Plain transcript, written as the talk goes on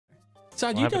So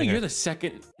you know you're the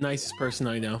second nicest person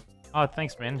I know. Oh,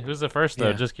 thanks, man. Who's the first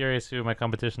though? Just curious who my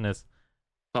competition is.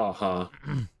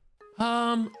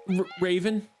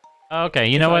 Raven. Oh, okay,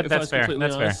 you know what? That's fair.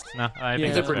 That's fair. No, I think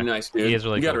he's a pretty nice dude. He is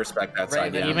really You cool. gotta respect that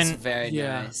side. Raven Yeah. is very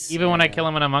nice. Even when I kill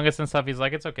him in Among Us and stuff, he's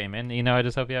like, "It's okay, man. You know, I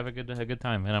just hope you have a good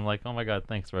time." And I'm like, "Oh my god,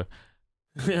 thanks, bro."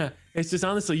 Yeah, it's just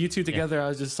honestly, you two together. I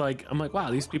was just like, I'm like, wow,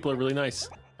 these people are really nice.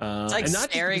 It's like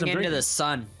staring into the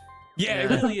sun. Yeah, it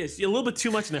really is. A little bit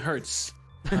too much and it hurts.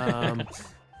 I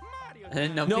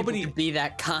didn't know nobody could be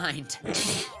that kind.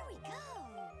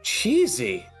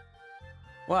 Cheesy.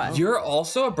 What? You're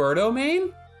also a Birdo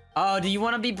main? Oh, do you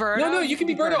want to be Birdo? No, you can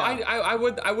be Birdo.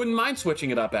 I wouldn't mind switching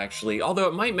it up actually. Although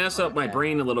it might mess up my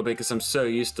brain a little bit because I'm so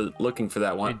used to looking for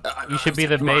that one. You should be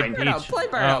the main Birdo, play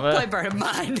Birdo,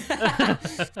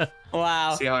 mine.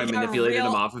 Wow. See how I manipulated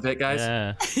him off of it, guys?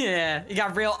 Yeah. Yeah, you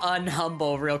got real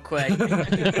unhumble real quick.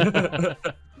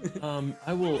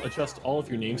 I will adjust all of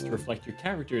your names to reflect your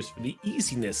characters for the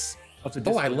easiness of the.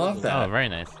 Oh, I love that. Oh, very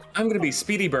nice. I'm gonna be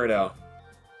Speedy Birdo.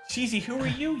 Cheesy, who are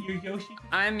you? You're Yoshi.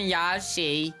 I'm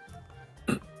Yashi.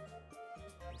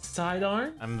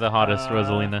 Sidearm. I'm the hottest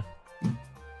Rosalina.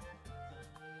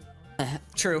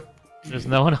 True. There's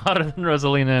no one hotter than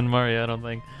Rosalina and Mario, I don't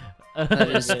think. That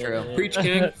is true. Preach,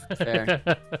 King. Fair.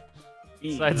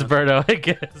 Besides Birdo, I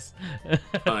guess.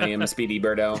 I am a Speedy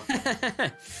Birdo.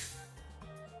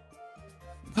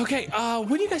 Okay, what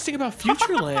do you guys think about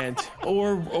Futureland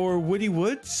or Woody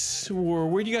Woods, or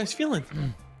where do you guys feeling?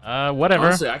 Whatever.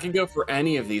 Honestly, I can go for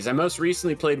any of these. I most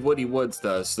recently played Woody Woods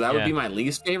though, so that would be my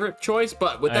least favorite choice.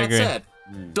 But with that said,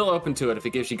 still open to it if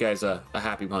it gives you guys a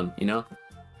happy pun, you know?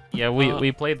 Yeah,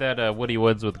 we played that Woody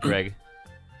Woods with Greg.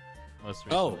 Most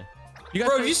recently. You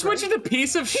Bro, you switched to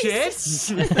piece of shit?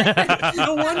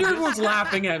 No wonder everyone's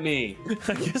laughing at me.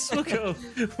 I guess we'll go.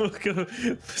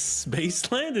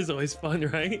 Spaceland is always fun,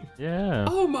 right? Yeah.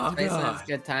 Oh my Spaceland's god. a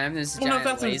good time. There's I don't know if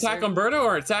that's an attack on Birdo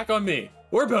or an attack on me.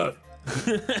 Or both.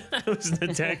 That was an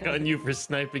attack on you for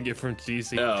sniping it from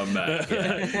Cheesy. Oh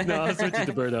man. No, I'll switch it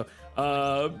to Birdo.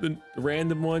 The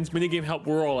random ones, minigame help.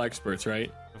 We're all experts, right?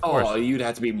 Oh, you'd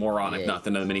have to be moronic not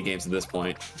to know the mini games at this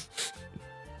point.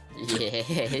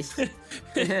 Yes.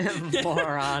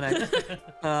 Moronic.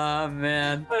 Oh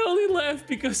man. I only laugh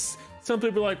because some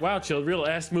people are like, wow, chill, real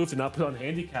ass move to not put on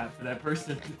handicap for that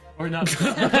person. Or not put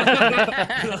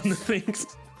on the things.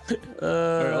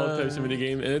 Or all types of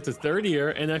minigame. And it's a 30-er.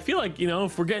 And I feel like, you know,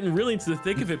 if we're getting really into the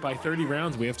thick of it by 30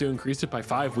 rounds, we have to increase it by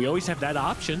 5. We always have that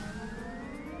option.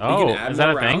 Oh, you can add is that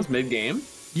more a thing? rounds mid-game?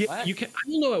 Yeah, you can.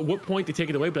 I don't know at what point they take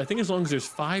it away, but I think as long as there's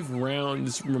 5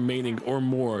 rounds remaining or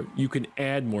more, you can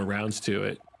add more rounds to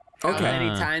it. How many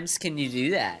times can you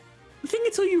do that? I think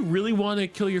until you really want to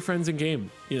kill your friends in game,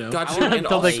 you know. Gotcha. And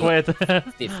Until they quit.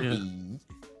 50.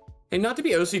 And not to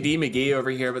be OCD McGee over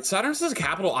here, but Saturn says a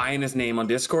capital I in his name on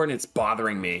Discord, and it's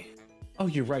bothering me. Oh,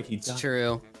 you're right. He It's died.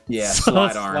 true. Yeah,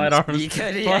 slide arms. You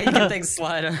could, yeah, you could think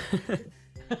slider.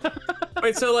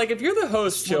 Wait, so like if you're the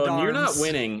host, Chill, and you're not arms.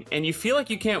 winning, and you feel like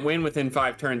you can't win within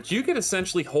 5 turns, you could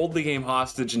essentially hold the game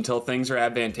hostage until things are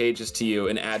advantageous to you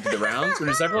and add to the rounds, or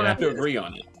does everyone have to agree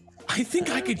on it? I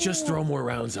think I could just throw more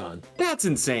rounds on. That's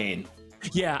insane.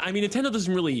 Yeah, I mean, Nintendo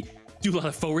doesn't really do a lot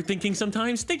of forward thinking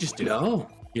sometimes. They just do. No.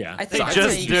 Yeah. I think They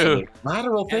just do.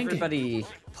 Lateral thinking. everybody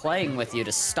playing with you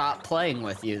to stop playing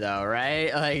with you, though,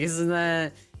 right? Like, isn't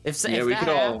that if Yeah, if we that could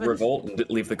all happens, revolt and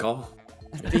leave the call.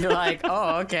 be like,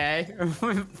 oh, okay,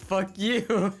 fuck you.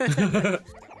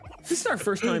 This is our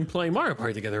first time playing Mario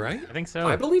Party together, right? I think so.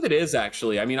 I believe it is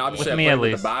actually. I mean, obviously With I me, played at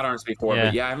with least. the Bad Arms before, Yeah.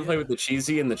 but yeah, I haven't played with the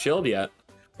Cheesy and the Chilled yet.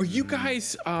 Are you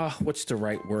guys, what's the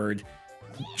right word?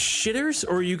 Shitters,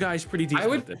 or are you guys pretty decent? I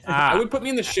would, at it? I would put me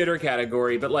in the shitter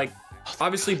category, but like,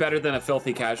 obviously better than a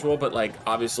filthy casual, but like,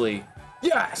 obviously,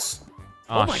 yes.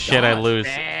 Oh, my shit, I gosh. lose.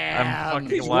 Damn. I'm fucking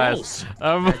These last.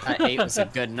 rolls. That 8 was a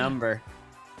good number.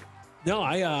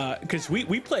 No, because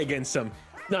we play against some.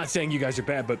 Not saying you guys are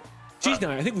bad, but geez,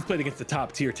 now I think we've played against the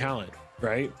top tier talent,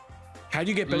 right? How do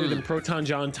you get better than Proton,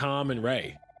 John, Tom, and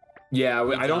Ray? Yeah,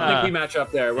 I don't think we match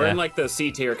up there. We're Yeah. in like the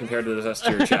C tier compared to the S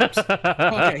tier chaps.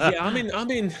 Okay, yeah, I'm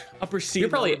in upper C. You're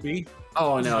probably- lower B.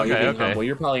 Oh no, you're Okay, being okay. humble.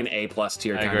 You're probably an A plus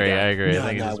tier I kind agree, of guy. I agree. No, I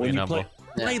think no, it's when being you humble.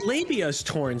 play, my labia's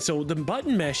torn, so the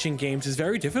button meshing games is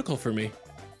very difficult for me.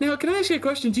 Now, can I ask you a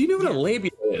question? Do you know what a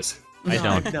labia is? I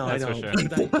don't. No, I That's for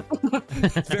don't.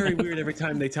 sure. It's very weird every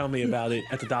time they tell me about it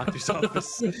at the doctor's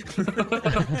office.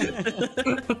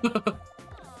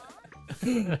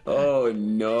 Oh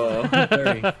no.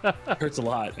 Very, hurts a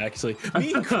lot, actually.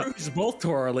 Me and Cruz both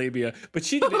tore our labia, but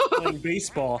she did it playing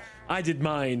baseball. I did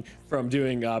mine from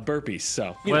doing burpees.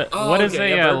 So What is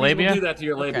okay, a burpees will labia? do that to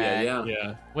your labia, Okay. yeah.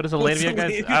 yeah. What is a labia,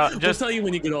 guys? We'll Just tell you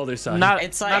when you get older, son. not,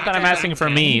 It's not like- that I'm asking for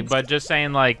me, but just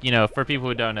saying, like, you know, for people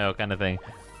who don't know, kind of thing.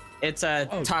 It's a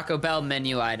Taco Bell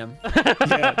menu item.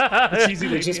 yeah. The cheesy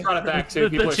We just labia. brought it back to The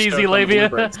people are cheesy stoked on the labia.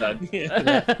 bluebird side.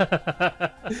 Yeah.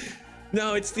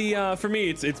 No, it's the for me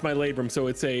it's my labrum, so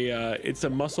it's a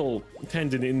muscle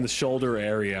tendon in the shoulder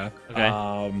area.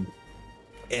 Okay.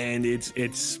 And it's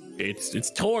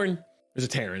torn. There's a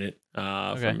tear in it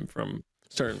Okay. from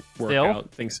certain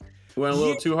workout things. Went a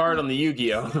little too hard on the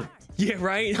Yu-Gi-Oh. Yeah,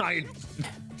 right.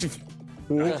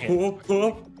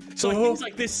 So like things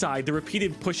like this side, the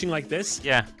repeated pushing like this.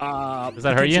 Yeah. Does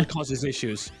that hurt you? Causes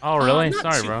issues. Oh, really? not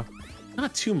Sorry, too- bro.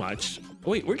 Not too much.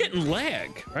 Wait, we're getting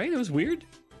lag, right? It was weird.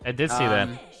 I did see that.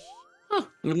 It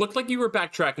looked like you were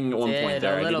backtracking at one point Did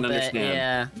there. a I little didn't bit,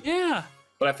 understand. yeah. Yeah.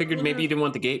 But I figured maybe you didn't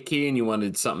want the gate key and you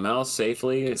wanted something else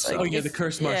safely. So. Oh yeah, the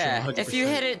curse marshal. Yeah, 100%. if you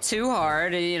hit it too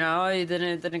hard, you know, then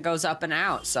it goes up and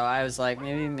out. So I was like,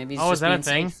 maybe. It's Oh, just is that a being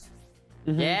thing? safe.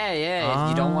 Yeah.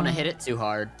 You don't want to hit it too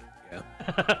hard.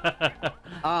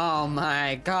 Oh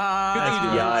my Good god. thing you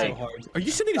didn't Yeah. hit it so hard. Are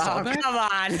you sending us all Oh, back? come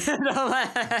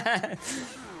on.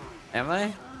 Am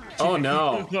I? Oh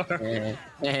no.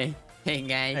 Hey,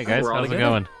 guys. Hey, guys, We're all how's it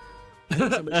together. going?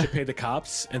 Somebody should pay the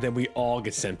cops, and then we all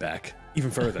get sent back even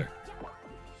further.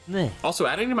 Also,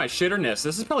 adding to my shitterness,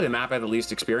 this is probably the map I have the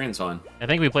least experience on. I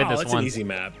think we played Oh, this that's an once. easy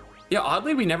map. Yeah,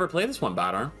 oddly, we never played this one,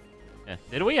 Badarm. Yeah.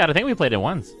 Did we? I think we played it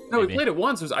once. No, we maybe. played it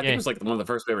once. I think Yeah. it was like one of the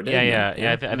first we ever did. Yeah.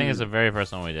 I think it's the very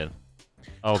first one we did.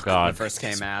 Oh When god. it first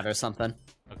came out or something.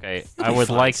 Okay, It'll I be would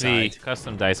fun like the side.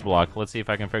 custom dice block. Let's see if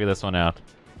I can figure this one out.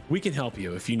 We can help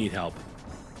you if you need help.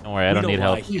 Don't worry, I We don't need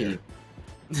help. lie here.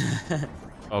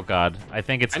 Oh god, I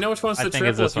think it's. I know which one's I the think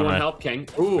it's triple this if you one, want right? help, King.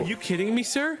 Ooh. Are you kidding me,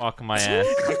 sir? Fuck my ass.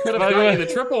 I could have got you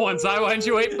the triple one, Si. Why didn't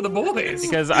you wait for the boys?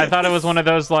 Because I thought it was one of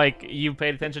those like you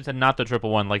paid attention to not the triple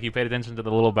one, like you paid attention to the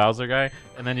little Bowser guy,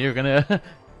 and then you're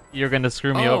gonna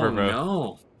screw me over, bro.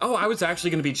 No. Oh, I was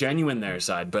actually going to be genuine there,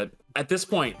 side, but at this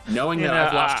point, knowing You that know,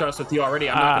 I've lost trust with you already,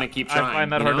 I'm not going to keep trying. I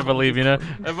find that you hard to know? believe, you know.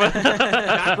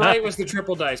 That right was the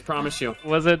triple dice, promise you.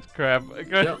 Was it? Crap.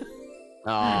 Yep.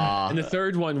 Aw. And the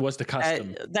third one was the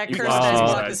custom. That You curse lost dice this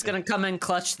block side. is gonna come in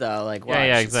clutch though. Like, Yeah, watch.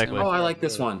 yeah, It's exactly. gonna- Oh, I like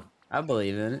this one. I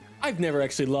believe in it. I've never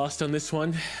actually lost on this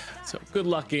one, so good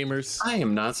luck, gamers. I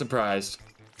am not surprised.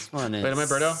 This one is Wait, am I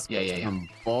Birdo? Yeah. some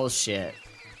bullshit.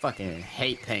 Fucking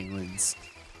hate penguins.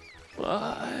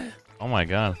 What? Oh my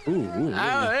god. Ooh.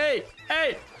 Oh, hey!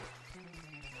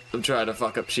 I'm trying to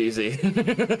fuck up Cheesy.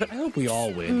 I hope we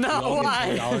all win. No, We all why?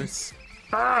 get $10.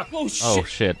 Oh shit! Oh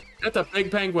shit. That's a big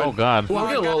penguin. Oh god. Well,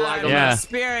 we get a little lag on Yeah. that.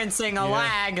 Experiencing a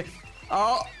lag.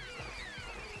 Oh,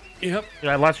 Yep. Dude,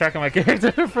 I lost track of my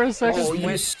character for a second. Oh,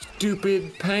 you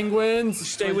stupid penguins.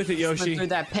 Stay with it, went Yoshi. through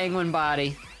that penguin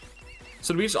body.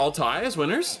 So do we just all tie as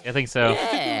winners? I think so.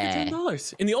 Yeah.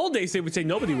 $10. In the old days, they would say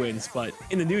nobody wins, but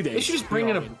in the new days, They should just we bring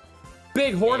in all a win.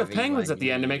 big horde of Everyone penguins at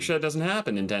the end to make sure that doesn't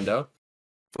happen, Nintendo.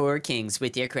 4 kings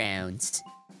with your crowns.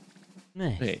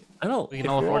 Nice. Wait, I don't. We can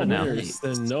if all we're afford it now. winners,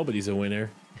 then nobody's a winner,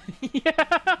 Yeah.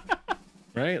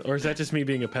 right? Or is that just me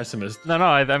being a pessimist? No,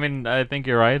 I mean, I think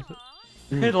you're right.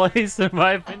 At least in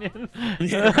my opinion.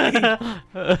 Yeah,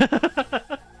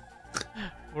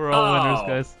 We're all winners, Oh.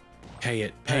 guys. Pay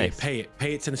it, Nice. pay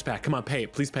it. Send us back. Come on, pay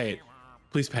it. Please pay it.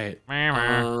 Please pay it.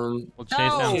 We'll chase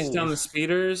No. them. Chase down the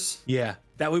speeders. Yeah,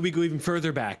 that way we go even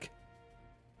further back.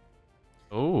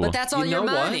 Ooh. But that's all You your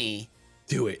know what? money.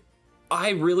 Do it. I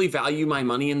really value my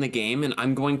money in the game, and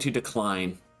I'm going to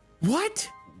decline. What?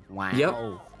 Wow. Yep.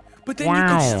 But then you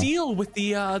Wow. can steal with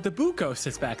the Bukos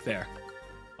that's back there.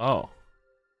 Oh.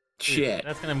 Shit.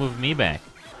 That's gonna move me back.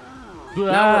 Now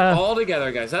Ah. we're all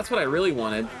together, guys. That's what I really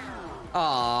wanted.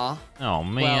 Aw. Oh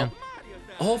man.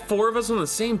 All 4 of us on the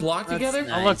same block That's together?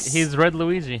 nice. Oh look, he's Red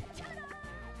Luigi.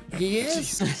 He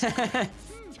is.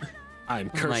 I'm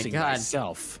my cursing God.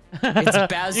 myself. It's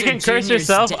Bowser You can curse Jr.'s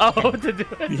yourself. dad. Oh, to do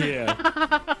it. Yeah.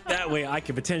 That way I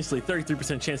can potentially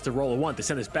 33% chance to roll a 1 to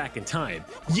send us back in time.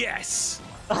 Yes!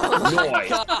 Noise.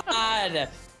 God.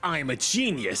 I'm a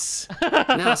genius.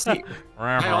 Now, see,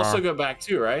 I also go back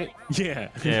too, right? Yeah.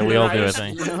 Yeah, we all do, I just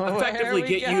think. effectively we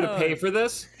get you to go? pay for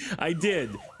this. I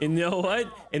did. And you know what?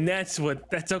 And that's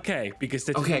okay because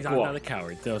that's Okay, means cool. I'm not a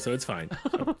coward. So it's fine.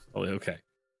 So, totally okay.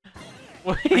 I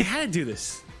Wait. had to do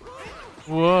this.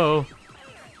 Whoa.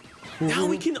 Now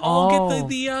we can all Oh.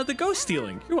 get the ghost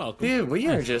stealing. You're welcome. Dude, we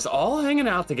are just all hanging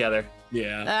out together.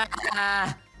 Yeah.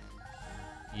 Ah.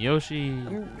 Yoshi.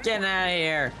 I'm getting out of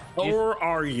here. Or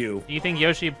are you? Do you think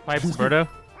Yoshi pipes Birdo?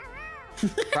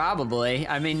 Probably.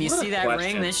 I mean, you What a see that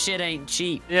question. ring? This shit ain't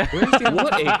cheap. Yeah.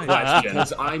 What a question.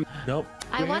 I'm. Nope.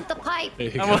 I want the pipe. There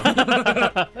you go.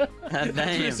 Damn.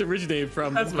 This originated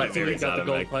from. That's my before he favorite got the sound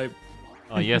gold effect. pipe.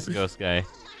 Oh yes, Ghost Guy.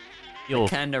 He'll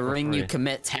Kind of for ring you free.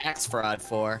 commit tax fraud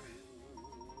for.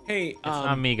 Hey, It's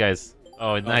not me, guys.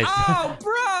 Oh, nice. Oh,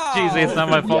 bro! Jeez, it's not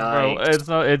my fault, bro. Yikes. It's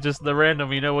not. It's just the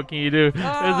random. You know what can you do? Oh, you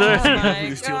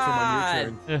my steal from on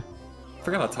your God. turn. I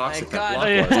forgot how toxic My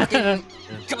that God. block was. Yeah.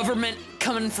 Government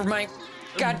coming for my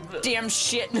goddamn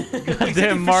shit.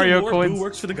 Damn Mario War, coins. Who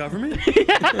works for the government?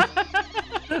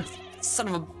 Son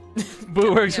of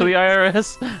Boo works for the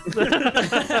IRS. my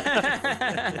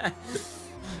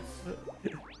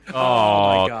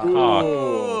Oh, God. cock.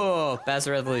 Oh, Baz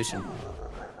Revolution.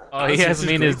 Oh, he This has is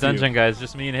me in great his for you. dungeon, guys.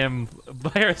 Just me and him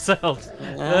by ourselves.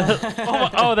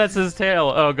 Oh, that's his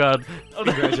tail. Oh, God.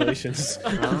 Congratulations.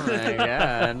 Oh my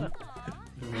god.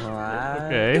 Wow.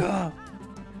 Okay. Bow's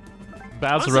Honestly, it's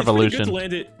pretty good Revolution. to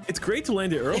land it. It's great to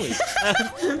land it early.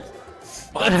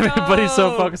 Everybody's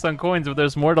so focused on coins, but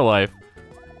there's more to life.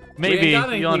 Maybe got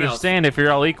anything you'll else. understand if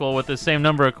you're all equal with the same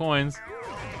number of coins.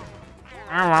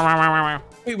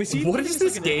 Wait, was he? What is is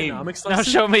this game? Economics Now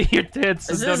lesson? show me your tits.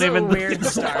 This and is don't a even. weird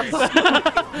start. Bro,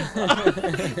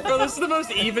 this is the most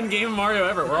even game of Mario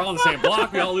ever. We're all on the same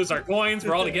block. We all lose our coins.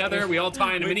 We're all together. We all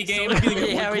tie in a mini game. Someone's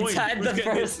getting Yeah, one we coin. tied Who's the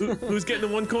getting first- who's getting the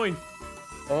one coin?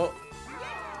 Oh,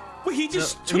 Wait, he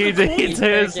just took he a did- coin. he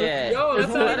did. okay. Yo,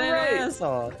 that's What not an right.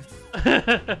 asshole.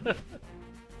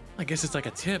 I guess it's like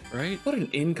a tip, right? What an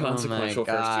inconsequential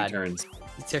first God. 2 turns.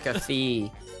 He took a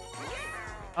fee.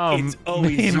 Oh, It's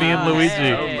always me and you. Luigi.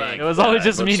 Oh my It was always God.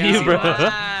 just me and Come you, bro. Come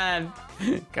on.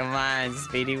 Come on,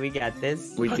 Speedy, we got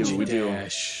this. We do, we do.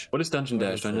 Dash. What is Dungeon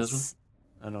Dash? Do I know this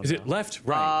one? I don't Is know. it left,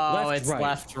 right? Oh, left, it's right.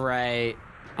 left, right.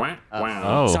 Wow.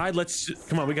 Oh. Side. Let's.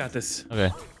 Come on, we got this.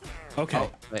 Okay. Okay,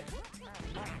 Oh, wait.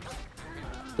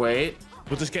 Wait.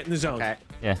 we'll just get in the zone. Okay.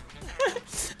 Yeah.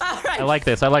 All right. I like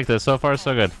this. I like this. So far,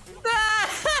 so good.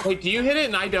 Wait, do you hit it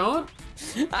and I don't?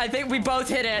 I think we both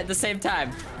hit it at the same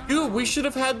time. Dude, we should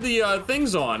have had the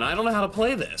things on. I don't know how to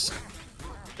play this.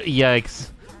 Yikes.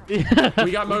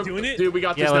 We got more. doing it? Dude, we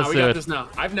got Yeah, this now. let's We do got it. this now.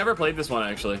 I've never played this one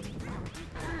actually.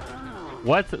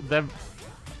 What? That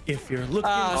If you're looking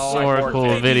Oh, my Oracle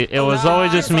Lord, video. It was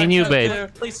always just me and you,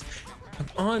 babe. Place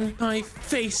on my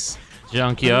face.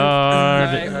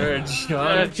 Junkyard.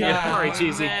 Sorry,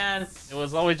 cheesy. Man. It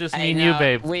was always just me I and you, know.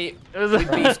 babe. We It was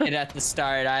beefed it at the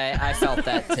start. I felt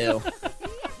that too.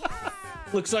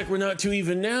 Looks like we're not too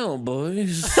even now,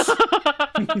 boys.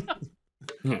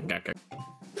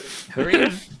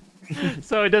 Hurry.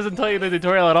 So it doesn't tell you the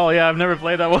tutorial at all. Yeah, I've never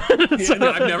played that one. So-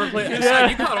 I've never played. Yeah.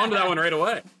 You caught onto that one right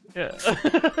away. yeah.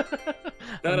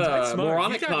 That That's smart.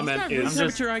 moronic He's got- comment he's got is.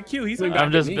 amateur IQ. He's Look not.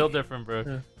 I'm just me. built different,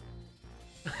 bro.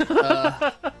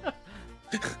 Uh, I'm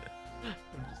just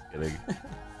kidding.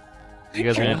 You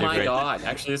guys are Oh gonna do my great. god!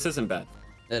 Actually, this isn't bad.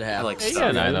 it I happened. like Hey, you got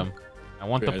an stuff. item. I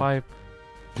want the Good. pipe.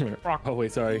 Oh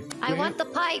wait, sorry. I want the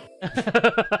pipe.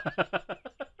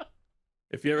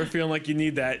 If you're ever feeling like you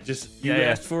need that, just you Yeah, yeah.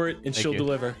 ask for it and she'll you.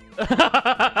 deliver.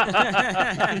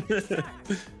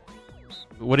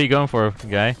 What are you going for,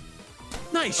 guy?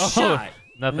 Nice Oh, shot.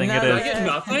 Nothing No, it Did I is. get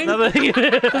nothing? Nothing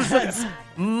it is.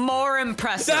 More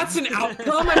impressive. That's an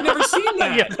outcome. I've never seen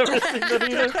that. Yeah, never seen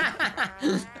that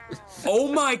either.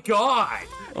 Oh my god!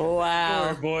 Wow.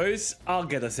 Alright, boys, I'll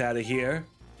get us out of here.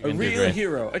 A can do real great.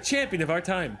 hero, a champion of our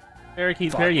time.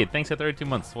 Parakeet, Parakeet. Thanks for 32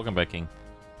 months. Welcome back, King.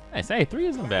 Nice. Hey, 3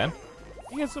 isn't bad.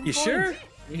 You got some You coins. sure?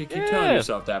 You keep Yeah. telling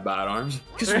yourself that, Bad Arms.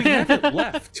 Because we have it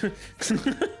left.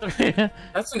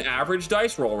 That's an average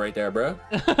dice roll right there, bro.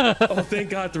 Oh, thank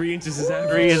God, 3 inches is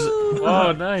average. 3 is.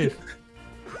 Oh, nice.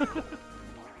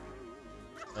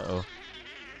 Uh-oh.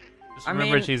 Just I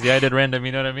remember, mean- Cheesy, I did random,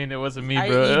 you know what I mean? It wasn't me, You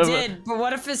bro. did, but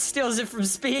what if it steals it from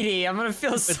Speedy? I'm gonna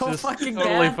feel It's so just fucking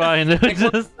totally bad. fine. It's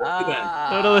just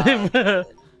totally.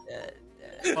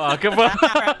 Oh, come on.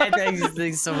 Alright,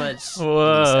 thanks so much.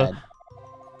 Whoa.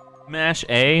 Mash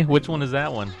A? Which one is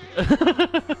that one?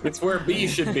 It's where B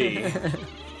should be.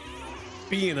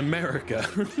 Be in America.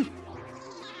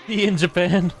 B in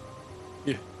Japan?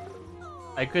 Yeah.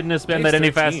 I couldn't have spent It's that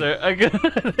any 13. faster. I could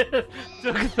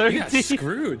took We 13. got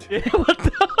screwed. What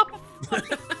the?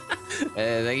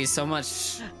 Thank you so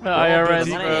much. The IRS,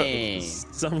 the bro. money.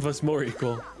 Some of us more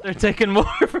equal. They're taking more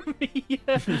from me.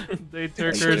 Yeah. They took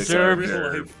her Should've said germs.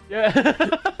 real life.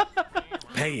 Yeah.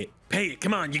 Pay it. Pay it.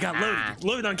 Come on, you got loaded.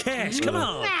 Loaded on cash. Come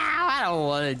on. No, I don't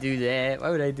want to do that. Why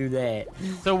would I do that?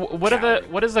 So what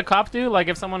does the cop do? Like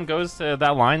if someone goes to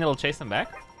that line, it'll chase them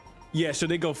back? Yeah, so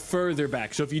they go further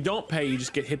back. So if you don't pay, you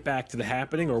just get hit back to the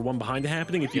happening or one behind the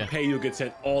happening. If you pay, you'll get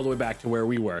sent all the way back to where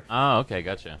we were. Oh, okay,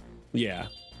 gotcha. Yeah.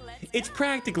 It's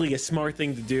practically a smart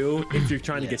thing to do if you're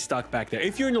trying to get stuck back there.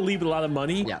 If you're in the lead with a lot of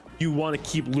money, you want to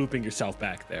keep looping yourself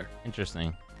back there.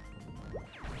 Interesting.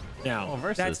 Now,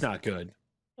 that's not good.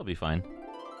 It'll be fine.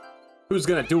 Who's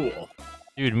gonna duel?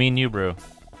 Dude, me and you, bro.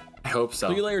 I hope so.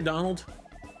 See you later, Donald.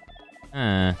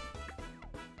 Okay.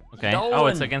 Oh,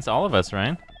 it's against all of us,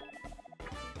 right?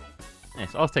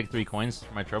 Nice. I'll take 3 coins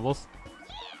for my troubles.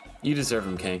 You deserve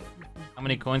them, King. How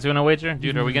many coins are we gonna wager?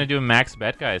 Dude, are we gonna do a max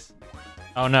bet, guys?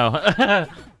 Oh, no.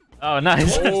 Oh,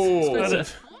 nice. Oh.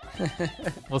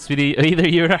 Well, Speedy, either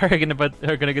you or I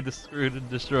are gonna get screwed and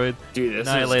destroyed. Dude, this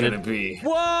annihilated. is gonna be.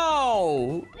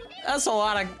 Whoa! That's a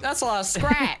lot of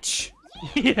scratch.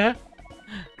 Yeah.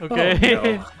 Okay. Oh,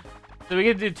 no. So we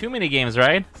get to do 2 mini games,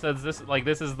 right? So this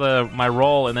is my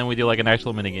role, and then we do like an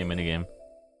actual mini game.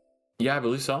 Yeah, I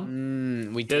believe so.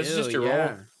 We do. This is just your roll.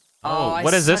 Oh,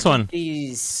 what is this one?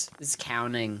 This is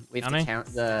counting. We have to count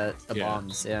the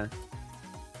bombs. Yeah.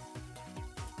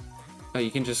 Oh,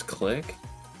 you can just click.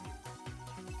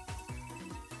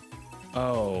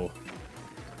 Oh.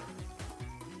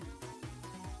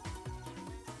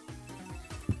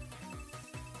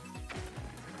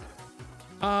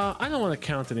 I don't want to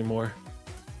count anymore.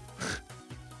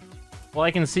 Well,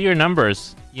 I can see your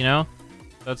numbers, you know?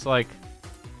 So it's like,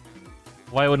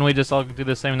 why wouldn't we just all do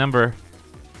the same number?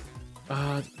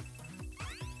 Oh.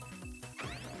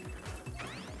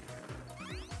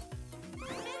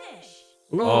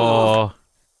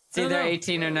 It's either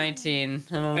 18 or 19.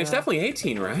 I don't know. It's definitely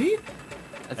 18, right?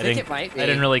 I think it might be. I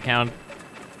didn't really count.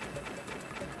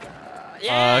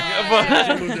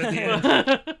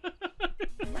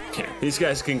 These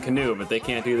guys can canoe, but they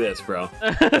can't do this, bro.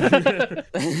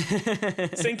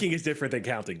 Sinking is different than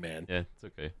counting, man. Yeah, it's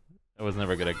okay. I was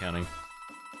never good at counting.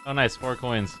 Oh, nice. 4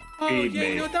 coins. Oh, yeah,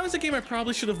 you know what? That was a game I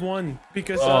probably should have won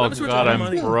because oh, that was God, I'm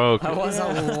money. broke. That was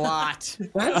a lot.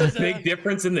 That's a big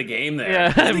difference in the game there.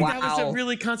 Yeah, I think that was a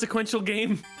really consequential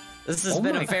game. This has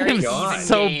been a very even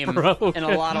so game broke. in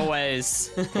a lot of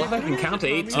ways. Well, if I can count to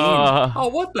 18. Oh,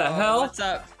 what the hell? What's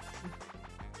up?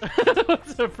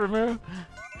 What's up, Romero?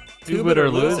 You better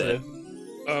lose it.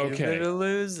 You better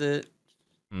lose it.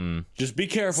 Just be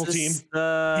careful, team. He's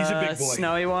a big boy.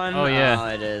 Snowy one? Oh, yeah. Oh,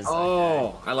 it is.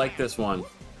 Oh, I like this one.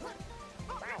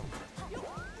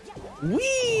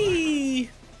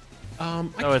 Whee! I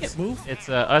can't move. It's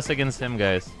us against him,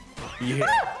 guys. Yeah.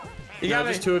 Yeah,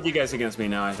 there's 2 of you guys against me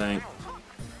now, I think.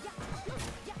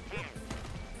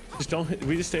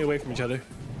 We just stay away from each other.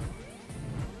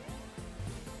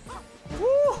 Woo!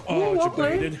 Oh, well you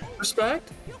baited.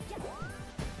 Respect.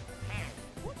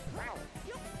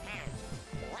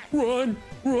 Run!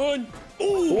 Run!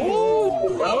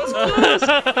 Ooh, that was close. Wow!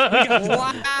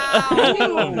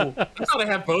 I thought I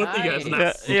had both of you guys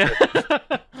now. Yeah.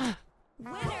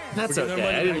 That's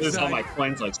okay. I didn't lose all my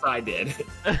coins like I did.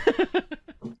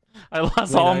 I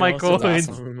lost all my coins.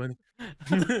 Money.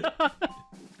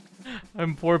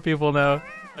 I'm poor people now.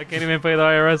 I can't even pay the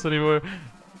IRS anymore.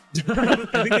 I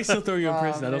think they still throw you in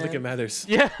prison. I don't think it matters.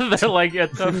 Yeah, they're like, yeah,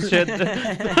 tough shit.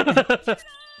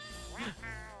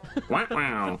 Wow.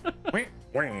 Wow.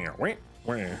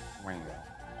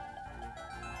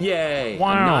 Yay.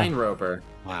 Wow. A 9 roper.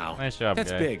 Wow. Nice job,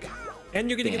 That's guy. big. And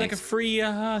you're gonna get like a Thanks. free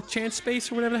chance space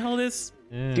or whatever the hell it is.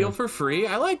 Yeah. Deal for free.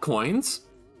 I like coins.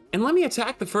 And let me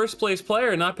attack the first place player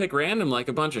and not pick random like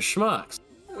a bunch of schmucks.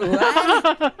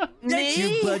 That's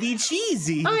your buddy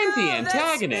Cheesy. I'm the That's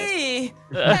antagonist. me.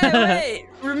 Hey, wait.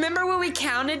 Remember when we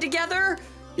counted together?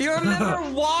 You remember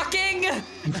walking?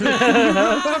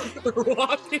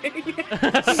 Walking.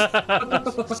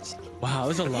 Wow,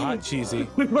 there's a lot, Cheesy.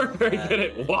 We weren't very good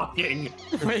at walking.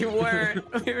 We weren't.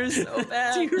 We were so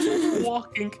bad.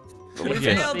 Walking. We Did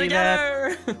you failed see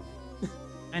that? together.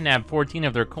 I nabbed 14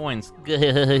 of their coins.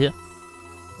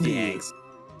 Thanks.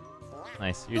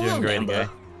 Nice, you're doing great, guy.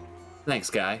 Thanks,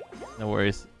 guy. No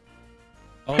worries.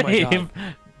 Oh my god.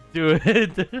 Do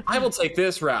it. I will take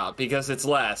this route because it's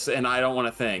less and I don't want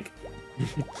to think.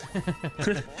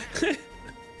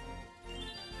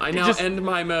 I now end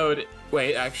my mode.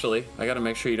 Wait, actually, I gotta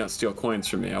make sure you don't steal coins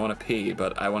from me. I want to pee,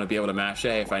 but I want to be able to mash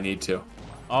A if I need to.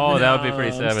 Oh, that would be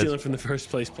pretty I'm savage. stealing from the first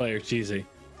place player, Cheesy.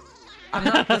 I'm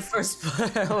not the first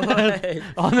player.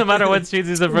 Oh, no matter what,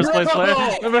 Cheesy's the first place player.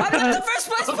 I'm not the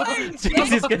first place player.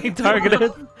 Cheesy's getting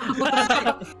targeted.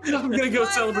 I'm gonna go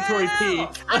celebratory pee.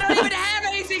 I don't even have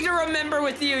anything to remember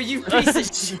with you, you piece of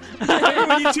shit.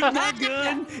 When you took my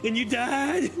gun and you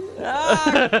died.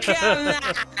 Oh, come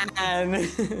on.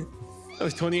 That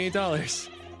was $28. It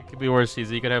could be worse,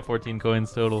 Cheesy. You could have 14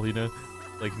 coins total, you know?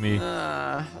 like me.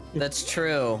 That's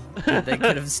true. They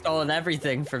could have stolen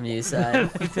everything from you, Sai.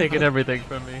 Taking everything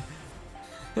from me.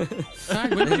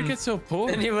 God, when did you get so poor?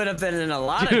 And you would have been in a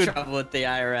lot Dude, of trouble with the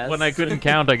IRS. When I couldn't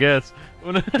count, I guess.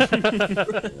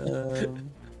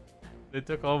 They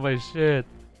took all my shit.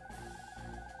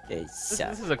 Okay, This so.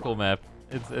 is a cool map.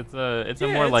 It's a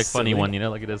Yeah, more like it's funny silly. one, you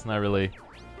know, like it's not really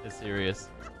as serious.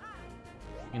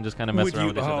 You can just kind of mess around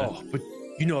with each other. But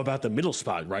you know about the middle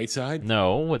spot, right side?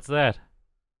 No, what's that?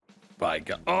 By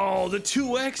God. Oh, the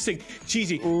 2x thing.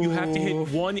 Cheesy, you have to hit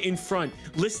one in front.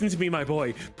 Listen to me, my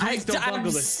boy. Please don't I'm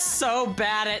bungle this. so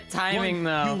bad at timing,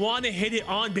 though. You want to hit it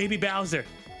on Baby Bowser.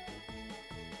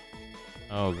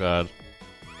 Oh god.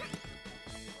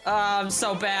 I'm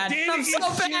so bad. Damn I'm it,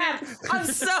 so you bad. I'm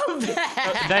so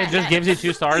bad. That just gives you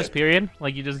 2 stars, period?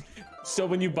 Like you just... So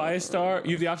when you buy a star,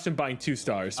 you have the option of buying 2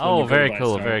 stars. when Oh, you go to very buy a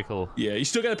cool, star. very cool. Yeah, you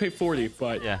still got to pay 40,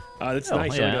 but Yeah. that's Oh,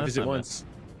 nice. yeah, I got to that's visit not bad. once.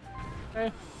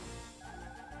 Okay.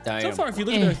 So far, if you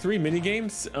look at our 3 mini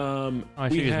games, I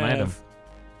should we use my item. have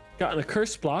gotten a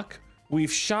curse block.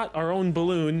 We've shot our own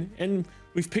balloon, and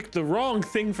we've picked the wrong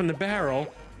thing from the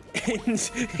barrel. And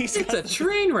he's It's a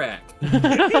train wreck. we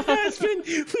have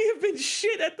been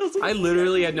shit at those. I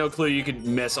literally had no clue you could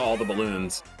miss all the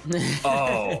balloons.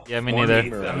 Oh. Yeah, me 1/8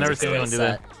 neither. of I've never it. seen anyone do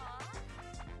that.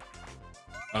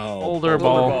 Boulder Boulder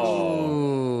ball.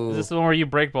 ball. Is this the one where you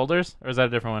break boulders? Or is that a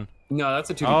different one? No, that's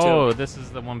a 2v2. Oh, this is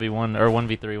the 1v1 or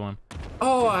 1v3 one.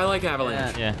 Oh, I like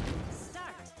Avalanche. Yeah.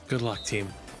 Good luck, team.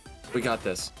 We got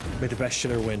this. May the best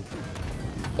shitter win.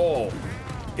 Oh,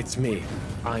 It's me.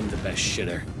 I'm the best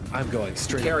shitter. I'm going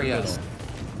straight carry up the us.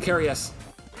 middle. Carry us.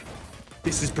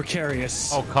 This is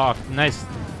precarious. Oh, cock. Nice.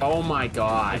 Oh my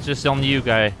god. It's just on you,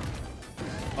 guy.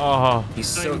 Oh,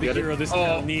 He's I'm so the good hero at this oh,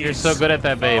 town needs. you're so good at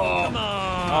that, babe. Come Oh,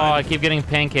 on. I keep getting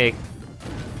pancake.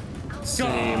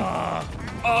 same. Ah,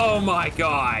 Oh my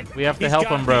god. We have to he's help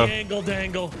got him, bro. the angle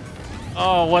dangle.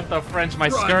 Oh, what the French? My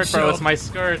Run, skirt, bro. Shell. It's my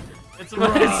skirt. It's my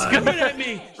Come skirt. at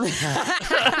me.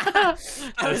 I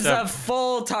was job. a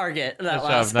full target that Nice job,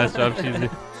 last nice one. job, Cheesy.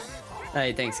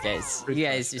 Hey, thanks, guys. You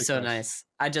guys are so nice.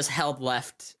 I just held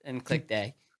left and clicked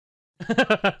A.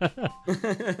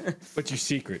 But your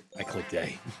secret, I clicked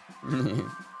A.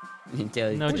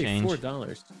 No change.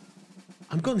 $44.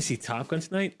 I'm going to see Top Gun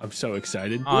tonight. I'm so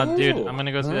excited. Oh, dude, Ooh. I'm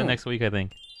gonna go see that next week, I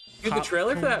think. Dude, the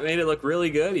trailer for that made it look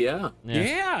really good, yeah.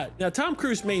 Yeah. Now Tom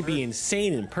Cruise may be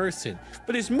insane in person,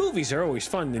 but his movies are always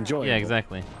fun and enjoyable. Yeah,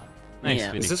 exactly. Nice, Yeah.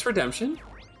 sweetie. Is this Redemption?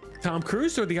 Tom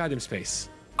Cruise or the item space?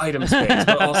 Item space,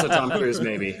 but also Tom Cruise,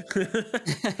 maybe.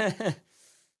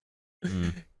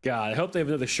 God, I hope they have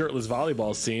another shirtless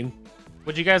volleyball scene.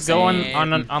 Would you guys go on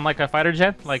Same. like a fighter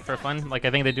jet, like for fun? Like I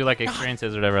think they do like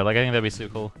experiences or whatever. Like I think that'd be so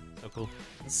cool. So cool.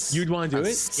 You'd want to do it?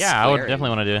 That's Yeah, I would scary.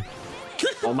 definitely want to do it.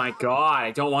 Oh my god,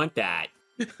 I don't want that.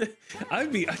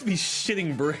 I'd be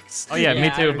shitting bricks. Oh yeah, me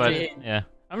Yeah, I too. would But be- yeah,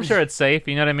 I'm sure it's safe.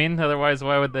 You know what I mean? Otherwise,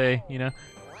 why would they? You know?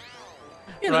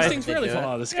 Yeah, Right. those things rarely They do fall it.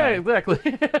 out of the sky. Yeah, exactly.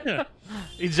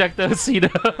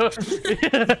 Ejectocito.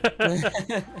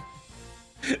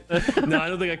 No, I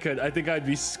don't think I could. I think I'd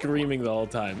be screaming the whole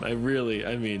time. I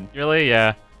mean, Really?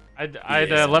 Yeah. I'd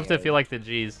Yes. love to feel like the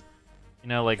G's. You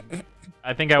know, like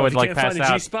I think I well, would if you like can't pass find a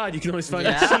G out. spot, you can always find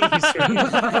a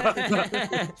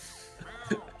Yeah.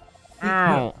 G.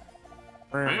 Ow.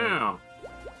 Wow.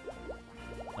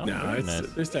 Oh, No, very nice.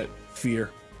 there's that fear,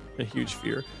 a huge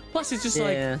fear. Plus, it's just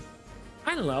like, Yeah.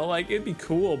 I don't know, like it'd be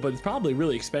cool, but it's probably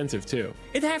really expensive too.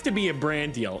 It'd have to be a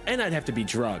brand deal, and I'd have to be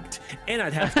drugged, and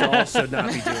I'd have to also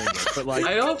not be doing it. But like,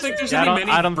 I don't think there's Yeah, gonna be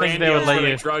many I don't think brand they would deals let where they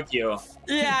you- drug you.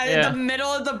 Yeah, Yeah. in the middle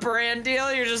of the brand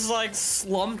deal, you're just like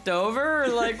slumped over.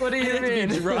 Like, what do you mean?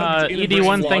 drugged in a ED1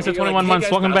 brand thanks to deal. 21 Hey months.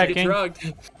 guys, Welcome about back, to get King.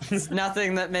 drugged. There's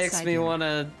nothing that makes me want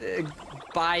to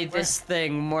buy this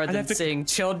thing more than have to- seeing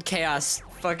Chilled Chaos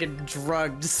fucking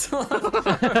drugged. I'm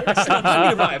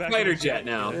gonna buy a fighter jet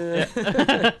now.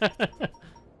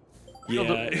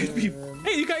 Yeah, it'd be,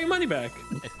 hey, you got your money back.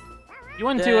 You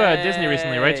went to Disney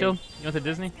recently, right, Chill? You went to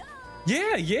Disney?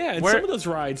 Yeah, and Where- some of those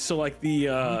rides, so like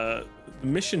the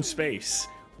Mission Space,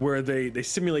 where they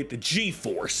simulate the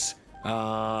G-force.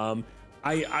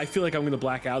 I feel like I'm gonna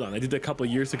black out on. I did that a couple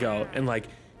of years ago, and like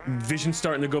vision's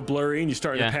starting to go blurry, and you're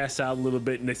starting Yeah. to pass out a little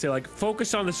bit. And they say like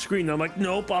focus on the screen. And I'm like,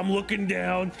 nope, I'm looking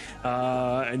down.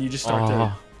 And you just start to.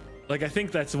 Oh. Like I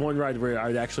think that's the one ride where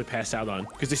I'd actually pass out on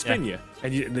because they spin you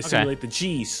and they Okay. simulate the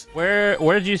G's. Where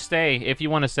did you stay? If you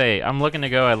want to stay, I'm looking to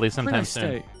go at least Where did I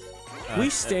sometime soon. stay? We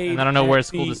stayed. And I don't know at where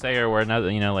it's cool the- to stay or where not.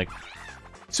 You know, like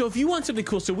So if you want something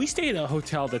cool, so we stay at a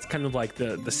hotel that's kind of like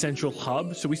the central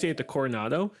hub. So we stay at the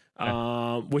Coronado,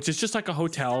 which is just like a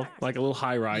hotel, like a little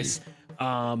high rise.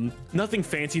 Nothing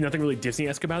fancy, nothing really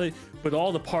Disney-esque about it, but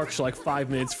all the parks are like 5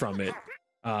 minutes from it.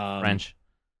 French.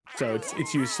 So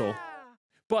it's useful.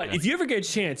 But if you ever get a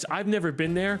chance, I've never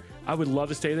been there. I would love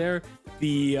to stay there.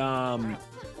 The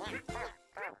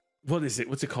what is it?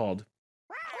 What's it called?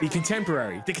 The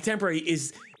Contemporary. The Contemporary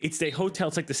it's a hotel.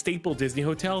 It's like the staple Disney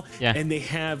hotel. Yeah. And they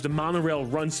have the monorail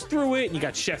runs through it. And you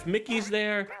got Chef Mickey's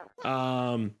there.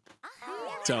 So,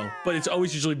 but it's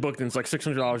always usually booked and it's like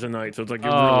 $600 a night. So it's like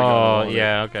you're really going all over.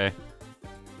 Yeah, okay.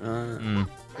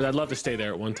 But I'd love to stay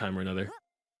there at one time or another.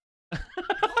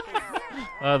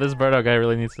 This Birdo guy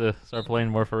really needs to start playing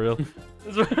more for real.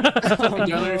 I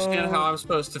don't understand how I'm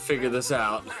supposed to figure this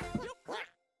out.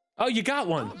 Oh, you got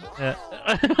one. Yeah.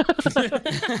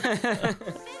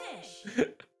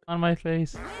 On my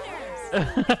face.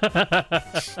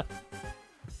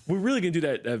 We're really gonna do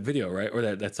that video, right? Or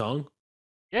that song?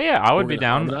 Yeah, I would We're be gonna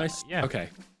down. harmonize? Yeah. Okay.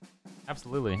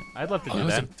 Absolutely. I'd love to do Oh,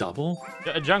 that. a double?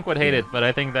 Junk would hate it, but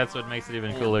I think that's what makes it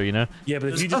even cooler, you know? Yeah, but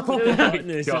if you just put the button,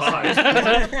 it's just,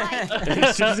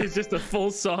 like, it's just a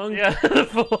full song. Yeah.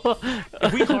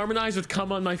 If we harmonize with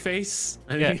 "Come on My Face,"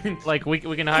 I mean, Yeah, like we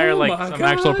can hire like some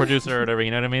actual producer or whatever,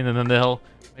 you know what I mean? And then they'll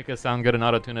make us sound good and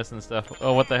auto-tune us and stuff.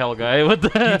 Oh, what the hell, guy? What the?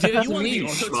 You did it to wanna me, be you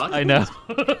schmuck. I know.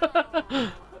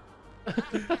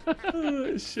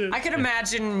 oh, shit. I could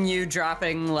imagine you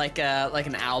dropping like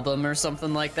an album or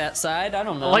something like that side. I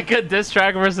don't know. Like a diss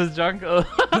track versus Junk.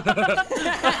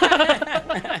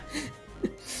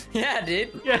 Yeah,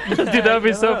 dude. Yeah, dude, that would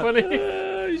be so funny.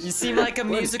 You seem like a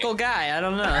musical guy. I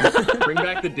don't know. Bring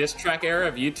back the diss track era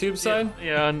of YouTube side.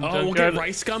 Yeah, and Oh, we'll Junkyard. get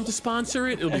Rice Gum to sponsor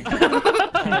it. It'll be good.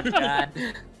 Oh, God.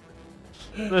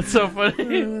 That's so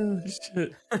funny. Oh,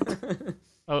 shit.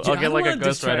 I'll Dude, I get like a wanna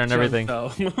diss track ghostwriter and everything.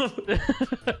 Junk,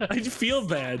 though. I feel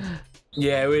bad.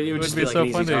 Yeah, it would just be be like so an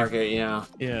easy funny. target, yeah.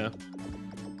 Yeah.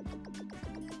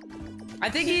 I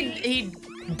think he'd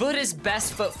put his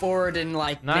best foot forward in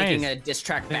like Nice. making a diss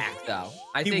track back though.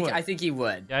 I think he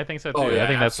would. Yeah, I think so too. Oh, yeah, I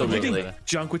think that's what Do you makes think it.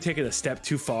 Junk would take it a step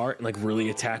too far and like really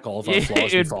attack all of our Yeah, flaws and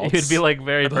it'd faults? be like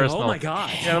very I'd be like, personal. oh my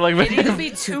god. Yeah, like It'd either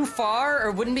be too far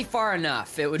or wouldn't be far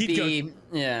enough. It would He'd be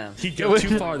yeah. He'd It go would-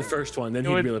 too far the first one, then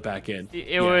he'd would- reel it back in.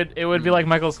 It would be like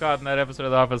Michael Scott in that episode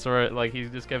of The Office where like he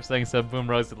just kept saying stuff boom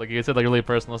roasted, like he said like really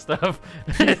personal stuff.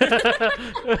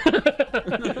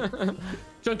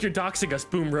 Junk, you're doxing us.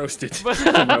 Boom, roasted.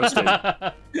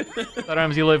 Roasted.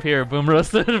 Sometimes you live here, boom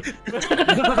roasted.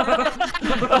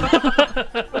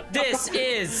 This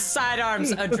is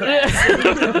Sidearms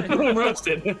Address. Boom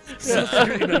roasted.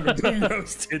 Remember, boom,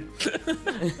 roasted. Dude,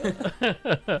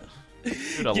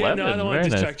 11. Yeah, no, I don't want Very to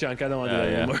nice. distract Junk. I don't want to do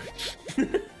that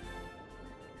anymore.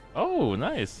 Oh,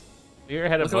 nice. You're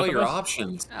ahead of Look at all both your of us.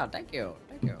 options. Oh, thank you.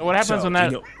 Thank you. What happens So, when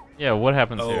that? you know- Yeah, what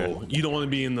happens here? Oh, you don't want to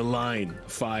be in the line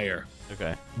of fire.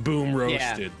 Okay. Boom, Yeah.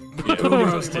 roasted. Yeah, boom,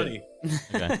 roasted.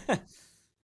 Okay.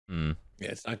 Hmm. Yeah,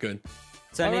 it's not good.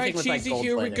 So All anything right, with like Cheesy, gold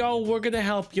here we plating. go. We're gonna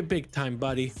help you big time,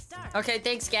 buddy. Okay,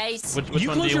 thanks guys. Which you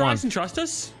one do close you your want? eyes and trust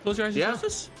us? Close your eyes Yeah. and trust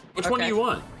us? Which one do Okay. you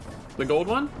want? The gold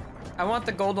one? I want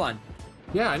the gold one.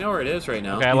 Yeah, I know where it is right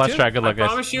now. Okay, I lost do? track. Good I luck, guys.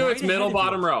 promise you, Right it's middle ahead of you.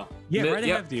 bottom row. Yeah, right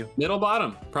yep. ahead of you. Middle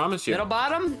bottom. Promise you. Middle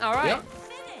bottom? All right. Yep.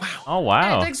 Oh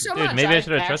wow, Hey, thanks so dude, much. maybe I I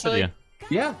should have trusted actually- you.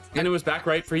 Yeah, and it was back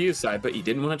right for you, side, but you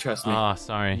didn't want to trust me. Oh,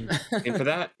 sorry. And for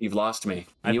that, you've lost me.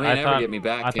 I, You I ain't ever thought, get me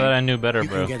back. I King. thought I knew better, You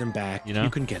bro. can get him back. You know? You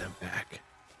can get him back.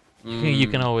 You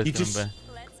can always You get 'em just back.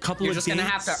 couple You're of just gonna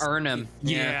have to dates. earn him.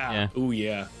 Yeah. Yeah. Ooh,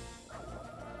 yeah.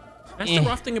 That's the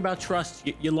rough thing about trust.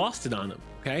 You lost it on him.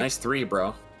 Okay. Nice 3,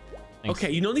 bro. Thanks,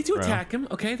 Okay, you don't need to bro. attack him.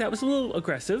 Okay, that was a little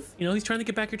aggressive. You know, he's trying to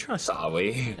get back your trust. All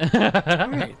Sorry.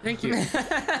 right, thank you.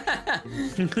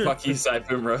 Fuck you, side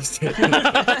boom roasted.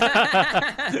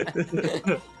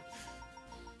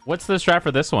 What's the strat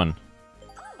for this one?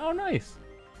 Oh, nice.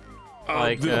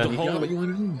 Like, the You whole. got what you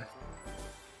wanted to do.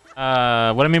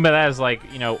 What I mean by that is like,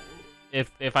 you know,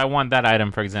 if I want that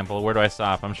item, for example, where do I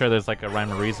stop? I'm sure there's like a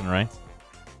rhyme or reason, right?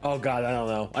 Oh God, I don't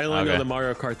know. I only know Okay. the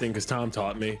Mario Kart thing because Tom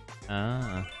taught me.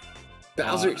 Ah,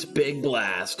 Bowser's Big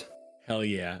Blast. Hell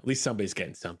yeah. At least somebody's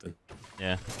getting something.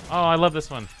 yeah. Oh, I love this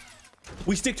one.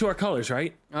 We stick to our colors,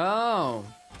 right? Oh.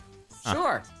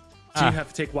 Sure. So you have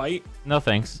to take white. No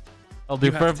thanks. I'll do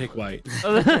You have to purple. take white.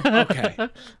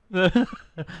 Okay.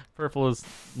 Purple is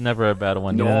never a bad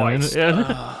one. You know what I mean? Nice.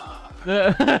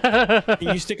 Yeah. Are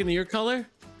you sticking to your color?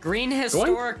 Green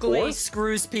historically fourth?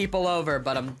 screws people over,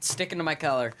 but I'm sticking to my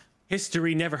color.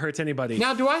 History never hurts anybody.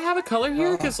 Now, do I have a color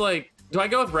here? Because, like, do I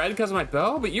go with red because of my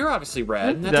bow? But you're obviously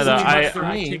red. And that No, doesn't no, mean much I- for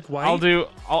I me. take white.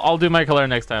 I'll do my color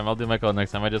next time. I'll do my color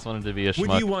next time. I just wanted to be a What do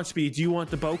schmuck. you want, Speed? Do you want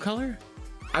the bow color?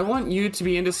 I want you to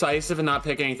be indecisive and not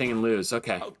pick anything and lose.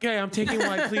 Okay. Okay, I'm taking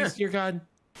white, please, dear God.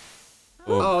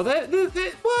 Oh, that what?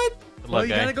 Good Well, luck, you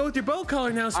guy. gotta go with your bow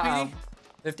color now, Speedy.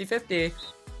 50-50.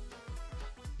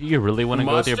 Do you really want to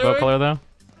go with your bow Mustard? color though?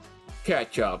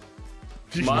 Ketchup.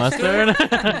 Mustard?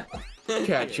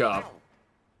 Ketchup.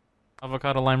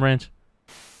 Avocado lime ranch.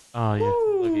 Oh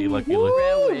yeah. Lucky.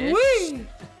 Woo-wee.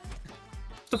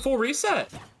 It's a full reset.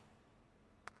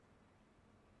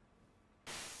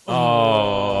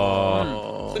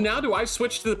 Oh. So now do I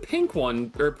switch to the pink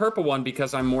one or purple one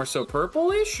because I'm more so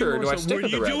purplish, or do I stick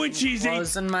with the red? Cheesy?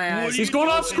 Closing my eyes. He's going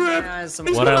off script.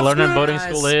 What I learned in boating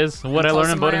school is. What I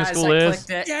learned in boating school is.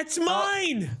 That's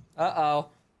mine. Uh-oh.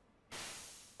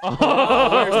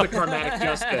 Oh, there's the chromatic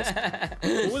justice.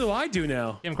 What do I do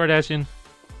now? Kim Kardashian.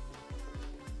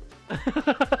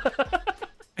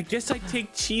 I guess I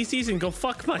take cheesies and go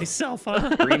fuck myself,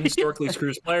 huh? Green historically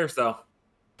screws players, though.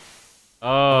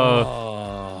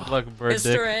 Oh. Good luck, bird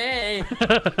dick. History.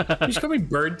 You just call me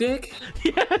bird dick?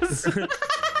 Yes.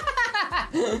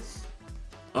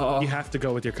 Oh, You have to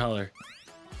go with your color.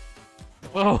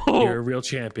 Oh. You're a real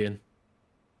champion.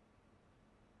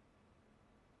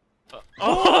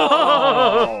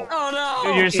 Oh. Oh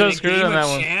no. Dude, you're so in a screwed game on that of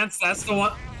one. chance, that's the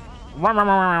one.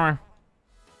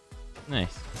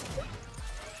 Nice.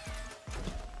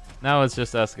 Now it's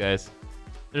just us, guys.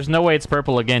 There's no way it's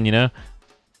purple again, you know?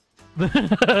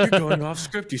 You're going off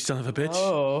script, you son of a bitch.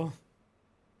 Oh.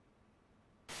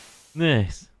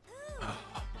 Nice.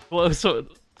 Well, so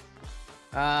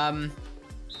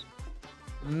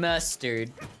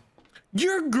Mustard.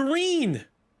 You're green.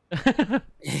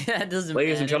 That doesn't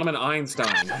Ladies and matter. gentlemen,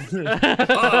 Einstein.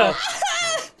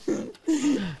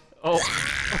 oh.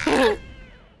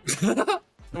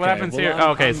 What happens well, here? I'm-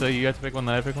 Oh, okay, I'm- so you have to pick one,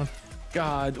 then I pick one.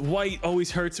 God, white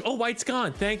always hurts. Oh, white's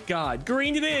gone. Thank God.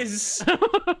 Green it is.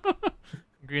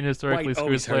 Green historically White screws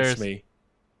always hurts players. me.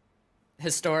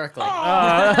 Historically.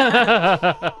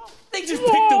 They just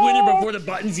picked the winner before the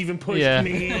buttons even pushed Yeah.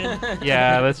 me in.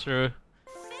 Yeah, that's true.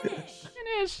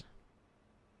 Finish.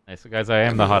 Nice, so guys, I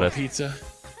am the hottest. Pizza.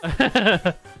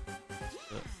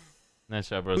 Nice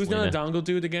job, Rosalina. Who's not a dongle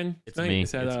dude again? It's tonight? me.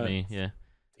 Is that, It's me. Yeah.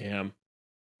 Damn.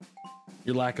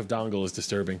 Your lack of dongle is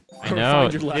disturbing. I Or know,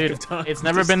 find your lack dude. of dongle It's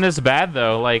never been this bad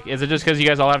though. Like, is it just because you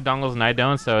guys all have dongles and I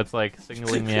don't? So it's like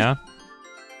signaling me out.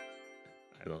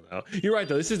 I don't know. You're right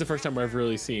though. This is the first time I've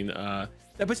really seen that,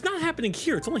 but it's not happening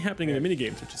here. It's only happening in the mini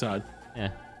games, which is odd.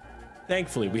 Yeah.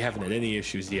 Thankfully, we haven't had any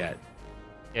issues yet.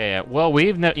 Yeah. Well,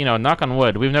 we've you know, knock on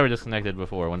wood, we've never disconnected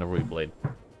before whenever we played.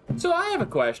 So I have a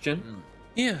question.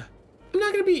 Yeah. I'm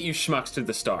not gonna beat you schmucks to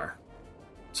the star.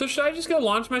 So should I just go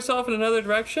launch myself in another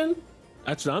direction?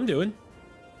 That's what I'm doing.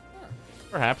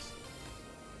 Perhaps.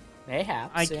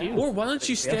 Mayhaps. IQ. Yeah. Or why don't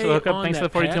you stay to the hookup. on Thanks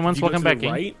that for the 42 path, months. if you go Welcome to the back,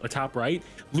 King. right, or top right,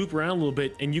 loop around a little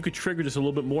bit, and you could trigger this a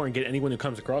little bit more and get anyone who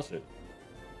comes across it.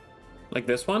 Like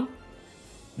this one?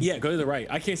 Yeah, go to the right.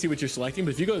 I can't see what you're selecting,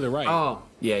 but if you go to the right, Oh,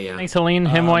 yeah. Thanks, Helene.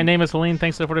 Him, my name is Helene.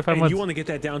 Thanks for the 45 and months. you want to get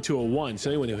that down to a 1,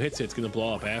 so anyone who hits it's going to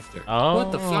blow up after. Oh,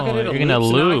 What the fuck? I did a you're gonna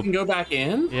loop, so now I loop. can go back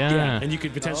in? Yeah. And you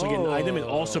could potentially get an item and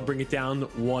also bring it down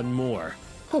 1 more.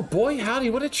 Oh boy, howdy,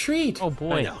 what a treat. Oh I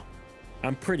boy. know.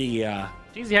 I'm pretty,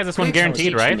 Jeezy has this one Thanks for guaranteed,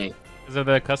 teaching right? me. Is it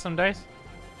the custom dice?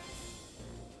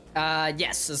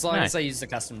 Yes, as long Nice. as I use the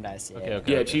custom dice. Yeah.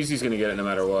 Okay. Yeah, Cheesy's gonna get it no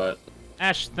matter what.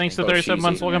 Ash, thanks to Oh, 37 Cheesy.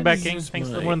 months. Welcome back, King. This is Thanks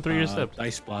for my, more than 3 years subs.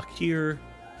 Dice block here.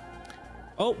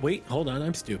 Oh, wait, hold on.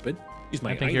 I'm stupid. Use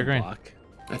my I think item you're great. block.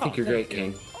 I think you're great,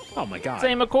 King. Oh my god.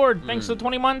 Same accord. Thanks for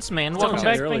 20 months, man. That's what I Welcome was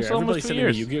back. saying Thanks for earlier. almost 2 Everybody's sending me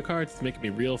years. Yu-Gi-Oh cards. It's making me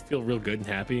feel real good and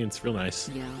happy, and it's real nice.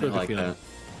 Yeah. I Real good like feeling.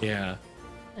 that. Yeah.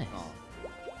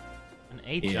 An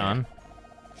 8, Yeah. John.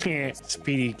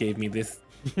 Speedy gave me this.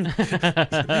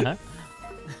 Yeah.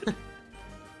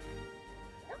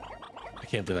 I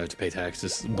can't believe I have to pay taxes.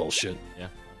 This is bullshit.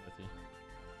 that's it.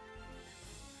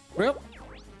 Well,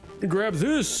 grab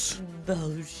this.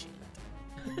 Bullshit.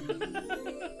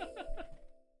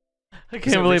 I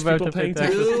can't believe I have people to pay paying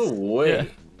taxes. No way.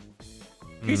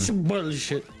 It's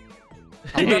bullshit.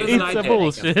 How better than I It's a did.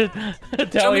 bullshit.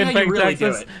 Italian how you paying really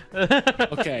do taxes.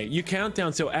 Okay, you count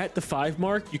down. So at the 5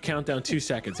 mark, you count down 2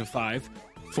 seconds. So 5,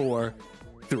 4,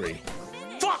 3.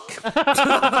 Fuck!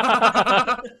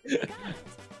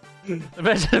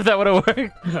 Imagine if that would have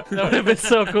worked. That would have been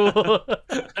so cool.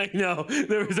 I know.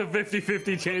 There was a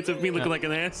 50-50 chance of me looking like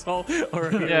an asshole or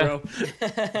a hero.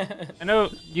 I know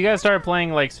you guys started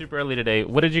playing like super early today.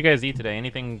 What did you guys eat today?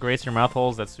 Anything grates your mouth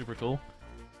holes that's super cool?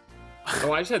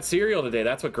 Oh, I just had cereal today.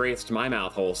 That's what graced my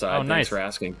mouth hole side. Oh, Thanks nice. for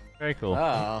asking. Very cool.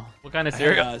 Oh. What kind of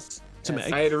cereal? Some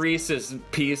egg. I had Reese's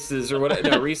Pieces or what?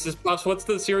 No, Reese's Puffs. What's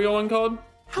the cereal one called?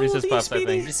 How old Reese's are you, Puffs, I Speedy?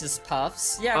 think. Reese's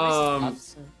Puffs. Yeah,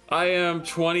 Reese's Puffs. I am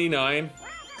 29.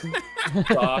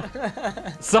 Soft.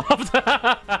 Soft.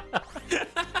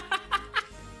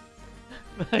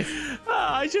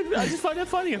 I just find that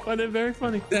funny. I find it very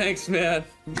funny. Thanks, man.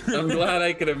 I'm glad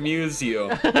I could amuse you.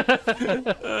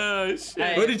 Oh shit!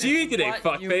 Hey, What did you eat today,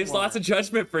 what you fuckface? want. Lots of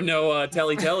judgment for no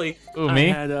telly. Ooh, I me?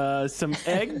 had some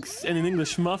eggs and an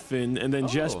English muffin, and then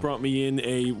Jess Oh. brought me in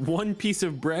a one piece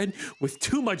of bread with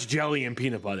too much jelly and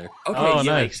peanut butter. Okay, Oh, yikes.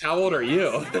 nice. How old are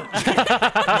you?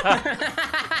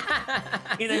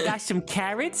 And I got some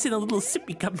carrots in a little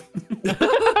sippy cup.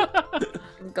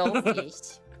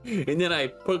 Goldfish. And then I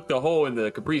poked a hole in the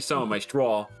Capri Sun with my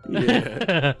straw.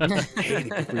 Yeah. I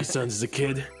hated Capri Suns as a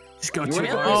kid. Just go You too weren't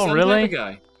a far. Capri Oh, Sun really? type of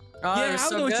guy. Oh, Yeah, they're I so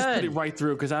would always just put it good. right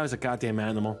through because I was a goddamn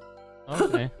animal.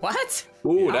 Okay. What?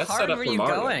 Ooh, How that's hard set up were for you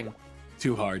Mario. going?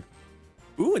 Too hard.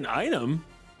 Ooh, an item.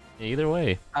 Either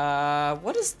way.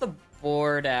 What is the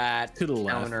board at To the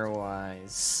left.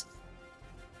 counter-wise?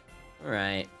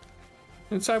 Alright.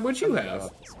 Inside, what'd you have?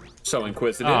 So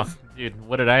inquisitive. Oh, dude,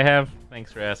 what did I have?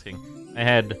 Thanks for asking. I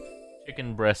had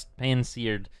chicken breast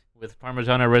pan-seared with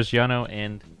Parmigiano Reggiano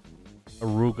and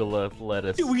arugula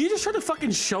lettuce. Dude, were you just trying to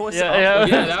fucking show us Yeah, up?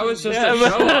 yeah. Yeah, that was just Yeah, a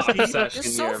but- show-off session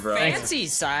You're so here, bro. fancy,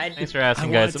 side. Thanks for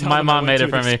asking, I wanna guys. tell My them I mom went made it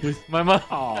to for me. this- My mom.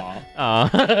 Aw. Aw.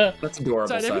 That's adorable.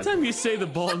 Side, every Side. time you say the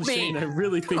ball and Me. chain, I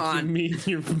really think Come you on. mean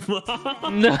your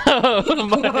mom.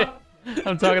 No,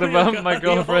 I'm talking about my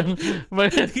girlfriend. My,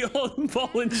 The old ball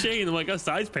and chain. I'm like, oh,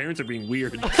 Side's parents are being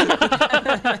weird. dude, Side,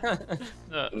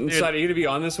 are you gonna be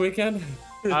on this weekend?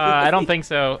 I don't think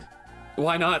so.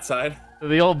 Why not, Side?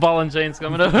 The old ball and chain's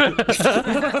coming over.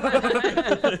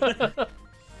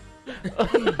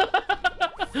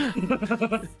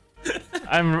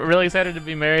 I'm really excited to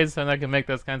be married, so I can make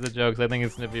those kinds of jokes. I think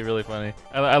it's gonna be really funny.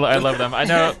 I love them. I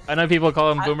know people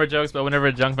call them boomer jokes, but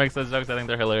whenever Junk makes those jokes, I think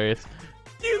they're hilarious.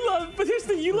 But here's the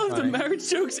thing, you love the marriage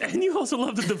jokes and you also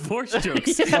love the divorce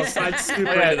jokes. Oh, Side's super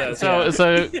into Yeah, this.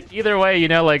 so either way, you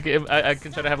know, like if I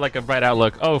can try to have like a bright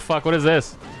outlook. Oh fuck, what is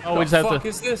this? Oh, we What just the have fuck to.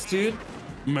 is this, dude?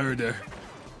 Murder.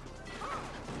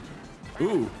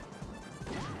 Ooh.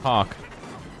 Hawk.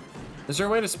 Is there a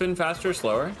way to spin faster or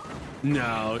slower?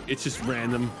 No, it's just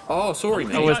random. Oh, sorry, I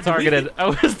man. was targeted. I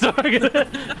was targeted.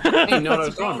 I didn't know what I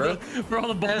was going, bro. For all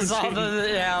the ball and That's all chain.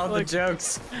 the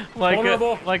jokes.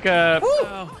 Vulnerable.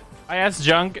 Oh. I asked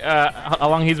Junk how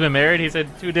long he's been married. He said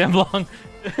too damn long.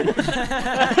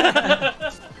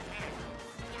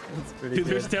 Dude,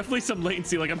 there's definitely some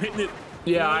latency. Like, I'm hitting it.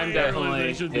 Yeah, I'm way earlier than I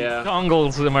definitely. should be. Yeah.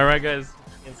 Dongles, am I right, guys?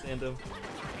 Can't stand them.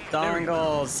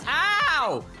 Dongles.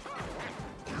 Ow!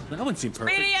 That one seemed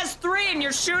perfect. Speedy has 3 and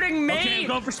you're shooting me! Okay, I'm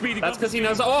going for Speedy. That's because he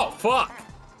knows. Oh, fuck.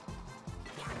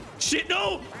 Shit,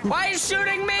 no! Why are you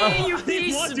shooting me, you I didn't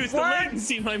piece want to. of It's the work?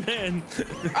 latency, my man.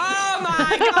 Oh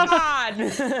my god!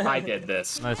 I did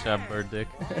this. Nice job, Bird Dick.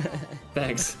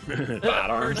 Thanks. Bad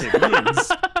arms.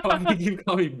 Wins. Why did you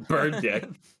call me bird dick?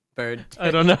 Bird. I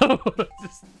don't know.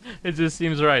 it just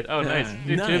seems right. Oh, nice.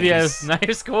 Dude, nice. Juvie has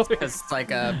nice scores. It's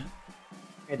like a...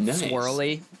 It's Nice.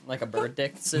 swirly, like a bird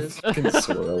dick is.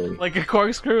 Swirly. Like a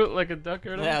corkscrew, like a duck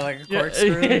or Yeah, like a Yeah.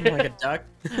 corkscrew, like a duck.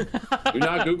 Do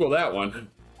not Google that one.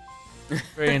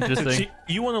 Very interesting.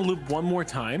 You want to loop one more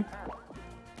time?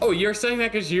 Oh, you're saying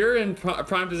that because you're in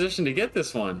prime position to get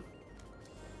this one.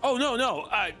 Oh, no.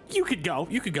 You could go.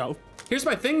 You could go. Here's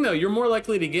my thing, though. You're more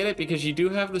likely to get it because you do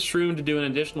have the shroom to do an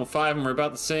additional 5, and we're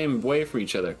about the same way for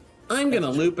each other. I'm gonna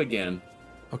loop again.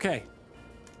 Okay.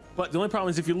 But the only problem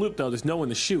is if you loop, though, there's no one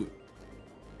to shoot.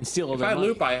 And steal all If their I money.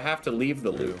 loop, I have to leave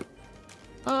the loop.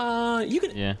 You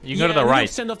can. Yeah, you can go to the and then right.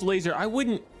 Send off the laser. I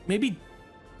wouldn't. Maybe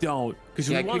don't, because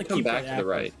Yeah, we I want could to come keep back that to the active.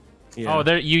 right. Yeah. Oh,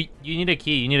 there you need a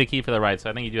key. You need a key for the right, so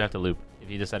I think you do have to loop if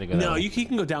you decide to go that No, way. you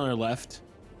can go down or left.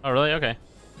 Oh, really? Okay.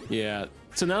 Yeah.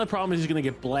 So now the problem is he's gonna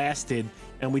get blasted,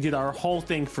 and we did our whole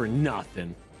thing for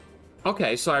nothing.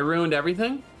 Okay, so I ruined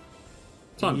everything?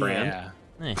 It's on brand. Yeah.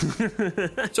 Hey.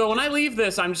 So when I leave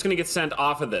this, I'm just gonna get sent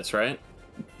off of this, right?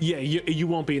 Yeah. You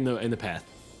won't be in the path.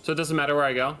 So it doesn't matter where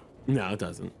I go? No, it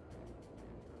doesn't.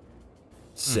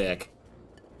 Sick.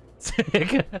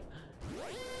 Sick.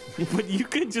 But you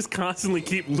could just constantly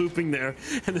keep looping there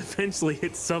and eventually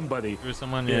hit somebody. Through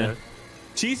someone, yeah.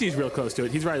 Cheesy's real close to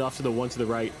it. He's right off to the one to the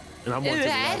right, and I'm one to the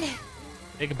left.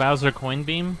 Big Bowser coin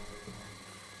beam.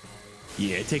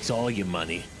 Yeah, it takes all your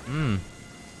money. Hmm.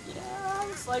 Yeah, I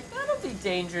was like, that'll be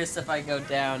dangerous if I go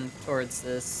down towards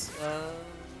this.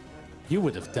 You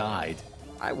would have died.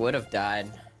 I would have died.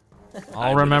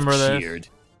 I'll remember this. Cheered.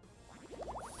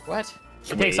 What?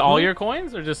 It takes all your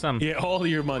coins or just some? Yeah, all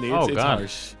your money. Oh, It's God.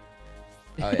 harsh.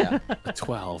 Oh yeah. A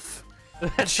 12.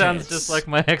 That sounds Chance. just like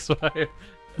my ex-wife.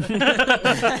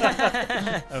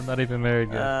 I'm not even married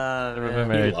yet. Never been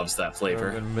He married. loves that Never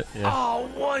flavor. been yeah. Oh,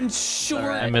 one short.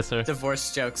 Alright. I miss her.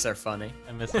 Divorce jokes are funny.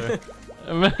 I miss her.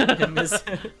 I miss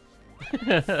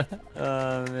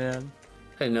Oh man.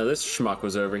 I didn't know this schmuck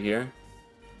was over here.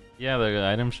 Yeah, the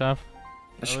item shop.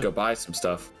 I should go buy some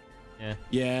stuff. Yeah.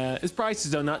 Yeah, his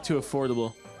prices are not too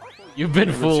affordable. You've been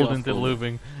Never fooled feel into fooled.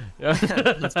 looping.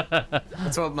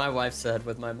 That's what my wife said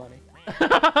with my money.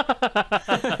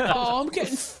 Oh, I'm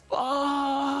getting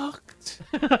fucked.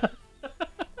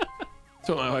 That's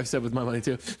what my wife said with my money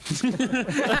too.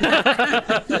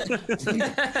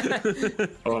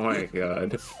 Oh my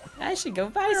god. I should go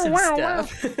buy some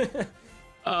stuff.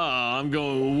 Oh, I'm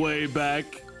going way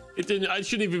back. It didn't. I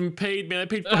shouldn't have even paid, man. I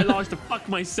paid $5 to fuck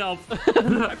myself.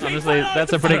 Honestly,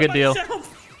 that's a pretty good deal.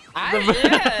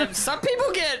 Yeah, some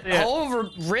people get whole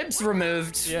ribs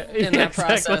removed in that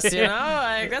process, exactly. you know?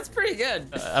 Like, that's pretty good.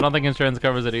 I don't think insurance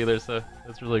covers it either, so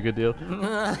that's a really good deal.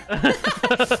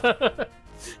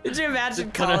 Could you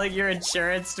imagine calling your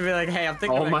insurance to be like, hey, I'm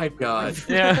thinking Oh about my god.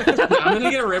 Yeah. I'm gonna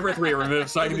get a rib or 3 removed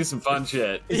so I can do some fun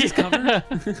shit. Is this covered?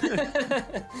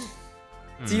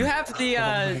 Do you have the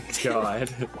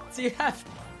God. do you have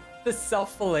the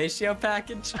self-fellatio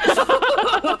package?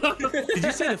 Did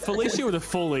you say the fellatio or the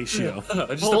fellatio?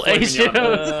 Just Full a flaming Asia. yard.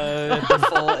 The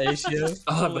full-atio.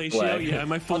 Oh, the Fellatio, flag. yeah.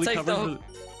 Am I fully take covered?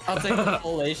 I'll take the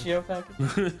full-atio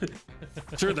package.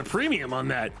 Sure, the premium on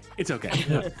that. It's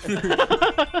okay.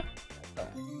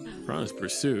 Promise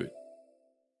Pursuit.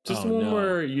 Just Oh, the one no.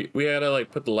 where we gotta like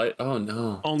put the light. Oh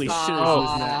no. Only shit. Oh.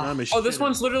 I'm a Oh, this shitter.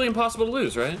 one's literally impossible to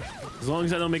lose, right? As long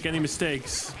as I don't make any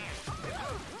mistakes.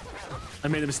 I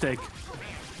made a mistake.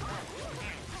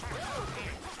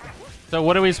 So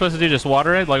what are we supposed to do? Just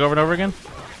water it like over and over again?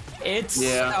 It's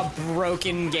Yeah. a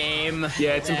broken game.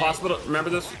 Yeah, it's impossible to remember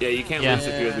this. Yeah, you can't Yeah. lose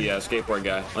if you're the skateboard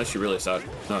guy, unless you really suck.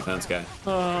 No offense, guy.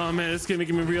 Oh man, it's gonna make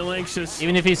me real anxious.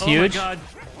 Even if he's oh huge? my god.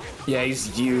 Yeah,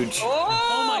 he's huge.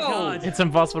 Oh my god. It's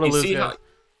impossible to You lose. see Yeah. how?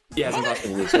 Yeah, it's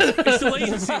impossible to lose. It's the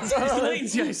latency. It's the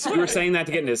latency. I swear. You were saying that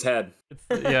to get in his head.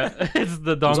 Yeah, it's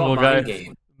the It was all dongle guy. mind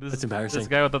game. This, embarrassing. This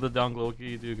guy without the dongle. What can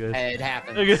you do, guys? It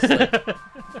happens.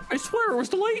 I swear, where's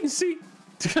the latency?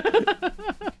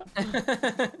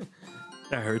 That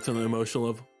hurts on an emotional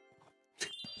level.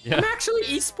 Yeah. I'm actually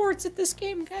esports at this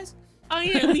game, guys. I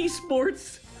am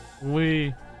esports.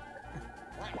 We.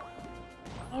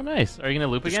 Oh, nice. Are you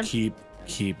gonna loop again? Just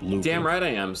keep looping. Damn right I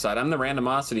am, Side. I'm the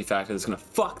randomosity factor that's gonna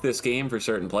fuck this game for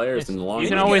certain players in the long You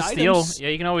can run. always get steal. items. Yeah,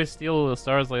 you can always steal the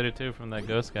stars later too from that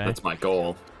ghost guy. That's my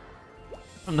goal.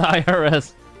 From the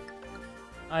IRS.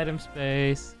 Item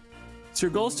space. So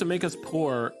your goal is to make us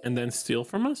poor and then steal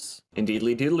from us?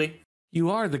 Indeedly doodly.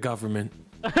 You are the government.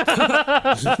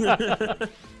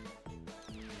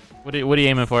 What are you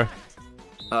aiming for?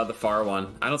 The far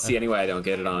one. I don't see any way I don't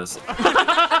get it, honestly.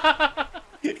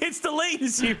 It's the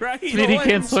latency, right? Speedy Oh,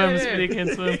 can't swim. shit. Speedy can't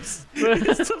swim. It's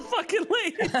the fucking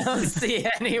latency. I don't see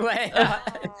anyway.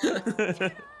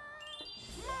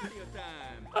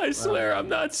 I swear I'm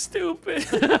not stupid.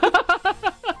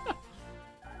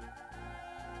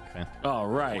 Okay. All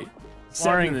right. Boring.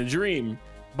 Seven in a dream.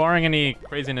 Barring any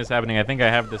craziness happening, I think I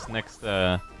have this next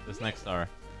star.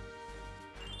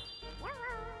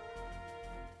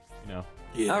 You know.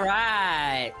 Yeah. All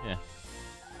right. Yeah.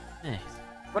 Nice.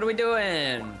 What are we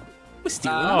doing? We're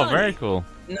stealing Oh, money. very cool.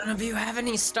 None of you have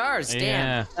any stars.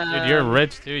 Yeah. Damn. Dude, you're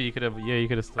rich too. You could have. Yeah, you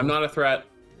could have. I'm not a threat.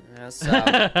 So,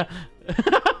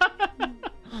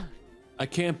 I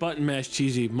can't button mash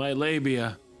cheesy. My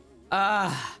labia.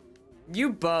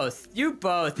 you both.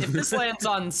 If this lands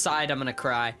on side, I'm gonna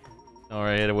cry. All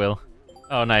right, it will.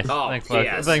 Oh, nice. Oh, Thanks, Buck.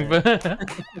 yes. Thanks, Thanks,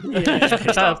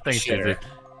 Shitter. Izzy.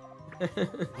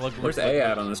 Look, Where's look, A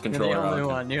at on this You're the controller? only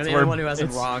Okay. one. You're the It's only where- one who hasn't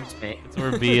it's- wronged me. That's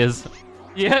where B is.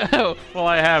 Yeah. Well,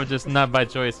 I have, just not by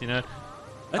choice, you know.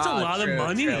 That's a lot true, of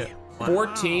money. true.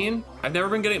 14? I've never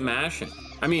been good at mashing.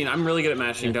 I mean, I'm really good at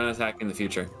mashing. Don't attack in the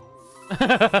future.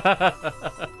 I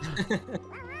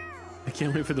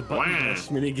can't wait for the button Wow.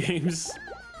 mash mini games.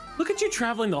 Look at you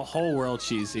traveling the whole world,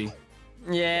 cheesy.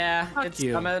 Yeah,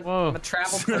 you. I'm a Whoa.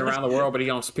 travel. Been around the world, but he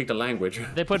don't speak the language.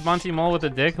 They put Monty Mole with a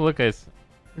dick. Look, guys.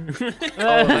 Oh,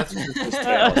 that's just his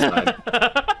tail side.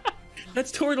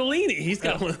 That's Tortellini. He's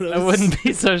got one of those. I wouldn't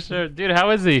be so sure, dude.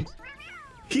 How is he?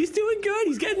 He's doing good.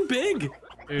 He's getting big.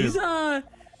 Dude. He's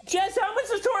Jess, how much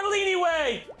does Tortellini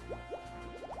weigh?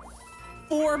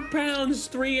 4 pounds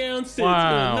 3 ounces.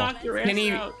 Wow. Gonna knock your ass Can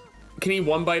he- out. Can he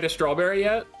one bite a strawberry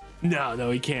yet?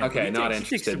 No, he can't. Okay, He not takes-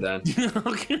 he takes interested some-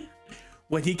 then. Okay.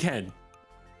 When he can.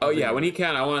 Oh yeah, when he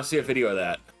can, I want to see a video of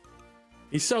that.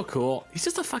 He's so cool. He's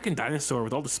just a fucking dinosaur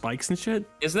with all the spikes and shit.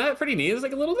 Isn't that pretty neat? It's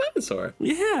like a little dinosaur.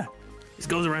 Yeah. Just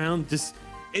goes around. Just.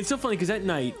 It's so funny because at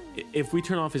night, if we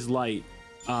turn off his light,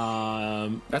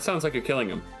 That sounds like you're killing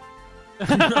him.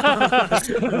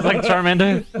 It's like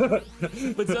Charmander.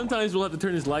 But sometimes we'll have to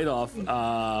turn his light off,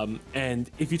 and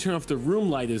if you turn off the room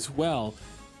light as well,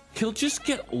 he'll just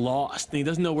get lost and he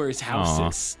doesn't know where his house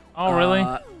is. Oh, really?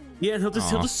 Yeah, and he'll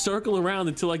just circle around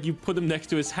until like you put him next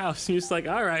to his house, and you're just like,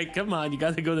 all right, come on, you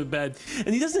gotta go to bed.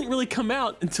 And he doesn't really come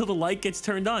out until the light gets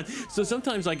turned on. So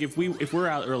sometimes, like if we're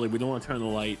out early, we don't want to turn the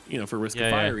light, for risk of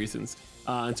fire reasons,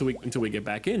 until we get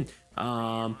back in.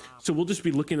 So we'll just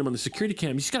be looking at him on the security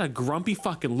cam. He's got a grumpy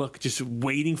fucking look, just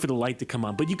waiting for the light to come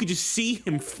on. But you could just see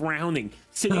him frowning,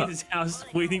 sitting in his house,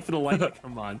 waiting for the light to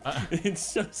come on.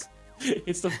 It's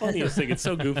the funniest thing. It's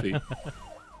so goofy.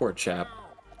 Poor chap.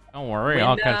 Don't worry,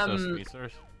 I'll catch those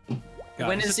research.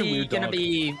 When is he gonna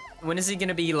be? When is he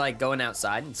gonna be like going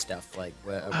outside and stuff? Like,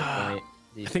 at what point?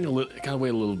 I think gotta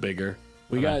wait a little bigger.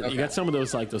 You got some of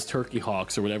those like those turkey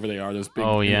hawks or whatever they are. Those big.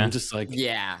 Oh yeah. Just like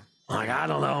Like I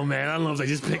don't know, man. I don't know if they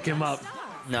just pick him up.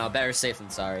 No, better safe than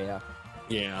sorry. Yeah.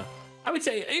 Yeah. I would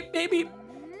say maybe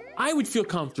I would feel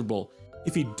comfortable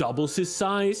if he doubles his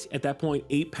size at that point.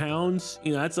 8 pounds.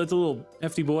 That's a little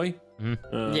hefty boy.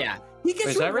 Yeah. He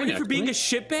gets rewarded for being a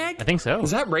shitbag? I think so.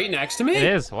 Is that right next to me? It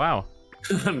is. Wow.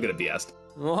 I'm gonna be asked.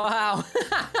 Wow.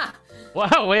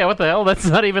 Wow. Wait. What the hell? That's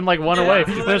not even like one away.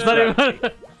 There's not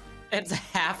even. It's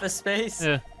half a space.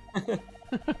 Yeah.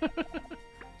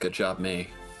 Good job, me.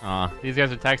 Aw, these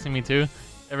guys are taxing me too.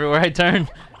 Everywhere I turn.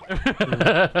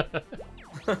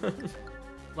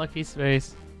 Lucky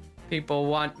space. People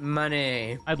want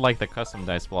money. I'd like the custom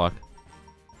dice block.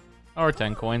 Or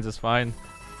 10 coins is fine.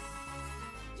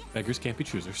 Beggars can't be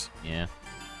choosers. Yeah.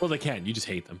 Well, they can. You just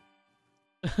hate them.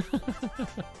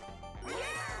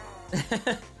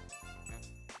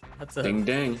 That's a Ding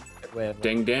ding. good way of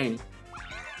Ding ding.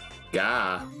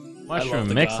 Gah. Mushroom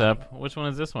the mix-up. Which one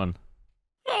is this one?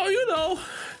 Oh,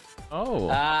 Oh.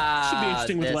 Should be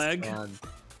interesting with this lag. one.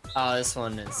 Oh, this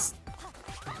one is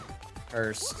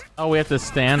first. Oh, we have to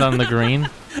stand on the green.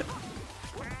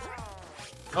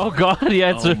 Oh god,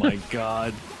 yeah, it's Oh my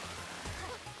god.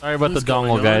 Sorry about What's the dongle,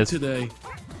 going on guys. today?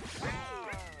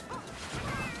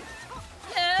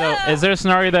 So, is there a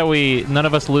scenario that none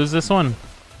of us lose this one?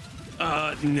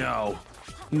 No.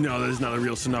 No, that is not a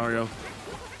real scenario.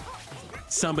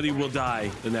 Somebody will die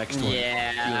the next one.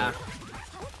 Yeah.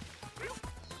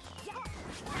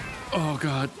 Oh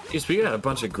god. Jeez, we got a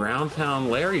bunch of ground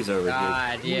pound Larrys over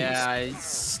God, yeah.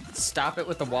 Stop it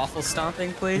with the waffle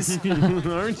stomping, please.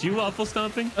 Aren't you waffle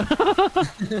stomping?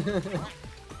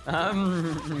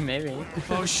 Maybe.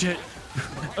 Oh shit.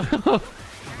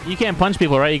 You can't punch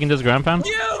people, right? You can just ground pound?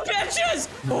 You bitches!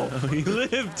 Oh, he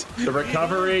lived. here. The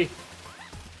recovery.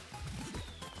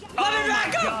 Oh my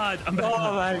god. I'm back.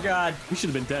 Oh my god. We should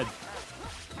have been dead.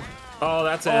 Oh,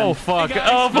 that's it. Oh, fuck. Hey, guys.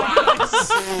 Oh,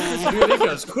 fuck. Dude, it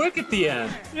goes quick at the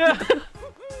end. Yeah.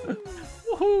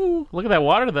 Woohoo. Look at that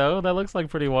water, though. That looks like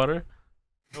pretty water.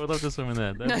 I would love to swim in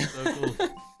that. That'd be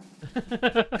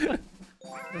so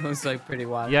cool. Looks like pretty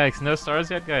wild. Yikes, no stars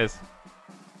yet, guys?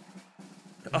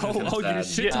 Oh, you're sad.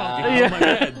 shit talking. Yeah. Oh my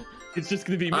god. It's just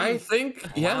gonna be me. I think,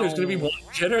 there's gonna be one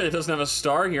jitter that doesn't have a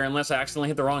star here unless I accidentally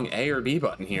hit the wrong A or B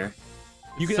button here.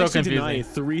 You can So actually deny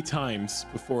confusing. it 3 times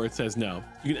before it says no.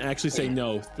 You can actually say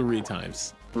no 3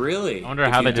 times. Really? I wonder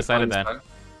If how you they decided define that. star-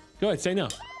 Go ahead, say no.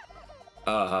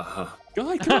 Go ahead. Go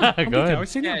ahead, come on. Go ahead.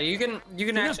 Say no. Yeah, you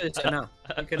can actually say no.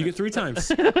 You get 3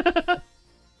 times.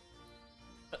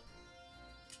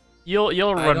 You'll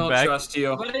I run don't back. trust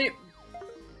you. What do you...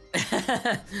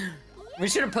 We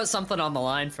should have put something on the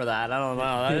line for that. I don't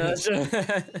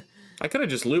know. I could have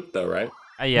just looped though, right?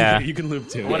 Yeah. You can loop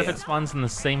too. What if it spawns in the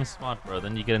same spot, bro?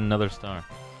 Then you get another star.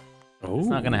 It's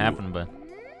not gonna happen, but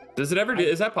Does it ever do?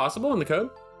 Is that possible in the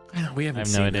code? We haven't I have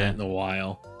seen no idea. that in a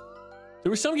while. There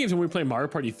were some games when we were playing Mario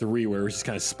Party 3 where it was just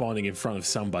kind of spawning in front of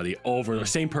somebody over the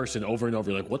same person over and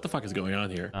over. Like, what the fuck is going on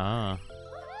here? ah.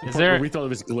 Is Where there we thought it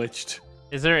was glitched.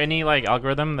 is there any like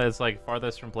algorithm that's like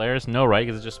farthest from players? No, right?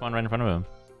 Because it just spawned right in front of him.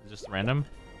 It's just random.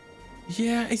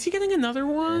 Yeah, is he getting another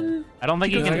one? I don't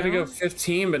think you I'm can. gonna go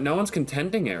 15, but no one's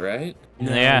contending it, right?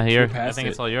 No, Yeah, here. we're I past think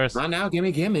it's it. all yours. Not now.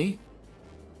 Gimme.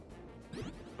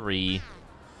 3.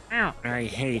 I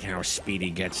hate how Speedy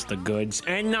gets the goods.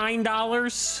 And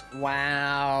 $9.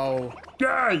 Wow.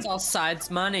 Guys! It's all sides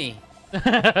money.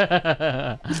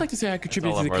 I'd just like to say I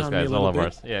contributed All to of the ours, economy a guys. little All of bit.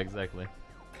 ours. Yeah, exactly.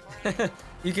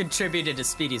 You contributed to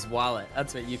Speedy's wallet.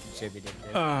 That's what you contributed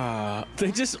to.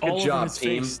 They just all job, over his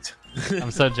team. face.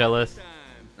 I'm so jealous.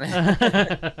 I'm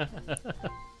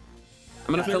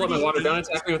gonna fill up my water. Don't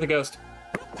attack me with a ghost.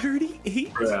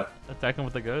 38? Yeah. Attack him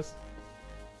with the ghost.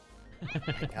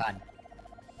 God.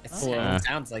 Yeah. It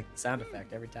sounds like sound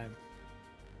effect every time.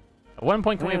 At one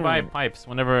point, can we buy pipes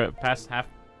whenever past half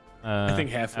I think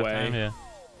halfway. halftime,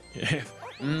 yeah.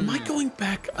 Am I going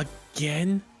back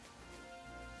again?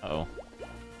 Uh-oh.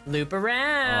 Loop Oh,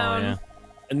 around. yeah.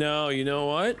 No, you know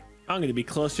what? I'm gonna be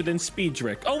closer than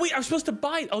Speedrick. Oh wait, I was supposed to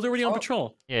buy. Oh, they're already on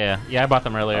patrol. Yeah, I bought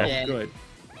them earlier. Yeah. Good.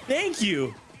 Thank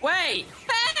you. Wait,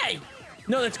 hey!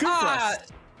 No, that's good for us.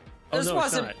 Oh, This no, it's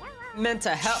wasn't not. meant to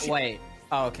help. Wait.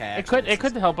 Oh, okay. It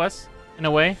could help us in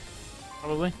a way,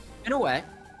 probably. In a way.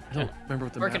 I don't remember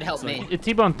what the Or it map could help looks like. me.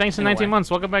 T-Bone, thanks for In a 19 way. months.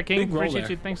 Welcome back, King. Big roll Appreciate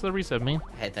there. you. Thanks for the reset, man.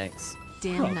 Hey, thanks.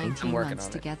 Damn, I'm 19 working months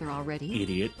on it. together already.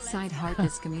 Idiot. Side heart,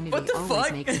 this community What the always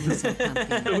fuck? makes me so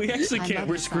comfy. We actually I can't. love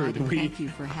We're you, Side, screwed. and We thank you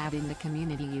for having the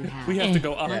community you have. we have to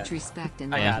go up. Much respect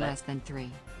and I love got it. less than 3.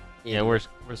 Yeah, we're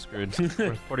screwed.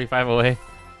 We're 45 away.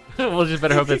 We'll just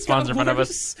better hope that spawns in front of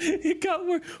us. It got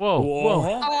worse. Whoa,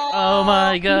 whoa. Oh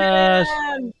my gosh.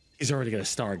 He's already got a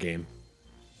star game.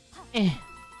 This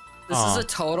Aw. is a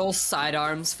total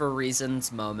sidearms for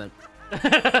reasons moment.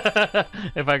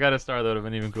 If I got a star, that would have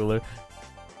been even cooler.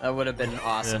 That would have been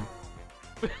awesome.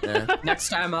 Yeah. Next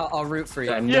time I'll root for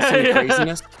you. I'm Yeah, missing yeah.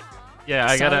 craziness. Yeah,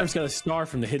 I got Sidearm's got a star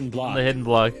from the hidden block. the hidden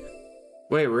block.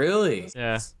 Wait, really?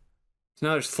 Yeah. So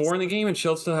now there's 4 in the game and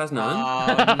Shield still has none?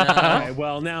 Oh no. Okay,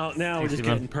 well now we're Thanks, just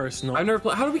Ivan. getting personal. I've never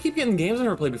played. How do we keep getting games I've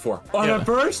never played before? Oh, Yeah. I'm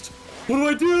first? What do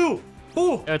I do?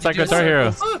 Oh, Yeah, it's like Guitar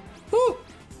Hero. oh.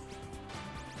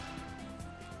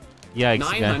 Yikes.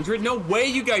 guy. 900? No way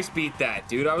you guys beat that,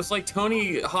 dude. I was like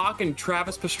Tony Hawk and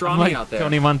Travis Pastrami I'm like out there.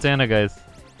 Tony Montana, guys.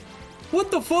 What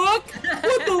the fuck?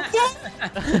 What the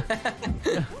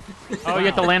fuck? Oh, you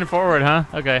have to land forward, huh?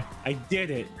 Okay. I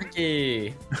did it.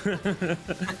 Tricky.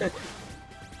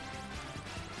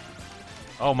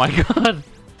 Oh my god.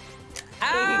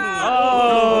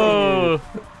 Ow!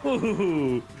 Oh.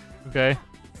 Ooh. Okay.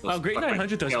 Oh, great Fuck my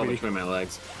 900 though, tail Speedy. between my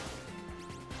legs.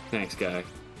 Thanks, guy.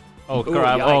 Oh Ooh,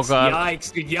 crap. yikes, Oh god.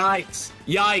 Yikes, dude, yikes.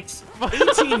 Yikes.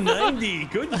 1890.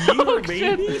 Good year,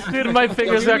 baby. Dude, my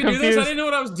fingers got Did we do this? I confused. didn't know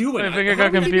what I was doing. My finger How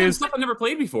got do we pick up confused. Stuff I've never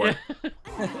played before.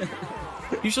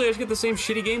 Usually I just get the same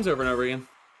shitty games over and over again.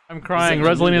 I'm crying. Is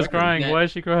it a new Rosalina's record? crying. Yeah. Why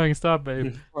is she crying? Stop,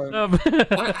 babe. Stop.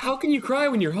 Why, how can you cry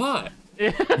when you're hot?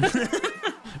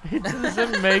 It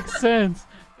doesn't make sense.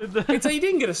 It's how you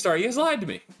didn't get a star. You guys lied to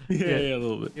me. Yeah, a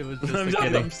little bit. It was just I'm, a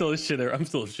kidding. I'm still a shitter. I'm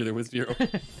still a shitter with 0.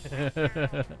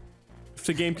 If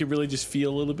the game could really just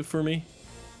feel a little bit for me.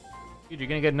 Dude, you're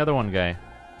gonna get another one, guy.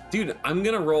 Dude, I'm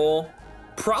gonna roll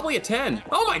probably a 10.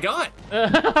 Oh my god.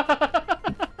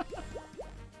 I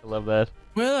love that.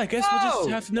 Well, I guess we'll Whoa. just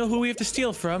have to know who we have to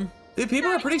steal from. Dude, people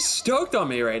are pretty stoked on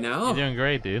me right You're now. doing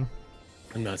great, dude.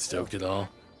 I'm not stoked at all.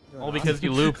 All because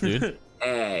you loop, dude.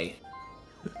 Hey.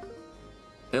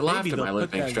 They laughed Maybe at my they'll put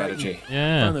looping that right strategy. in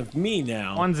Yeah. front of me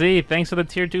now. 1Z, thanks for the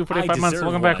tier 2 45 months. deserve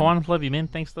Welcome back, one. Juan. Love you, man.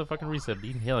 Thanks for the fucking reset,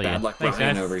 dude. Hell yeah. Bad luck Thanks,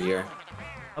 Brian guys. over here.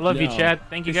 I love you, No, Chad.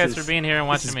 Thank you this guys is- for being here and This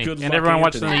watching is me. good And luck, everyone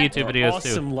watching the Anthony. YouTube videos,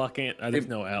 Awesome too. luck, there's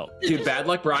no out. Dude, Bad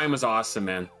Luck Brian was awesome,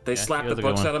 man. They slapped he the was a good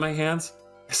books one. out of my hands.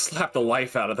 I slapped the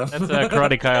life out of them. That's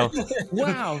Karate Kyle.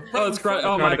 Wow. Oh, it's Karate.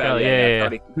 Oh, my Karate bad. Kyle, Yeah, yeah.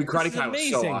 Karate. Dude, Karate This is Kyle was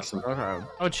so amazing. awesome.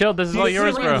 Oh, chill. This is all Dude,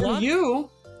 yours, this is bro. right. You?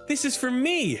 This is for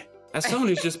me. As someone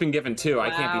who's just been given 2, I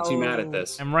can't be too mad at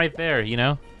this. I'm right there, you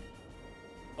know?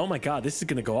 Oh my god, this is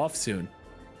gonna go off soon.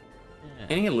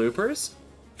 Any loopers?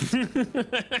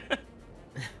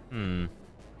 Hmm.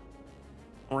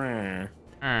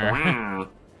 Wow.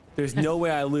 There's no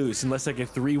way I lose unless I get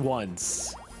 3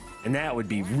 1s. And that would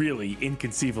be really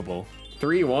inconceivable.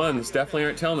 3 1s. Definitely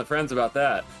aren't telling the friends about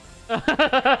that.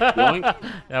 Yoink.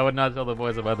 I would not tell the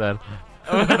boys about that.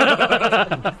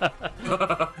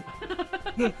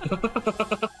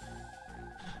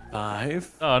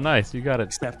 5. Oh, nice. You got it.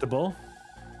 Acceptable.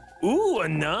 Ooh, a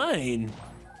 9.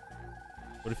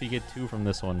 What if you get 2 from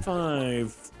this one?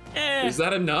 5. Is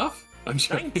that enough? I'm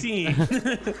joking.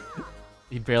 19.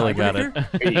 You barely got it.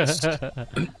 Beast.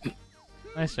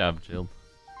 Nice job, Jill.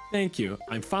 Thank you.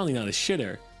 I'm finally not a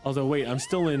shitter. Although, wait, I'm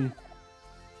still in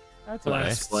That's okay.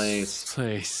 last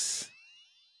place.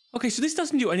 Okay, so this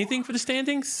doesn't do anything for the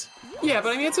standings? Yeah,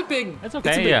 but I mean, it's a big, That's it's a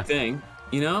okay, big yeah. thing,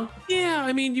 you know? Yeah,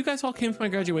 I mean, you guys all came for my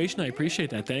graduation. I appreciate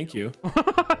that. Thank you.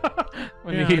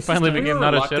 When Yeah, you this finally is We became were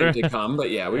not a reluctant shitter. to come, but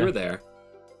yeah, we Yeah. were there.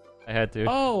 I had to.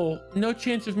 Oh, no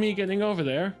chance of me getting over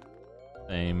there.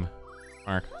 Same.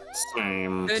 Mark.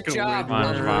 Same. Good job,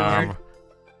 SpongeBob.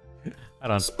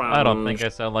 I don't think I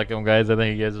sound like him, guys. I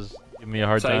think you guys just give me a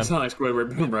hard So you time. sound like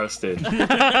Squidward boom roasted.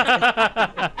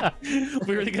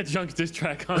 We already got Junk's diss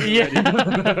track on. Yeah.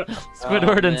 already.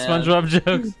 Squidward and man. SpongeBob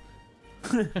jokes.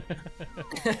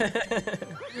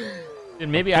 Dude,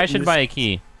 maybe I should buy a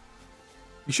key.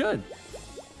 You should. You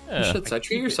Yeah. should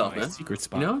treat yourself, My man. secret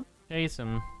spot. You know? Chase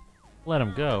him. Let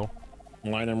him go.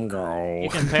 Let him go. You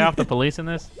can pay off the police in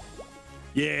this?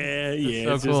 Yeah, yeah,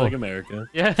 so it's cool. just like America.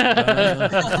 Yeah.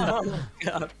 Oh,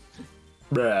 God.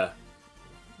 Bruh.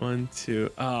 1, 2.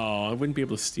 Oh, I wouldn't be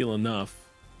able to steal enough.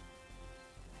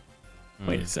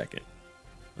 Wait a second.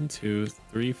 1, 2,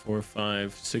 3, 4,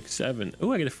 5, 6, 7.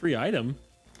 Oh, I get a free item.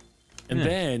 And Yeah.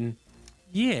 then,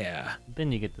 yeah,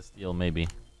 Then you get to steal, maybe.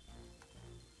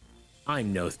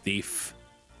 I'm no thief.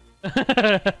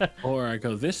 Or I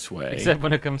go this way. Except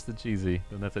when it comes to cheesy,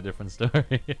 then that's a different story.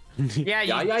 Yeah,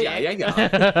 you Yeah.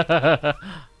 Yeah.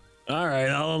 All right,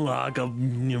 I'll unlock. I'll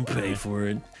pay for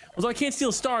it. Although I can't steal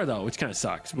a star though, which kind of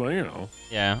sucks. But you know.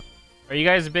 Are you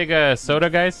guys big soda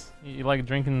guys? You like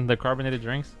drinking the carbonated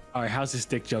drinks? All right, how's this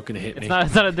dick joke gonna hit me?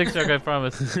 It's not a dick joke, I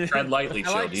promise. Tread lightly, I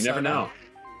Shield. like You never soda. know.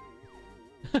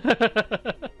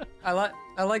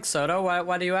 I like soda.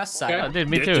 Why do you ask, Sai? Okay. Dude,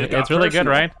 me It- too. it got It's really good,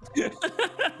 personal. right?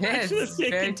 Yeah, Should've it's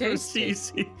taken very it tasty.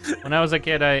 cheesy. When I was a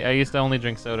kid, I used to only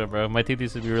drink soda, bro. My teeth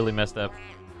used to be really messed up.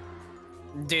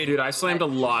 Dude, I slammed a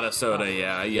lot of soda.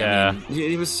 Yeah. Yeah. I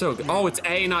mean, it was so good. Oh, it's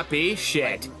A, not B.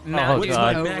 Shit. Oh, What's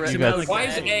God. my You maximum? guys- Why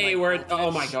is A where?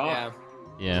 Oh my god.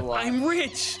 Yeah. I'm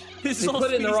rich. This is He all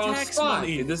put it in the Speedy's wrong tax spot.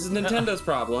 money. Dude, this is Nintendo's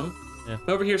problem. Yeah.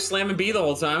 I'm over here slamming B the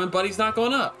whole time, and Buddy's not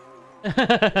going up.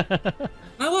 I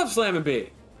love slamming B.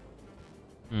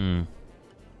 Hmm.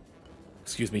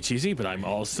 Excuse me, cheesy, but I'm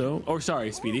also. Oh,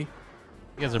 sorry, Speedy. You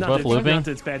guys are Not both that, looping? Not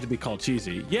that it's bad to be called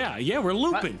cheesy. Yeah, we're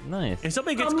looping. Nice. And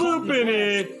somebody gets I'm caught in the looping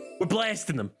blast, it. we're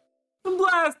blasting them. I'm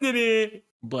blasting it.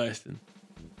 Blasting.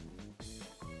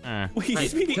 Uh, Wait, Hey,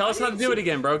 Speedy, tell us how to do it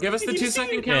again, bro. Give us the Did you 2 see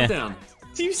second it? Yeah. countdown.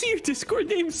 Do you see your Discord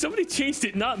name? Somebody changed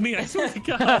it, not me. I swear to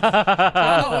God.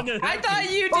 Oh, I thought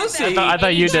you did Pussy. that. I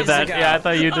thought you did ages that. ago. Yeah, I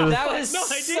thought you did That that. was No, I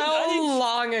didn't. so I didn't.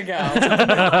 long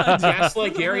ago.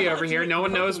 Gaslight Gary over here. No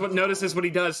one notices what he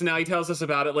does, so now he tells us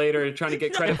about it later, trying to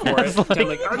get credit for it. I'm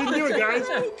like, I didn't do it, guys.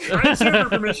 I didn't serve for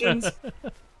permissions.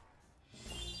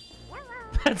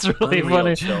 That's really Unreal,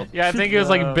 funny. Chill. Yeah, I think it was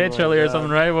like bitch earlier or something,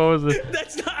 right? What was it?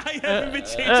 That's not. I haven't been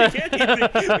changing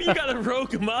anything. You got a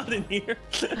rogue mod in here.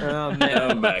 Oh man.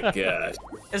 Oh my god.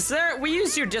 Is there? We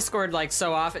use your Discord like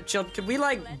so often. Chill. Could we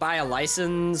like buy a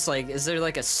license? Like, is there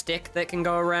like a stick that can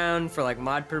go around for like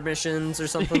mod permissions or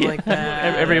something like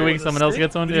that? Every week someone else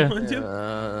gets one, What do you yeah. want to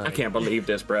do? I can't believe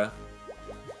this, bruh.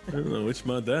 I don't know which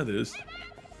mod that is.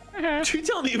 You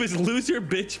telling me it was loser,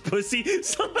 bitch, pussy?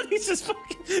 Somebody's just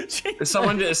fucking changed.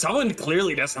 Someone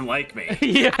clearly doesn't like me.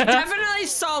 Yeah. Definitely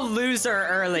saw loser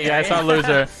earlier. Yeah, I saw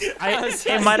loser.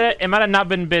 It might have not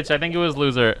been bitch. I think it was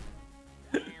loser.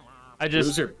 I just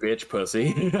Loser, bitch,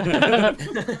 pussy.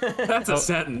 That's a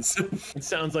sentence. It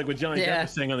sounds like what Johnny Depp Yeah.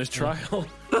 was saying on his trial.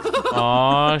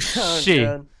 Aw, shit.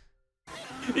 God.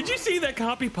 Did you see that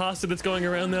copy pasta that's going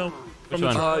around now? Which From the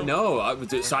one? trial?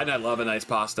 No. Side note, I love a nice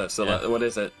pasta. So Yeah. what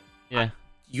is it? Yeah,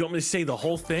 You want me to say the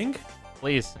whole thing?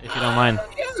 please, if you don't mind.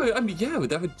 Yeah, I mean, yeah,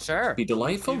 that would Sure. be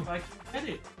delightful.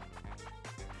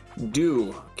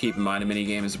 Do keep in mind a mini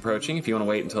game is approaching if you want to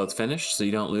wait until it's finished so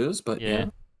you don't lose. But Yeah.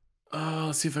 Oh,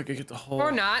 let's see if I can get the whole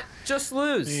Or not. Just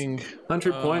lose. thing.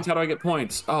 100 points. How do I get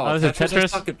points? Oh, Oh, is it I Tetris?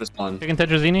 suck at this one. Chicken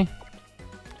Tetrazini?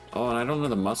 Oh, and I don't know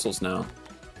the muscles now.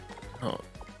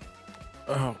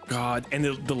 Oh God, and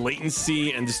the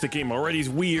latency and just the game already is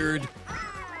weird.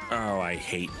 Oh, I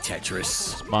hate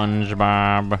Tetris.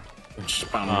 SpongeBob.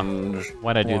 Sponge.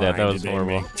 Why'd I do that? That Why was did they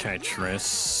horrible. make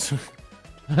Tetris.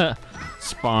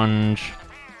 Sponge.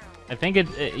 I think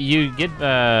you get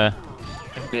Yeah,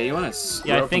 you want to.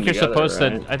 yeah, I think you're supposed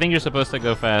to I think you're supposed to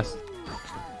go fast.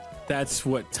 That's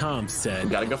what Tom said.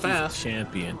 Gotta go He's a fast.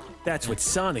 champion. That's what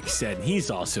Sonic said. And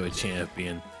he's also a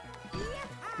champion.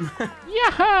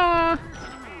 Yeah.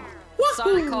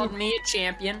 Sonic called me a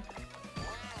champion.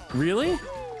 Really?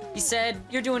 He said,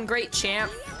 "You're doing great,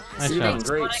 champ." Nice You're doing job.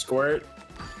 great, Squirt.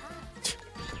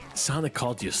 Sonic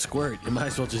called you a squirt. You might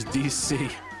as well just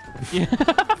DC.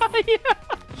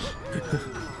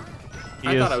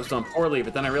 I thought I was doing poorly,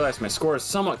 but then I realized my score is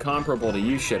somewhat comparable to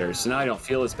you shitters, so now I don't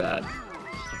feel as bad.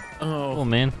 Oh Oh,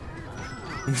 man.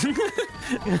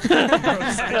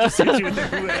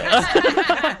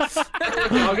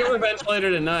 I'll get revenge later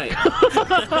tonight.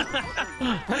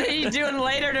 What are you doing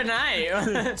later tonight?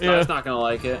 Scott's not gonna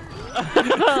like it.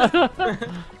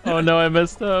 Oh no, I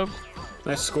messed up.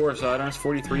 Nice score, Sidearms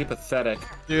 43. Pathetic.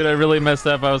 Dude, I really messed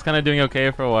up. I was kind of doing okay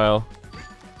for a while.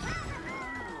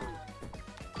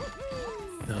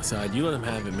 No, Side, you let him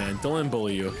have it, man. Don't let him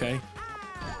bully you, okay?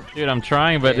 Dude, I'm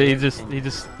trying, but he just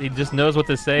knows what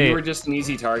to say. You were just an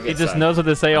easy target. He just Side. knows what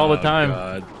to say all the Oh, time.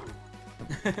 God.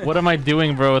 What am I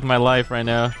doing, bro, with my life right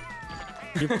now?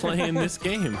 You're playing this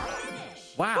game.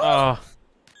 Wow.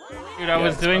 Oh. Dude, I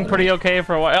was doing pretty okay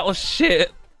for a while. Oh,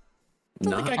 shit.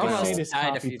 I think I can Almost say this died a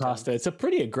copy few pasta. It's a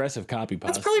pretty aggressive copy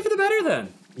pasta. That's probably for the better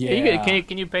then. yeah.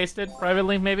 Can you paste it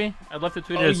privately, maybe? I'd love to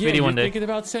tweet Oh, it at yeah, Speedy you're one day. thinking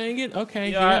about saying it?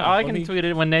 Okay. Yeah, I let can me- tweet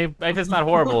it one day if it's not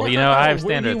horrible. You know, I have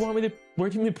Where do standards. you want me to? Where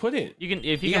do you want me to put it? You can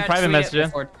if you You can gotta private tweet message it.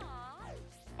 before-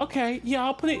 Okay, yeah,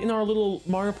 I'll put it in our little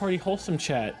Mario Party wholesome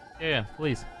chat. Yeah,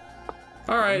 please.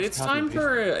 All right, Let's it's copy time and paste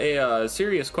for a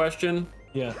serious question.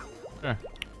 Yeah.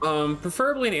 Sure.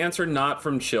 Preferably an answer not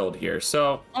from Chilled here.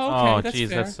 So, Oh, okay, jeez,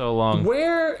 fair. that's so long.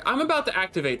 where I'm about to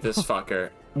activate this fucker.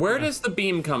 Where does the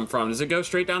beam come from? Does it go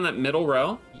straight down that middle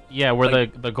row? Yeah, where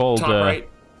Like, the gold Top right?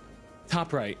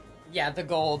 Top right. Yeah, the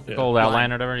gold. gold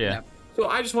outline or whatever. Yeah. Yep. So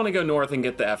I just want to go north and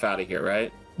get the F out of here,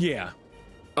 right? Yeah.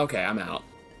 Okay, I'm out.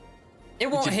 It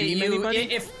won't Did you hit beam you.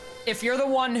 anybody? If you're the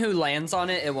one who lands on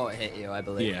it, it won't hit you, I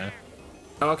believe. Yeah.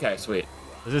 Okay, sweet.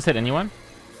 Does this hit anyone?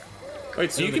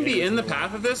 Wait, so you can be in the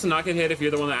path of this and not get hit if you're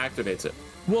the one that activates it.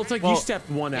 Well, it's like Well, you stepped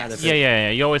one out of it. Yeah.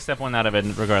 You always step one out of it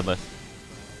regardless.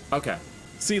 Okay.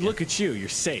 See, look at you. You're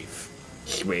safe.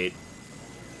 Wait.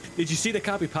 Did you see the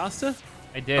copy pasta?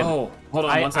 I did. Oh, hold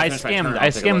on. Once I finish my turn, I'll I take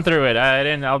a skimmed look. through it. I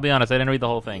didn't. I'll be honest. I didn't read the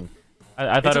whole thing.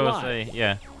 I thought It's it a was lot.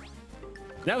 yeah.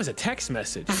 That was a text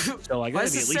message. So like Why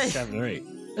that'd be does at it least say- 7 or 8.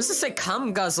 Does it say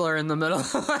cum guzzler in the middle?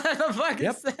 What the fuck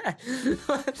Yep. is that?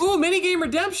 Ooh, minigame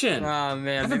redemption. Oh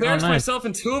man. I've embarrassed nice. myself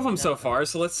in 2 of them so far,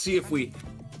 so let's see if we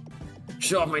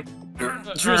show off my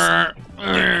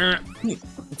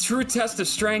true test of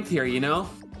strength here, you know?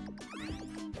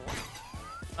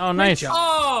 Oh, nice. job.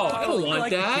 Oh, I don't I want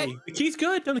like that. The key. The key's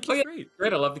good. No, the key's Oh, yeah. great.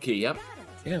 Great, I love the key, yep.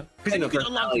 Yeah. I Because know you can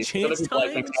unlock the personalities, but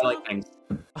other chance people like time. things,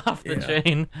 I like things. Off the Yeah.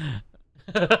 chain.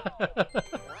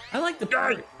 I like the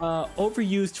part,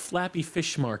 overused Flappy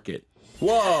Fish Market. I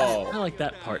Whoa, like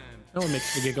that part. That one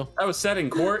makes me giggle. that was set in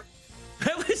court.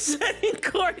 I was said in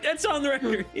court. That's on the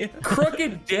record. Yeah.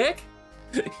 Crooked dick?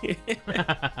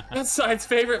 That's Side's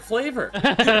favorite flavor.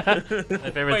 My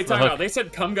favorite Wait, time out. They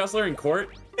said cum guzzler in court?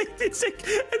 It's like,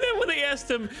 and then when they asked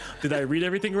him, "Did I read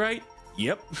everything right?"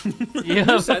 Yep. Who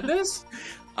Yeah. said this?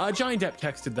 Johnny Depp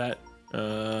texted that.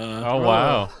 Oh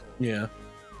wow. Yeah.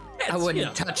 I wouldn't you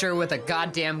know. touch her with a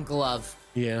goddamn glove.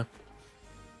 Yeah.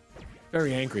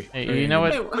 Very angry. Hey, Very you know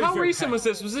angry. what? Hey, how recent was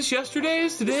this? Was this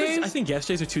yesterday's? This was, Today's? I think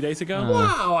yesterday's or 2 days ago.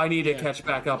 Wow, I need to catch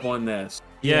back up on this.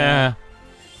 Yeah.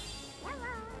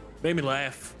 Made me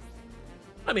laugh.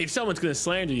 I mean, if someone's gonna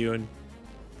slander you and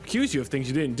accuse you of things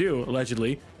you didn't do,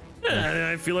 allegedly,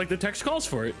 I feel like the text calls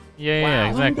for it. Yeah,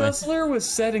 Cum exactly. guzzler was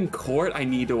set in court. I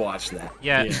need to watch that.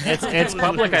 Yeah, Yeah. it's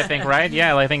public, I think, right?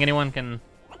 Yeah, I think anyone can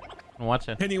watch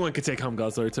it. Anyone could say "cum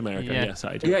guzzler." It's America. Yeah. Yes,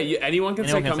 I do. Yeah, anyone can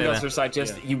Anyone say can cum say that. guzzler side.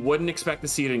 Just you wouldn't expect to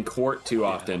see it in court too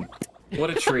often. What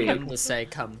a treat! Him to say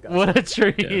cum guzzler. What a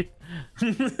treat.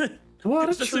 What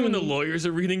a Especially when the treat! lawyers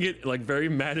are reading it, like very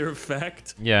matter of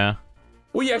fact. Yeah.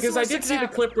 Well, yeah, because I What's did see the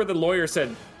happening? clip where the lawyer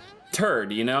said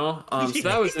 "turd," you know. So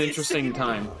that was an interesting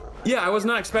time. Yeah, I was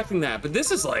not expecting that, but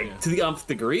this is like to the nth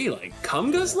degree. Like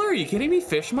cum guzzler? Are you kidding me?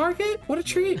 Fish market? What a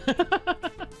treat!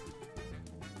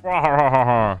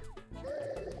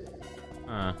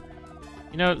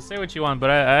 You know, say what you want, but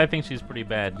I think she's pretty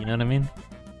bad. You know what I mean?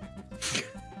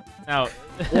 Now,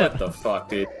 What the fuck,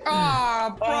 dude?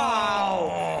 Oh,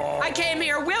 bro! I came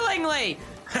here willingly.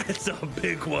 That's a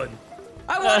big one.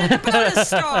 I wanted a bonus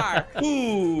star.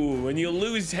 Ooh, and you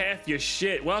lose half your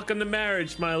shit. Welcome to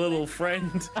marriage, my little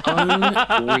friend.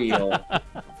 Unreal.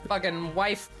 Fucking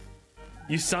wife.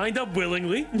 You signed up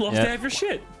willingly, lost Yeah. half your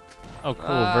shit. oh, cool.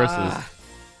 Versus.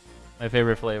 My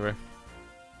favorite flavor.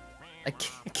 I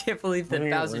can't believe that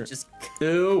Bowser just.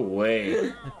 No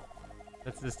way.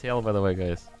 That's his tail, by the way,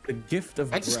 guys. The gift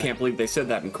of I just can't believe they said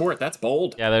that in court. That's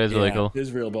bold. Yeah, that is really cool. It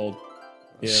is real bold.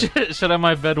 Yeah. Shit on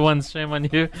my bed once, shame on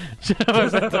you. Shit on my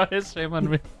bed twice, shame on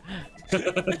me. 3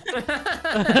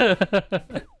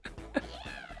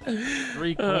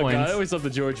 Oh, coins. God, I always love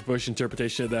the George Bush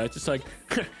interpretation of that. Just like,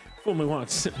 fool me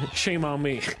once, shame on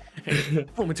me.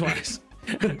 Fool me twice.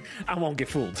 I won't get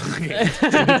fooled.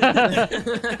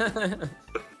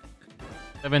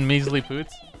 7 measly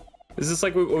poots. Is this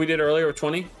like what we did earlier with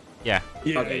 20? Yeah.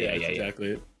 Yeah, Okay, yeah, that's yeah. exactly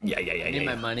it. Yeah. I need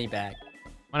my money back.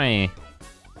 Money.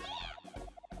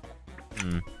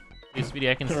 Hey, Speedy,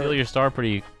 I can steal your star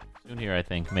pretty soon here, I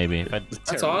think, maybe. If I...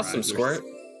 That's awesome, Terrorizers. Squirt.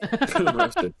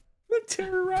 Roasted. The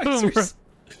terrorizers.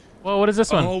 Whoa, what is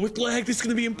this one? Oh, with lag, this is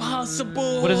gonna be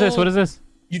impossible. What is this? What is this?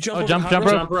 You jump Oh, over jump, high jump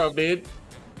rope? rope. Jump rope, dude.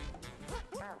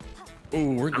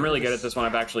 Ooh, we're I'm really good at this one.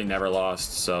 I've actually never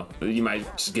lost, so you might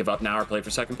just give up now or play for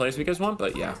second place if you guys want,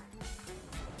 but yeah.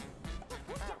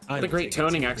 What a great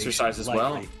toning exercise as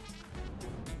well.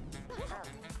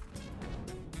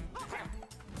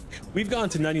 We've gone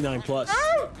to 99 plus.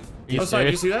 Are you Oh, sorry,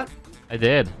 did you serious? see that? I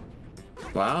did.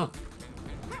 Wow.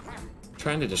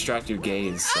 trying to distract your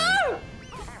gaze. So.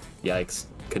 Yikes.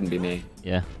 Couldn't be me.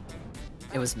 Yeah.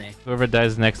 It was me. Whoever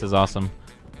dies next is awesome.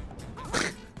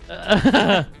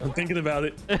 I'm thinking about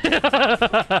it.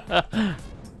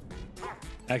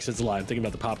 Actually, it's a lie. I'm thinking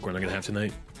about the popcorn I'm gonna have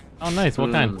tonight. Oh, nice.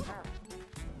 What kind?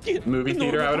 Movie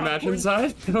theater, I would imagine,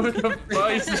 inside. Oh,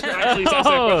 he's just actually asking a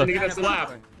question to get us to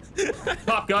laugh.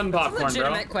 Pop gun popcorn, bro.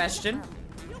 Legitimate question.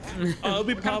 I'll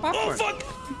be pop. Oh popcorn.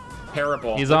 fuck!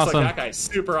 Terrible. He's Looks awesome. Like that guy's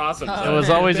super awesome. It was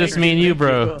always just me and you,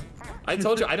 bro. I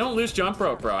told you, I don't lose jump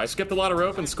rope, bro. I skipped a lot of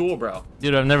rope in school, bro.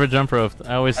 Dude, I've never jump roped.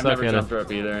 I always I've suck never at jumped it.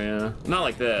 rope either, yeah. Not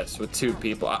like this, with 2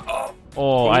 people.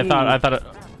 Oh, I thought it.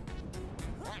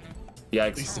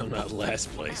 At least I'm not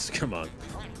last place. Come on.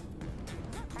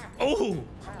 Oh!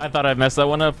 I thought I messed that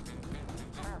one up.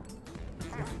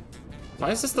 Why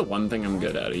is this the one thing I'm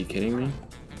good at? Are you kidding me?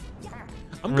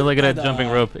 I'm really good at jumping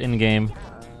rope in game.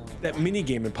 That mini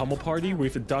game in Pummel Party where you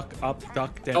have to duck up,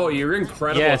 duck down. Oh, you're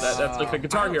incredible Yes. at that. That's like the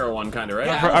Guitar Hero one, kind of, right?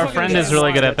 Yeah. Our friend is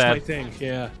really good at That's my that. thing.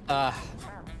 Yeah.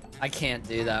 I can't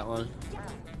do that one.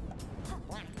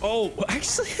 Oh,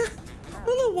 actually, I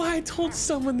don't know why I told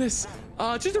someone this.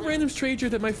 Just a random stranger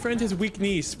that my friend has weak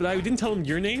knees, but I didn't tell him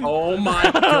your name. Oh my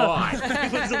god. I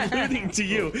was alluding to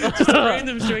you. Just a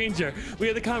random stranger. We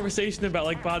had a conversation about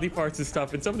like body parts and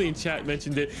stuff, and somebody in chat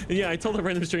mentioned it. And yeah, I told a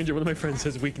random stranger one of my friends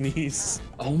has weak knees.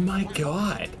 Oh my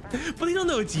god. But he don't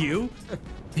know it's you.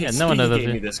 Yeah, no one knows Speedy that's gave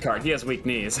me me. this card. He has weak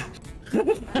knees.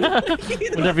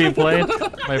 Whenever you play,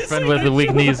 my friend with the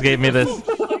weak knees gave me this.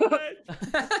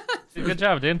 Good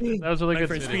job, dude. That was really My good.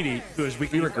 friend Speedy. Speedy, who has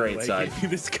weak We knees, were great, by the way, Side. gave me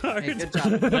this card. Hey,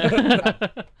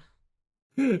 good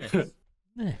job.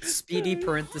 Speedy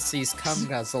parentheses cum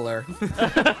guzzler.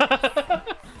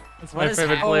 That's my is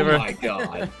favorite happening? flavor. Oh my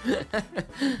god.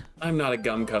 I'm not a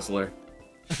gum cussler.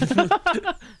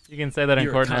 You can say that in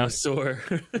You're a court now. connoisseur.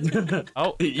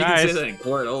 Oh, You can guys. say that in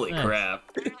court. Holy Nice. crap.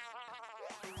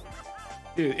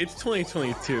 Dude, it's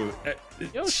 2022.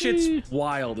 Yoshi. Shit's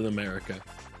wild in America.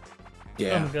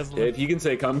 Yeah. Cum guzzler. If you can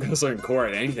say cum guzzler in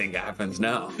court, anything happens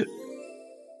now.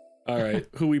 All right,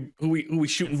 who we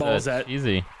shooting balls at?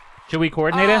 Easy. Should we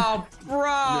coordinate it? Oh,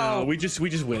 bro! No, we just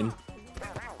win.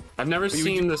 I've never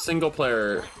seen the single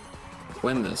player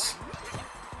win this.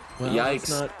 Well, Yikes. it's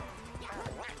not.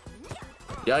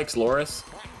 Yikes, Loris.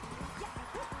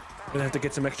 Gonna have to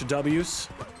get some extra W's.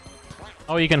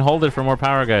 Oh, you can hold it for more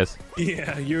power, guys.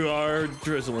 Yeah, you are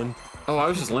drizzling. Oh, I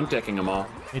was just limp decking them all.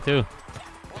 Me too.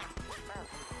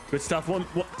 Good stuff.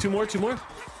 Two more.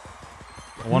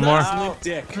 One more. Limp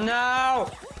dick. No!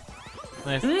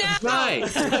 Nice. No!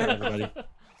 Nice. Everybody.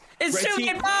 It's Red too team.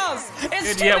 many balls! It's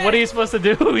Dude, too yeah, many. what are you supposed to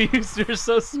do? You're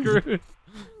so screwed.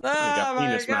 Oh my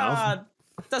penis mouth. god!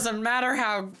 Doesn't matter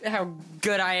how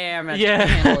good I am at Yeah.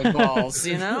 handling balls,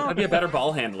 you know? I'd be a better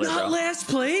ball handler, Not bro. last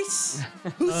place.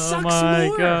 Who Oh sucks my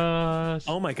more? gosh.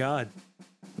 Oh my god.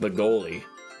 The goalie.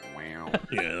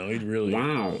 Yeah, he'd really.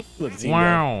 Wow. Look,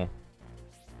 Zemo.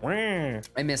 Wow.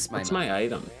 I missed my. What's my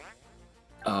item?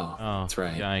 Oh, Oh, that's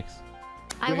right. Yikes.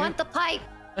 I want the pipe.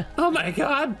 Oh my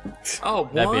god. Oh,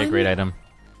 That'd be a great item.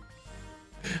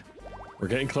 We're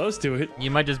getting close to it. You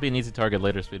might just be an easy target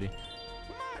later, Speedy.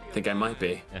 I think I might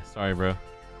be. Yeah, sorry, bro. I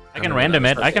don't can know random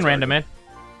that it. was I can target. random it.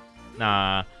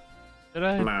 Nah. Did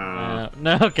I? Nah.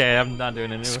 No, okay, I'm not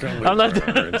doing it anymore. I'm not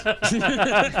doing it.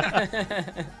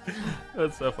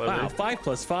 That's so funny. Wow, 5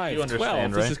 plus 5. You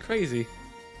understand, 12. This right? is crazy.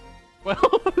 Well,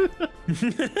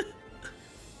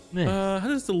 How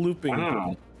does the looping?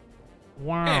 Wow.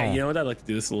 wow. Hey, you know what? I'd like to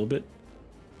do this a little bit.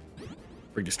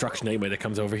 Bring destruction to anybody that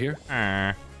comes over here.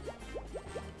 Ah.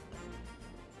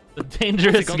 The I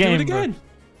dangerous think I'll do game. it again.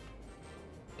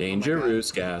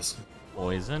 Dangerous gas.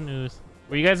 Poison news.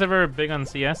 Were you guys ever big on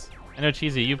CS? I know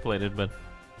Cheesy, you played it, but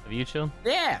have you chilled?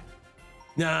 Yeah.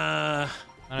 Nah,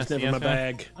 Not a it's never CS my guy?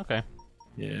 bag. Okay,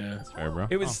 Yeah, that's fair, bro.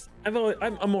 it was. I'm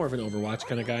more of an Overwatch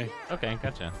kind of guy. Oh, okay,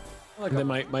 gotcha. And then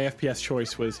my FPS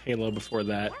choice was Halo before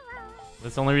that.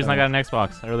 That's the only reason I got an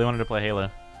Xbox. I really wanted to play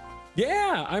Halo.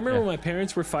 Yeah, I remember Yeah. when my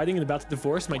parents were fighting and about to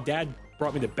divorce. My dad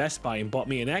brought me to Best Buy and bought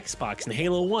me an Xbox, and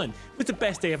Halo 1 it was the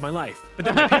best day of my life. But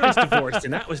then my parents divorced,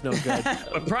 and that was no good.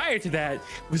 But prior to that, it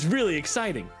was really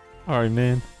exciting. All right,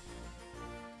 man.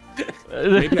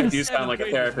 Maybe I do sound like a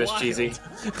therapist, Wild. cheesy.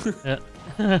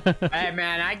 Hey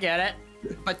man, I get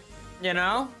it. But you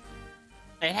know,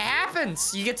 it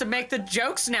happens. You get to make the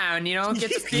jokes now, and you don't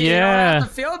get to feel, you Yeah. don't have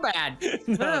to feel bad.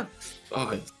 No.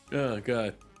 Oh, Oh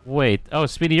god. Wait. Oh,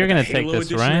 Speedy, you're gonna take Halo this,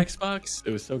 Edition right? Xbox.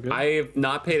 It was so good. I have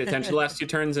not paid attention the last 2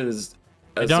 turns as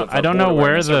I don't know Borderlands.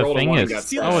 where I the rolled a thing 1 is. and got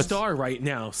Steal Oh, a stabbed. it's- star right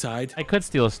now, side. I could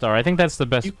steal a star. I think that's the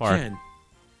best You part. can.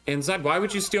 And Zed, why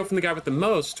would you steal from the guy with the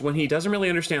most when he doesn't really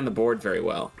understand the board very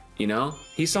well? You know,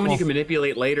 he's someone you can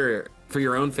manipulate later for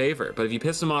your own favor. But if you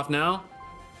piss him off now,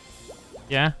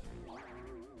 Yeah.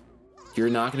 you're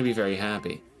not going to be very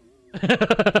happy.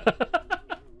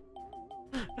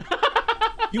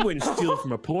 You wouldn't steal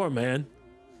from a poor man.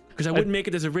 Because I wouldn't make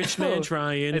it as a rich man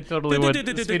trying. I totally would.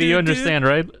 Speedy, you understand,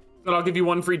 right? But I'll give you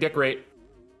 1 free dick rate.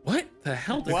 What the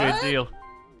hell? It's a good deal.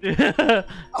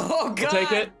 Oh god. I'll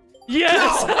take it.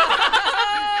 Yes!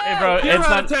 Hey, bro, You're it's out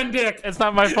not. of 10 dick. It's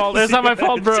not my fault. It's not my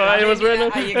fault, bro. It was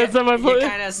random. It's not my You fault.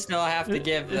 kind of still have to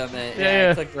give them it. Yeah.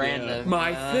 I clicked random.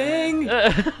 My thing.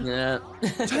 Yeah.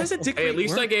 How does a dick Hey, at rate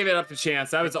least work? I gave it up to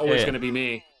chance. That was always Yeah. going to be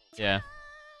me. Yeah.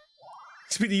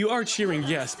 Speedy, you are cheering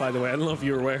yes, by the way. I don't know if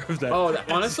you're aware of that. Oh,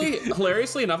 honestly,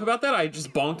 hilariously enough about that, I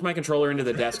just bonked my controller into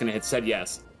the desk and it said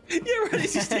yes. Yeah, right.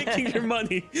 He's taking your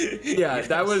money. Yeah,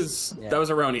 that was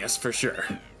erroneous for sure.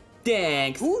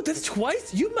 Thanks. Ooh, that's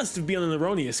twice? You must have been on an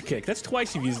erroneous kick. That's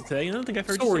twice you've used it today. I don't think I've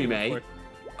heard Sorry, you say mate. it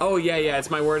Oh yeah, it's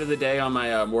my word of the day on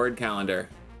my word calendar.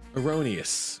 before.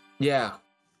 Erroneous. Yeah.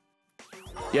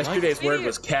 Yesterday's word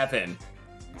was Kevin.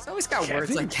 It's always got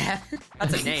words like that.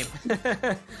 That's a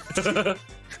name.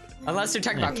 Unless you're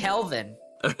talking about Kelvin,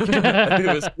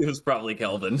 it was probably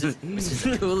Kelvin. which is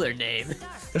a cooler name.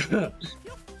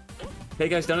 Hey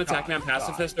guys, don't attack me. I'm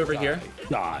pacifist over here.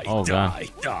 Die, Oh, die,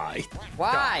 die.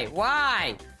 Why?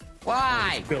 Why?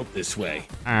 Why? Built this way.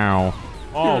 Ow.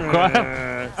 Oh, crap.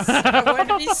 I wanted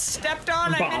to be stepped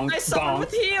on. I hit Bonk, by someone bonk.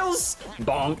 with heels.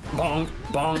 Bonk, bonk,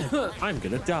 bonk. I'm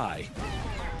gonna die.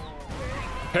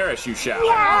 Perish, you shall. Oh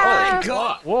my Oh,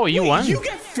 god. Whoa, you won? You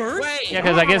get first? Wait. Yeah,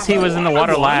 because I guess he was in the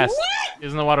water What? last. He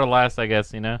was in the water last, I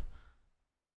guess, you know?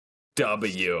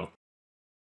 W.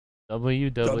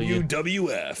 WW.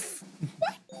 WWF.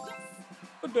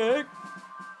 What the heck?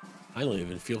 I don't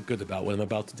even feel good about what I'm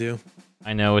about to do.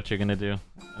 I know what you're gonna do.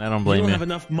 And I don't You blame don't you. have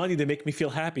enough money to make me feel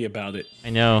happy about it. I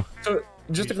know. So,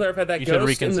 just to clarify, that You should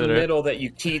ghost in the reconsider. middle that you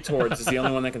key towards is the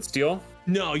only one that can steal?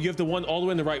 No, you have the one all the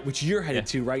way on the right, which you're headed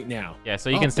to right now. Yeah, so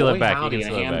you Oh, can steal boy, it back. You howdy, can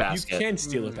a steal it hand back. basket. You can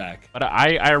steal it back. But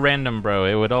I random, bro.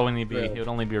 It would only be Bro. it would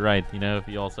only be right, you know, if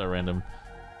you also random.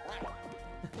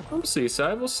 We'll see,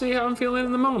 Side. We'll see how I'm feeling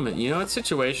in the moment. You know, it's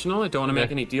situational. I don't want to make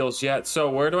Okay. any deals yet. So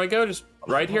where do I go? Just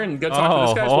right here and go talk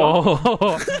to this guy as well?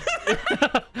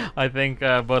 Oh. I think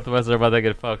both of us are about to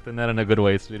get fucked, and not in a good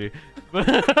way, sweetie.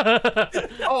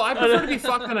 Oh, I prefer to be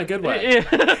fucked in a good way.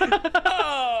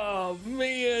 Oh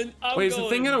man! Wait, is the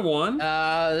thing at a 1?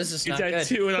 This is It's not at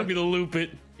good. 2, and I'm gonna loop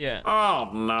it. Yeah. Oh,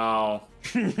 no.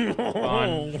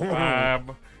 Fun,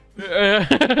 fab.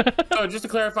 So, just to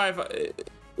clarify, if,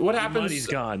 what happens? Money's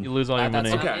gone. You lose all your That's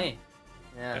money. not Okay. me.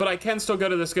 Yeah. But I can still go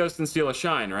to this ghost and steal a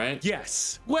shine, right?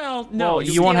 Yes. Well, no. Well,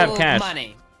 you won't have Steal cash.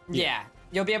 Money. Yeah.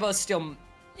 You'll be able to steal,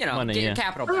 Money, get your yeah.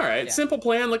 capital All back. right, Yeah. simple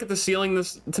plan. Look at the ceiling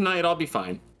tonight. I'll be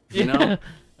fine. You know?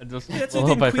 I just That's well, what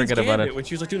hope I Queen's forget about Gambit it. when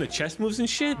she was like doing the chess moves and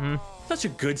shit. Such a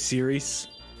good series.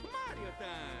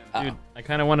 Dude, I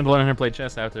kind of wanted to learn how to play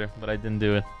chess after, but I didn't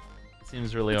do it. It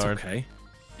seems really It's hard. okay.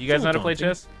 You guys know how to play daunting.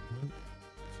 chess?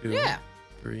 2, Yeah.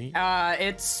 3.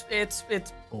 It's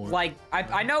like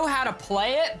I know how to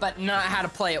play it, but not how to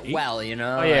play it well. You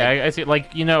know. Oh yeah, I see.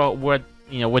 Like you know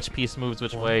which piece moves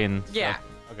which way and Yeah. stuff.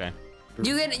 Okay.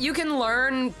 You can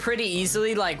learn pretty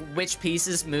easily like which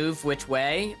pieces move which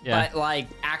way, Yeah. but like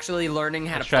actually learning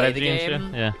how Like to play the strategy and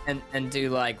shit? game Yeah. and do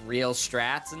like real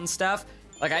strats and stuff.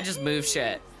 Like I just move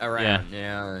shit around.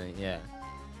 Yeah.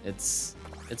 It's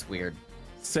weird.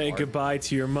 Say goodbye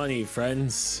to your money,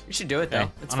 friends. You should do it though.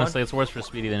 Okay. It's Honestly, it's worse for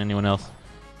Speedy than anyone else.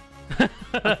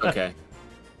 Okay.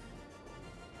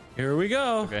 Here we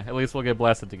go. Okay. At least we'll get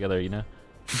blasted together, you know.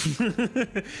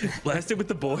 Blasted with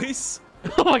the boys.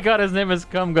 Oh my God, his name is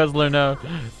Cum Guzzler now.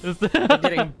 fun.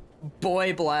 Getting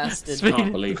boy blasted. Speedy.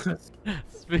 Can't believe this.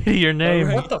 Speedy, your name.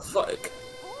 Alright. What the fuck?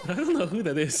 I don't know who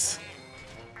that is.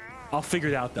 I'll figure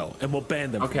it out though, and we'll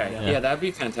ban them. Okay, yeah, that'd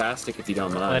be fantastic if you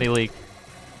don't mind. Bloody leak.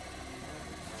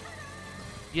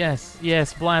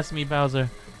 Yes, blast me, Bowser.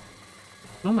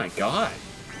 Oh my god.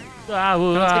 Ah,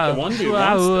 ooh, Let's get ah, the one dude ooh,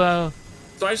 ah, once. ooh, ah.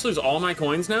 So I just lose all my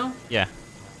coins now? Yeah,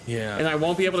 Yeah. And I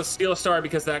won't be able to steal a star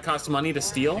because that costs money to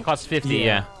steal? it costs 50. Yeah.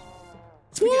 Yeah.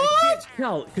 Speaking, I can't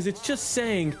tell because it's just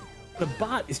saying the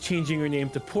bot is changing her name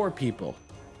to poor people.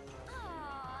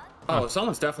 Oh,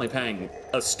 someone's definitely paying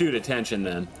astute attention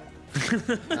then.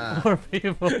 Poor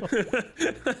people.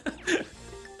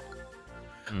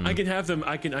 I can have them.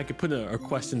 I can put a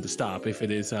request in to stop if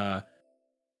it is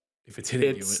if it's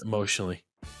hitting you emotionally.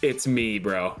 It's me,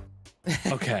 bro.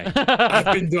 Okay.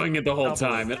 I've been doing it the whole Double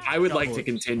time, it. and I would like Double to it.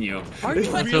 continue. Are you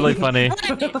That's really funny.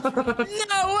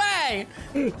 No way!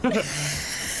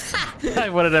 I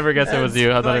would have never guessed it was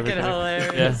you. I thought Fucking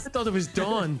hilarious. Yeah. I thought it was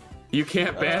Dawn. You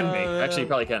can't ban me. Actually, you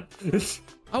probably can.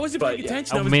 I wasn't But, paying yeah.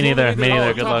 attention. Oh, I was me blown neither, away me by- neither.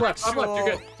 Oh, Good top luck. left, top left,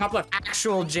 you're good. Top left.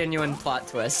 Actual genuine plot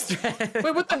twist.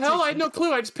 Wait, what the hell? I had no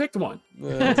clue. I just picked one.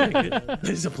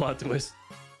 There's a plot twist.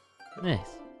 Nice.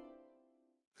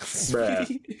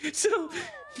 Bruh. So,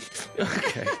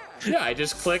 okay. Yeah, I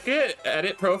just click it,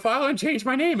 edit profile, and change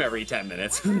my name every 10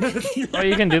 minutes. Oh,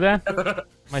 you can do that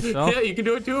myself. Yeah, you can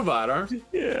do it too, Bot Arms.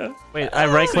 Yeah. Wait, I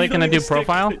right So click you and I got do a stick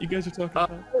profile. that You guys are talking about.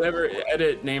 Whatever,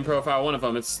 edit name profile, one of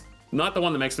them. It's not the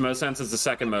one that makes the most sense. It's the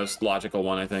second most logical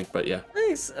one, I think. But yeah.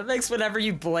 It makes whenever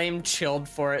you blame Chilled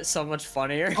for it so much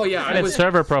funnier. Oh yeah, And it's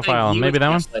server profile. he Maybe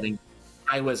was that one. gaslighting.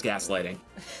 I was gaslighting.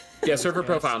 Yeah, server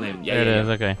profile name. Yeah, There it yeah, is.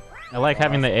 yeah. Okay. I like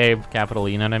having the A capital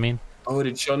E. You know what I mean? Oh,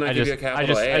 did Chill not I give just, you a I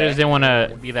capital just, A? I just didn't want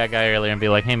to be that guy earlier and be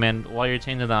like, hey man, while you're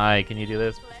changing the I, can you do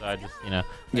this? So I just, I Yeah,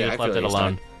 just I left feel it you,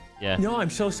 alone. Yeah. No, I'm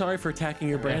so sorry for attacking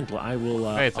your brand. I will.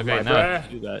 Okay, it's I'll okay, let no. Brad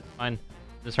do that. Fine.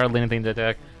 There's hardly anything to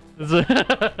attack. the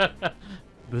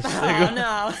stigma. Oh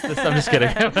no. I'm just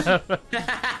kidding.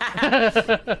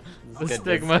 The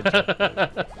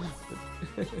stigma.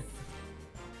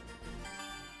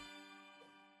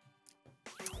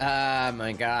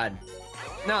 My god.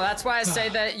 No, that's why I say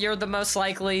that you're the most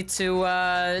likely to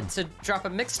drop a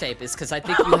mixtape, is because I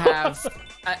think you have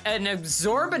an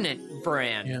exorbitant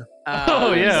brand. Yeah.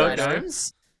 Oh, yeah,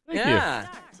 Sidearms. Thank you. Yeah,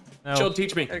 No. Chill,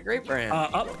 teach me. a great brand.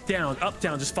 Up, down, up,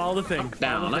 down. Just follow the thing.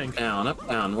 Down, Follow the up, thing. down, up,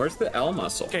 down. Where's the L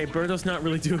muscle? Okay, Birdo's not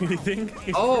really doing anything.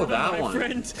 Oh, that My one.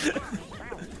 friend.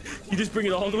 You just bring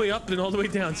it all the way up and all the way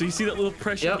down. So you see that little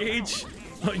pressure Yep. gauge?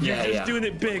 Oh, you're Yeah, just yeah. doing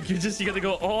it big. You gotta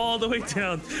go all the way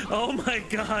down. Oh my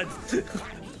god.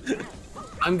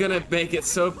 I'm gonna make it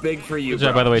so big for you, Good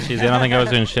job, by the way, Cheesy. I don't think I was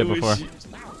doing shit before.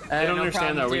 I don't no understand,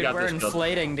 problem, though. We dude. got We're this built.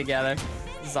 inflating together.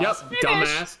 This is Yep, awesome.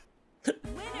 dumbass.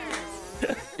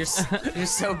 You're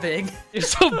so big. You're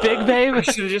so big, babe. I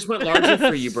should have just went larger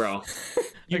for you, bro.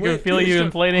 I can feel you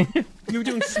inflating. You were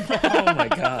doing. Oh my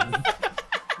god.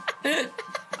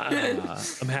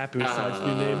 I'm happy with Side's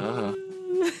new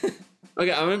name.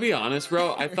 Okay, I'm gonna be honest,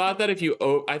 bro. I thought that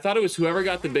I thought it was whoever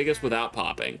got the biggest without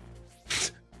popping.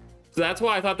 So that's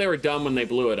why I thought they were dumb when they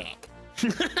blew it up. So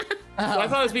I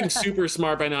thought I was being super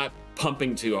smart by not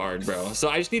pumping too hard, bro. So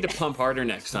I just need to pump harder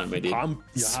next time, my dude.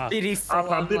 Yeah. Speedy full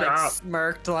pumped it like up.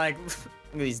 smirked like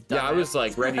these. Yeah, I was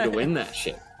like ready to win that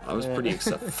shit. I was pretty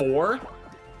excited. 4?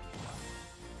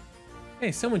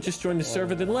 Hey, someone just joined the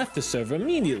server, then left the server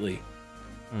immediately.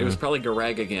 It was probably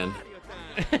Gareg again.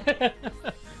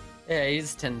 Yeah, he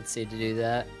has a tendency to do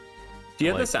that. Do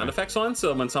you have like the sound effects on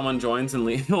so when someone joins and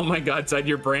leaves? Oh my god, it's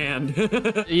your brand.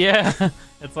 Yeah,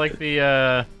 it's like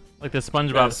the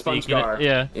SpongeBob sponge speak, you know? jar.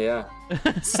 Yeah. Yeah.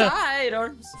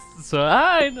 Sidearms. So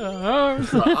I know.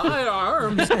 Side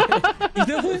arms. You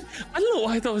know what? I don't know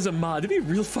why I thought it was a mod. It'd be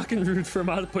real fucking rude for a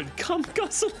mod to put cum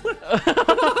guzzler.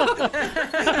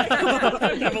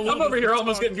 I'm over here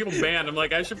almost getting people banned. I'm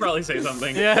like, I should probably say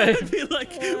something. Yeah. I'd be like,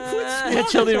 what's Yeah,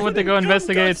 Children went to go cum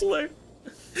investigate. guzzler?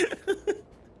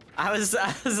 I was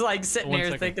like sitting One here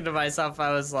second. thinking to myself,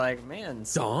 I was like, man,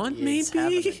 Dawn, he's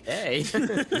maybe? having a day.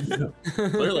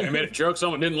 Clearly, I made a joke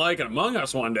someone didn't like in Among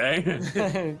Us one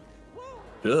day.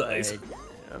 Ugh.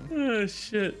 Oh,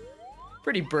 shit.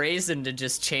 Pretty brazen to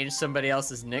just change somebody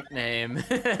else's nickname.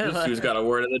 This dude's got a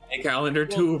word of the day calendar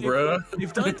too, bro.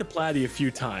 We've done it to Platy a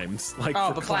few times. Like Oh,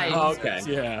 for but Platy- clowns. Oh, okay.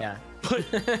 Yeah.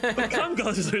 Yeah. But cum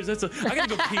guzzlers, that's a. I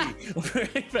gotta go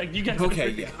pee. In fact, you guys.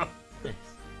 Okay, gotta yeah. go.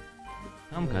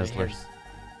 Cum guzzlers.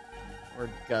 Or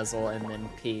guzzle and then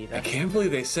pee. I That's, can't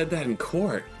believe they said that in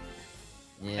court.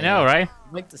 yeah. I know, right?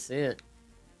 I'd like to see it.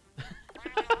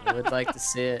 I would like to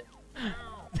see it.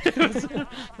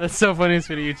 That's so funny,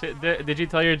 sweetie. Did you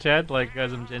tell your chat, like,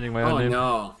 guys, I'm changing my own Oh name?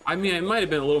 no. I mean, it might have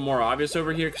been a little more obvious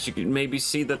over here because you could maybe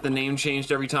see that the name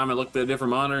changed every time I looked at a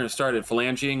different monitor and started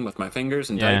phalanging with my fingers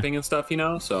and Yeah. typing and stuff, you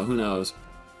know? So who knows?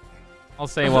 I'll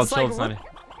say while It's like, Chilled's not.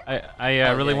 I really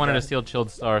yeah, wanted go to ahead. steal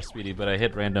Chilled's star, Speedy, but I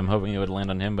hit random hoping it would land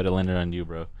on him, but it landed on you,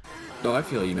 bro. No, I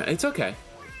feel you, man. It's okay.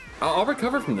 I'll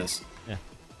recover from this. Yeah.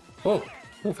 Oh,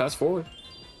 fast forward.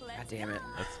 God damn it.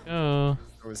 Let's go.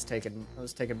 I was taken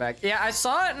back. Yeah, I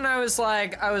saw it and I was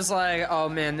like, oh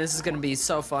man, this is gonna be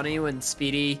so funny when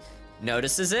Speedy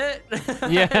notices it.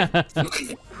 Yeah. I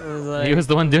was like, He was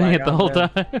the one doing like, it the oh, whole man.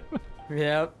 time.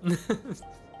 Yep.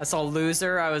 I saw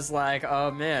Loser. I was like, oh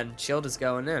man, Shield is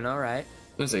going in. All right.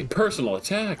 There's a personal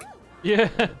attack. Yeah.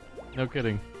 No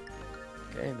kidding.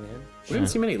 Okay, man. We didn't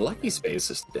see many lucky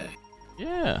spaces today.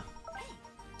 Yeah.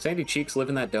 Sandy Cheeks live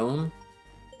in that dome.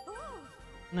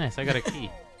 Nice, I got a key.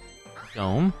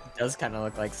 Dome. It does kind of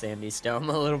look like Sandy Stone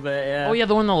a little bit. Yeah. Oh yeah,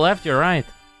 the one on the left, you're right.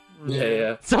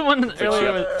 Yeah. Someone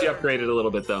earlier was, She upgraded a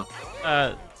little bit though.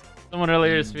 someone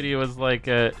earlier's video was like,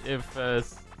 if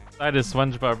Side is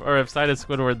SpongeBob, or if Side is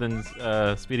Squidward, then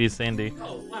Speedy's Sandy.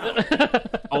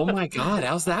 Oh my god,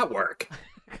 how's that work?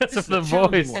 Because of the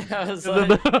voice. I was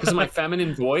like, Because of my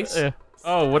feminine voice? Yeah.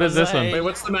 Oh, what is this one? Wait,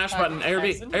 what's the mash button?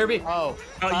 ARB, ARB. oh,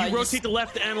 You rotate the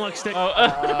left analog stick.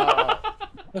 Oh,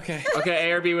 Okay. Okay,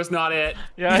 ARB was not it.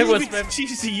 yeah, I was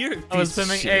Jeez, I was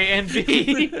spamming A and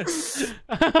B.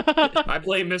 I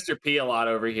blame Mr. P a lot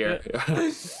over here. He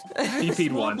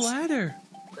peed once. Bladder.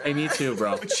 Hey, me too,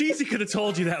 bro. Cheesy could have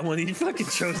told you that one. He fucking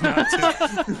chose not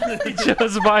to. He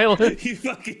chose violence. He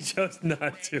fucking chose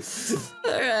not to.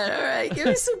 all right. Give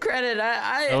me some credit.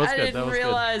 That was I good, that didn't was good.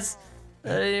 realize. I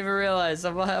didn't even realize.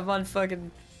 I'm on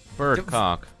fucking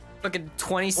Birdcock.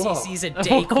 20 cc's a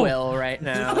day quill right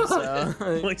now. So.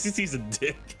 Like he's a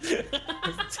dick.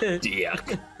 Dick. Yeah,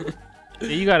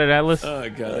 you got it, Atlas. Oh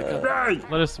god.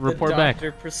 Let us report the back.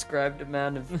 doctor prescribed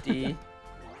amount of D.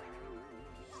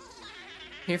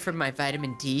 Here for my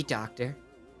vitamin D, doctor.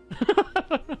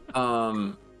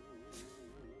 I'll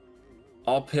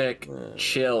pick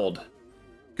chilled.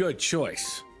 Good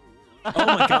choice. Oh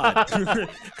my god.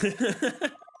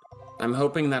 I'm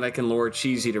hoping that I can lure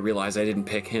Cheesy to realize I didn't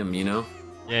pick him, you know?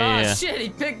 Yeah, yeah. Oh shit, he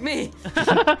picked me.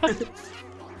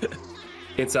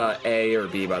 It's A or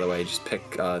B, by the way. Just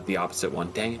pick the opposite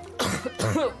one. Dang it.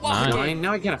 Nice.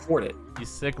 Now I can't afford it. He's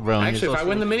sick, bro. and Actually, you're if I so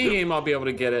win the sick. mini game, I'll be able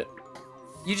to get it.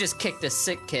 You just kicked a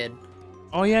sick kid.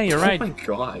 Oh yeah, you're right. Oh my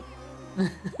god.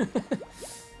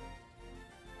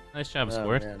 Nice job,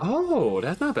 Squirt. man. Oh,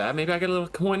 that's not bad. Maybe I get a little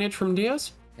coinage from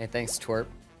Diaz? Hey, thanks, twerp.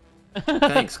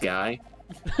 Thanks, guy.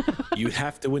 You'd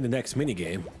have to win the next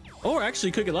minigame. Or actually,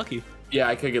 you could get lucky. Yeah,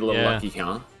 I could get a little Yeah. lucky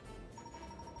count.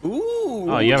 Ooh.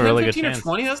 Oh, you have a 10, really good 15, or chance.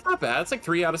 20, that's not bad. It's like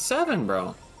 3 out of 7,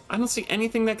 bro. I don't see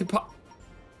anything that could pop.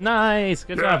 Nice,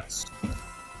 good job. Yes.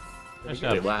 Nice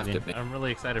They job. laughed Speedy. at me. I'm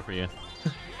really excited for you.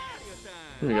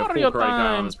 We got Mario full karate Kid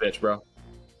time. on this bitch, bro.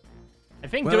 I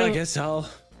think Well, I doing guess I'll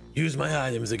use my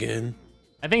items again.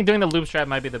 doing the loop strat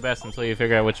might be the best until you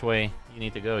figure out which way you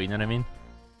need to go. You know what I mean?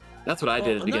 That's what I did at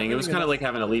the I'm not beginning. It was really kind of like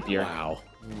having a leap year. Wow.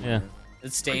 Yeah.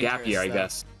 It's A dangerous. gap year, I though.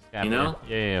 guess. Yeah, You know?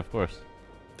 Yeah, of course.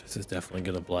 This is definitely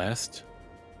gonna blast.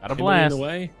 Got a Kimberly blast. in the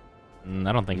way?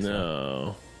 I don't think so.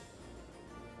 No.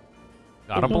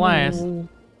 Got a blast. Oh,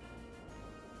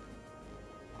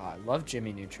 I love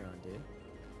Jimmy Neutron, dude.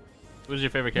 Who's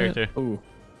your favorite character? Ooh.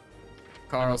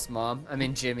 Carl's mom. I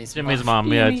mean, Jimmy's Jimmy's mom.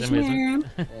 mom. Yeah, Jimmy's Jimmy's.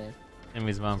 Yeah.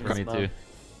 Jimmy's mom for me Jimmy's too. mom.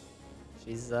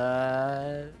 She's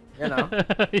you know,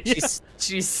 Yeah.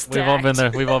 she's stacked. We've all been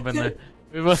there. We've all been there.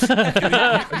 We've all...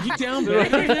 Are you down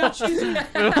bad right now?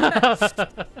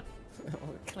 What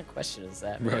kind of question is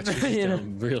that? Bro, man? she's You know?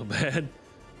 down real bad.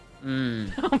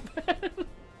 Yeah.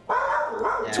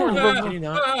 Can you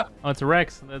not? Oh, it's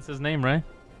Rex. That's his name, right?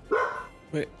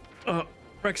 Wait.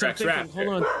 Rex, Rex, I'm thinking. Rex.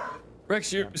 Hold on.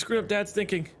 Rex, you're screwing up Dad's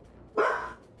thinking.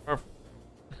 Or-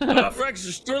 Rex,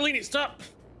 you're Sterling, stop.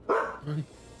 1,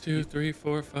 2, 3,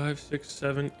 4, 5, 6,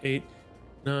 7, 8,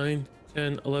 9,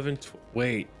 10, 11, 12.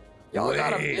 Wait. Y'all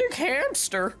got a Wait. big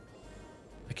hamster.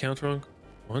 I count wrong.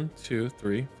 1, 2,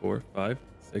 3, 4, 5,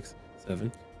 6,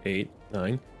 7, 8,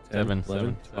 9, 10, 7, 11,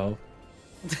 7. 12.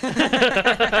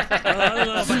 I don't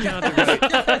know if I counted right.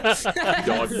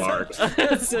 Dog bark.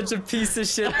 That's such a piece of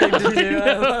shit thing to do.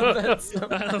 I love that so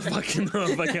much. I don't fucking know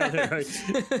if I counted right.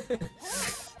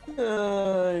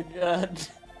 Oh my god.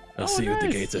 I'll see you at the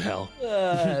nice. gates of hell.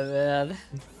 Oh man.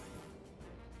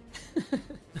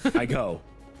 I go.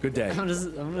 Good day. I'm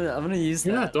gonna use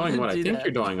You're that. not doing what I Do think that.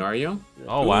 you're doing, are you?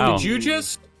 Oh wow. Did you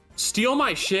just steal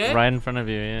my shit? Right in front of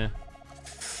you, yeah.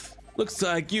 Looks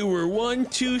like you were one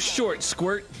too short,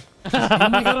 Squirt. Oh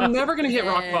my god, I'm never gonna hit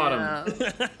rock bottom.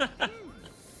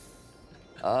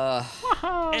 And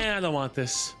I don't want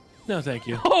this. No, thank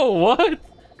you. Oh, what?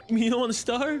 You don't want a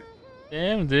star?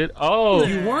 Damn, dude. Oh.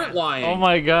 You weren't lying. Oh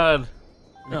my god.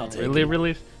 I'll take Really, it.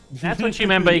 really? That's what you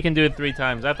meant by you can do it 3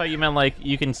 times. I thought you meant like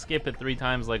you can skip it 3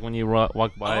 times, like when you walk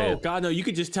by Oh it. god, no! You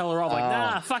could just tell her off like, Oh.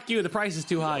 nah, fuck you. The price is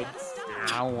too high.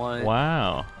 I want it.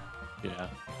 Wow. Yeah.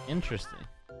 Interesting.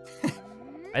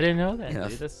 I didn't know that, Yeah.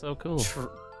 dude. That's so cool.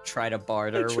 Try to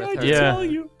barter with her. to Yeah. tell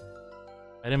you.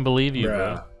 I didn't believe you,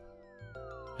 bro.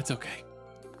 It's okay.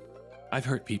 I've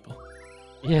hurt people.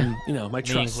 Yeah. You know, my Me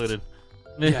trust. included.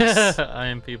 Yes. I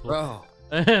am people. Bro,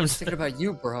 I am I'm just thinking about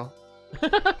you, bro.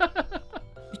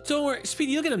 Don't worry,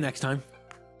 Speedy. You'll get him next time.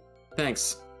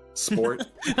 Thanks, sport.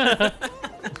 I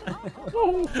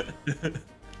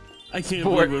can't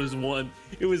Sport. believe it was 1.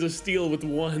 It was a steal with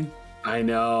 1. I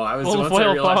know. I was Full once I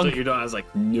foil realized pong. what you're doing, I was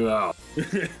like, no.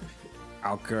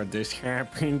 How could this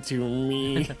happen to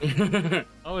me?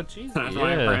 Oh, jeez. That's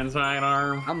my Yeah. friend's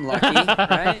sidearm. I'm lucky,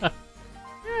 right?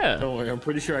 Yeah. Don't worry, I'm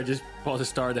pretty sure I just bought a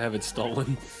star to have it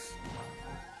stolen.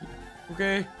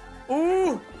 Okay.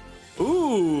 Ooh!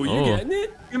 Ooh, you Oh. getting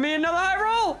it? Give me another high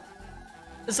roll.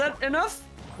 Is that enough?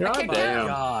 I Oh can't my count.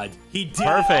 god. He did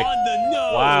Perfect. it on the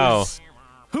nose! Wow.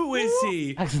 Who is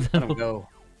he? Accidental. Go.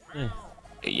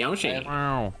 Hey, Yoshi.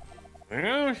 Wow.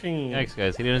 Yoshi. Thanks,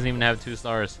 guys. He doesn't even have 2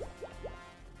 stars.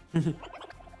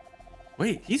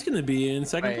 Wait, he's gonna be in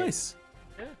second Wait. place.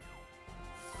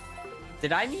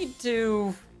 Did I need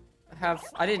to have?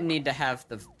 I didn't need to have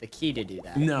the key to do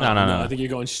that. No, No, no, no. I think you're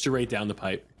going straight down the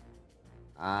pipe.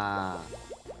 Ah.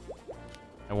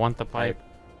 I want the pipe.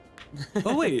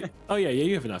 Oh wait. Oh yeah,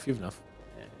 you have enough. You have enough.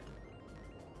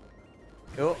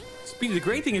 Cool. Speedy, the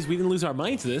great thing is we didn't lose our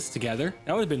mind to this together.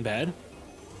 That would have been bad.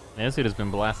 Yeah, this dude has been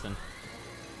blasting.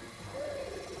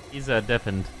 He's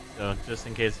deafened, so just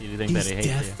in case you think that he hates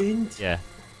deafened? you. Yeah.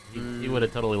 He would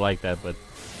have totally liked that, but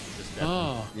just deafened.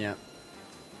 Oh, Yeah.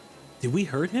 did we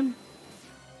hurt him?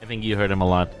 I think you heard him a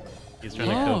lot. He's trying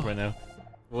to Oh. cope right now.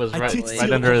 It was I right, did right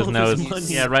steal under his all of his nose. money.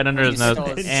 Yeah, right under You his nose.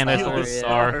 stole his And I star, stole his yeah.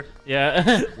 star.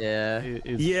 Yeah. Yeah.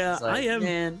 Yeah, It's like, I am.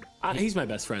 Man. He's my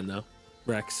best friend though.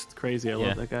 Rex, it's crazy. I Yeah.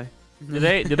 love that guy.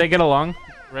 Did they get along,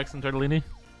 Rex and Tortellini?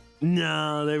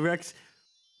 No,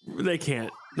 they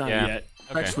can't. Not Yeah. yet.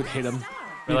 Okay. Rex would hit him.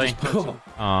 He'd Really? just punch him.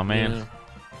 Oh man. Yeah.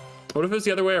 What if it was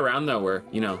the other way around though, where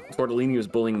Tortellini was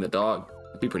bullying the dog?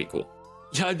 That'd be pretty cool.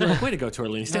 Yeah, I'd be like, way to go,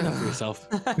 Tortellini. Stand up for yourself.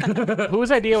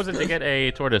 Whose idea was it to get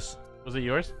a tortoise? Was it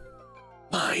yours?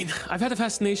 Mine. I've had a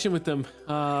fascination with them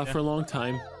for a long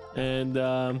time, and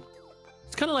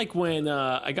it's kind of like when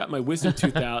I got my wisdom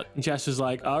tooth out, and Jess was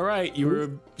like, "All right,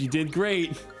 you did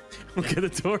great. We'll get a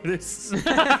tortoise."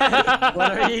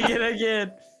 What are you gonna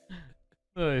get?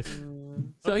 Nice.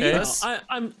 So Okay. you know,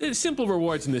 I'm it's simple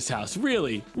rewards in this house.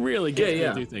 Really, really get Yeah,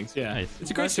 to yeah. do things. Yeah, Nice.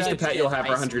 it's a great Just a strategy. pet you'll have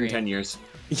for Ice 110 cream. years.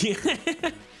 Yeah,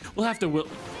 we'll have to.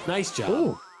 Nice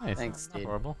job. Nice. Thanks, Not dude.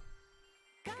 horrible.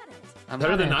 I'm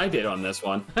Better than not- I did on this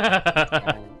one.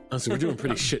 Oh, so we're doing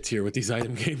pretty shit here with these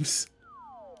item games.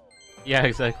 Yeah,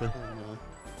 exactly.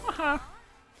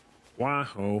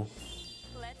 Wow.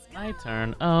 My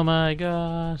turn. Oh my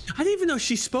gosh. I didn't even know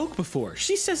she spoke before.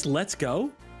 She says "Let's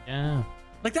go." Yeah.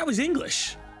 Like that was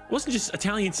English. It wasn't just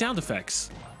Italian sound effects.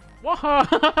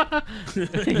 Waha!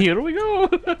 Here we go.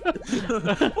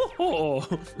 Oh,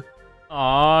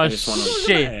 Aw, just wanna-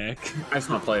 shit. heck. I just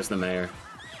want to play as the mayor.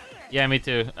 Yeah, me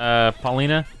too.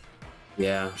 Paulina,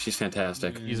 Yeah, she's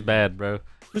fantastic. she's bad, bro.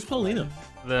 Who's Paulina?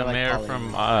 The like mayor Paulina.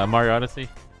 from Mario Odyssey.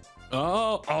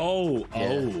 Oh.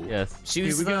 Yes. She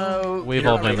was Here we go. the. We've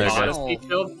all been there, guys. Odyssey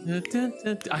killed?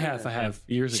 I have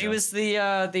years ago. She was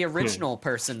the original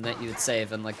person that you would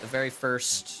save in like the very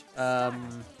first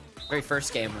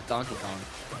game with Donkey Kong.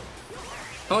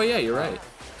 Oh yeah, you're right.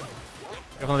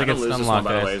 Definitely I gets don't lose this unlocked,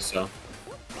 one by the way, guys. so.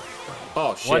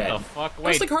 Oh shit. What the fuck? That's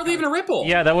Wait. like hardly even a ripple.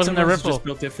 Yeah, that wasn't a Sometimes it's ripple. just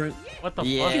built different. What the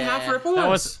Yeah. fuck? Half ripple That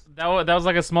was. was that was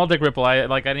like a small dick ripple. I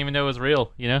didn't even know it was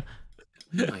real. You know.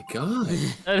 Oh my god.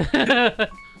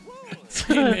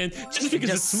 Hey man, just because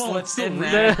Just it's small, it's still slipped in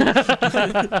real.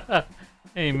 there.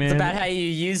 Hey man. It's about how you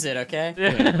use it, okay? Oh,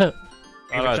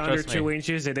 If no, it's under trust 2 me.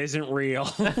 inches, it isn't real.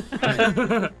 Trust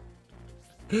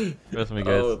me,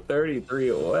 guys. Oh, 33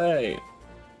 away.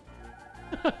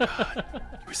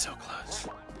 We're so close.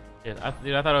 Dude, I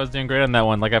thought I was doing great on that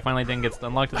one. Like I finally didn't get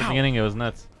unlocked at the Wow. beginning. It was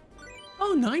nuts.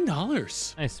 Oh,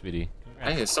 $9. Nice, sweetie.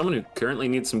 Congrats. Hey, as someone who currently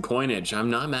needs some coinage, I'm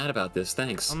not mad about this.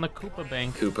 Thanks. On the Koopa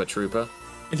Bank. Koopa Troopa.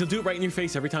 And he'll do it right in your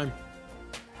face every time.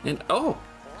 And oh,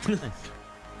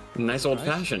 nice old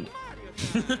fashioned.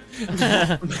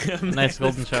 Nice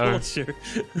golden shower. Culture.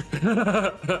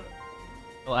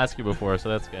 I'll ask you before, so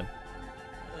that's good.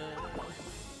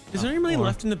 Is there any money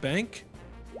left in the bank?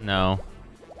 No.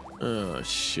 Oh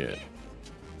shit.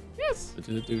 Yes.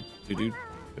 You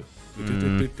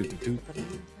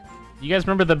You guys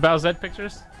remember the Bowsette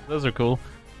pictures? Those are cool.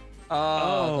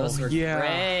 Oh, those were yeah.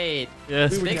 great.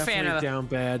 Yes. We were Big fan definitely of- down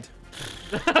bad.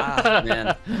 Ah,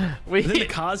 man. Was it the we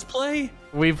cosplay?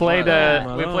 we played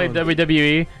Oh, we played Malone.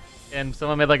 WWE, and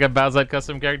someone made like a Bowsette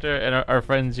custom character, and our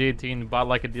friend G18 bought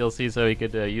like a DLC so he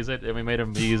could use it, and we made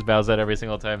him use Bowsette every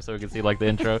single time so we could see like the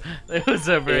intro. It was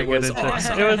a very It good was intro.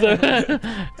 awesome. It was a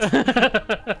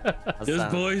That's Those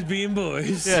not- boys being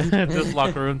boys. yeah, just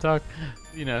locker room talk.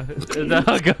 You know, is that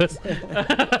how it goes?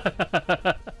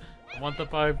 Want the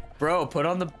pipe? Bro, put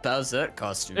on the Bowsette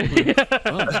costume.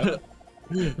 For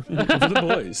the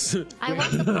boys. I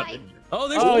want the pipe. Oh,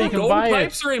 there's Oh, more you can Gold buy it.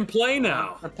 pipes are in play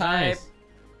now. The pipe.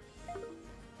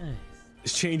 Nice.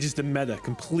 This changes the meta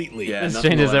completely. Yeah, This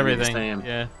nothing changes will ever be the everything. same.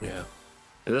 Yeah. Yeah.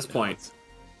 At this point,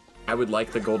 I would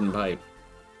like the golden pipe.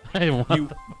 I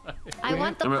want I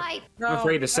want the I'm, pipe. I'm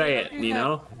afraid to say it, you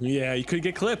know? Yeah, you could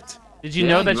get clipped. Did you Yeah,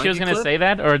 know you that might she was get gonna clipped. say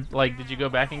that, or like, did you go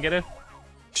back and get it?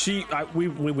 We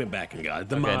went back and got it.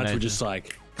 The Okay, mods nice. were just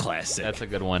like classic. That's a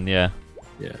good one. Yeah,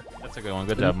 Yeah. that's a good one.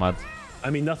 Good job, mods. I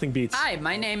mean, nothing beats Hi,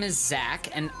 my name is Zach,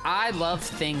 and I love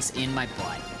things in my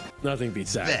butt. nothing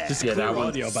beats that. Just Yeah, clear that one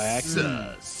audio by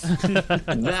accident.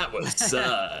 That was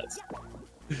sus.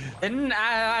 And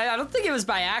I don't think it was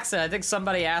by accident. I think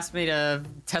somebody asked me to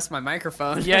test my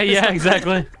microphone. Yeah, yeah,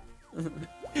 exactly.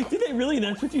 Did they really?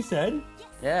 That's what you said?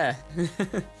 Yeah.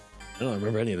 I don't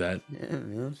remember any of that. Yeah,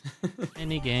 man.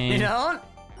 Any game. You don't?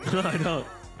 No, I don't.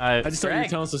 I just thought you were Greg.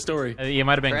 telling us a story. You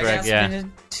might have been Greg. asked Yeah. me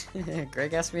to,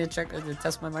 Greg asked me to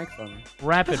test my microphone.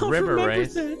 Rapid River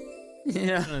Race.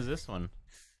 Yeah. Which one is this one?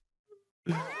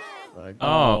 Like,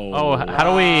 Oh, how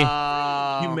do we?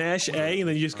 You mash A and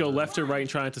then you just go left or right and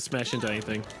try not to smash into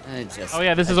anything. Oh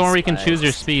yeah, this is the one where you can choose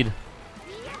your speed.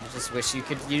 I just wish you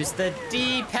could use the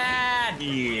D-pad.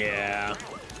 Yeah.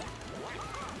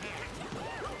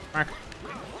 Mark.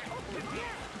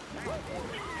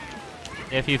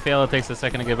 If you fail, it takes a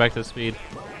second to get back to speed.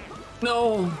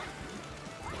 No.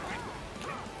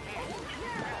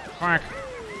 Mark.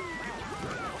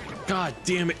 God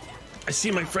damn it. I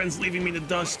see my friends leaving me in the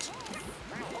dust.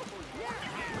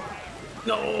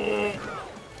 No.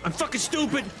 I'm fucking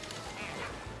stupid.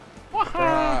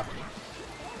 Oh,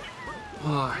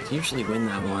 I usually win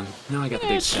that one. Now I got the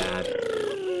big sad.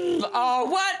 Oh,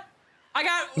 what? I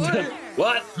got.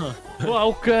 What? Well,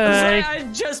 okay. I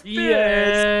just finished.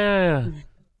 Yeah.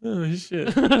 Oh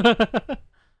shit.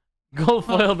 Gold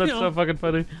foil. That's you know. so fucking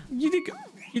funny. You did.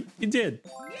 You did.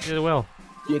 You did well.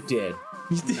 You did.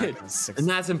 You did. And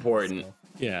that's important.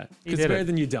 Yeah. You It's did better it.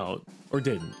 than you don't or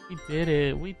didn't. We did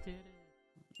it. We did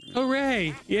it.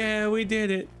 Hooray! Yeah, we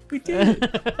did it. We did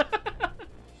it.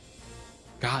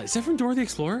 God, is that from Dora the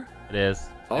Explorer? It is.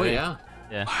 Oh, yeah.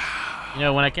 Yeah. You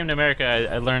know, when I came to America,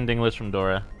 I learned English from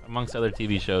Dora, amongst other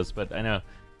TV shows. But I know.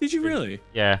 Did you really?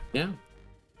 Yeah. Yeah.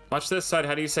 Watch this side.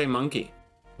 How do you say monkey?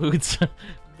 Boots.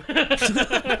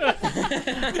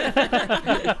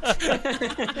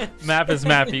 Map is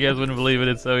map. You guys wouldn't believe it.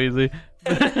 It's so easy.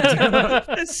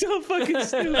 That's so fucking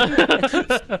stupid.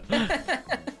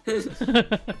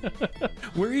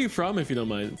 Where are you from, if you don't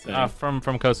mind saying?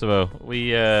 From Kosovo.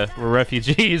 We were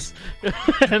refugees.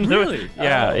 And Really?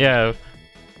 Yeah, Oh. yeah.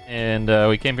 And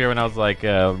we came here when I was like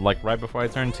right before I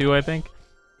turned 2, I think.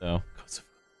 So.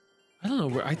 I don't know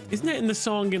where. Isn't that in the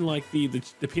song in like the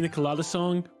Pina Colada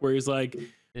song where he's like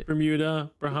Bermuda,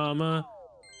 Bahama,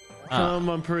 come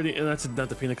on pretty, and that's not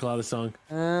the Pina Colada song.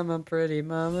 I'm a pretty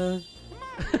mama.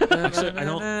 Actually, I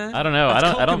don't. I don't know. I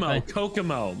don't Kokomo, think.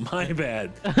 Kokomo. My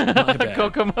bad. My bad.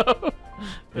 Kokomo.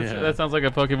 Yeah. That sounds like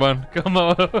a Pokemon.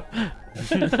 Komo.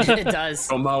 It does.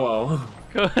 Omoa.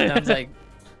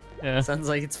 Sounds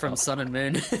like it's from Sun and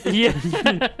Moon. Yeah.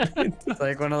 It's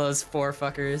like one of those four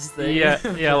fuckers. That Yeah,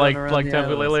 run around like the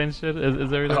Tapu islands. Lele and shit.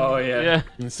 Is everything? Oh, yeah. Yeah.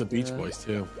 And it's the Beach Boys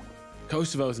too.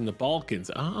 Kosovo's in the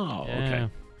Balkans. Oh, okay.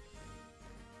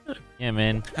 Yeah,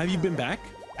 man. Have you been back?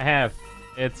 I have.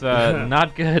 It's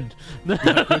not good.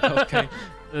 Okay.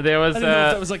 There was I didn't know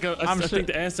if that was like a I'm sure- thing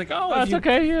to ask. Like, oh, That's if you...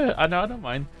 okay. Yeah, I know. I don't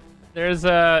mind. There's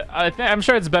I'm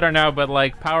sure it's better now, but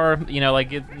like power, you know,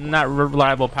 like not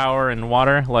reliable power and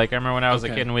water. Like I remember when I was a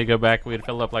Okay. kid and we'd go back, we'd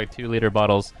fill up like 2-liter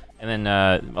bottles, and then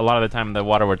a lot of the time the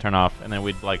water would turn off, and then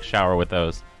we'd like shower with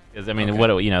those. Because I mean, Okay.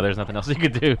 what, you know, there's nothing else you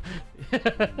could do.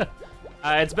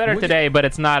 It's better What- today, but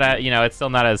it's not. You know, it's still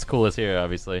not as cool as here,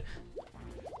 obviously.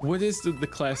 What is the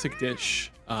classic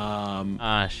dish?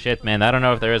 Shit, man. I don't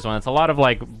know if there is one. It's a lot of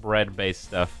like bread-based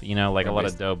stuff. You know, like a lot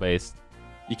of Bread-based. dough-based.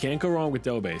 You can't go wrong with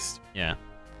dough based. Yeah.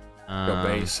 Go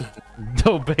base.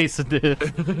 Dough-based.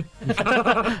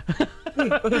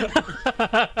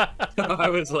 I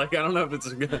was like, I don't know if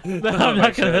it's good. No, I'm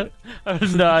not gonna.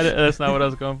 No, that's not what I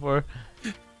was going for.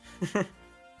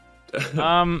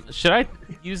 Should I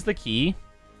use the key?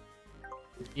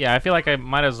 Yeah, I feel like I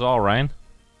might as well, Ryan.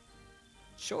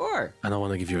 Sure. I don't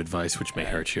want to give you advice, which may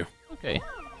hurt you. Okay,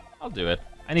 I'll do it.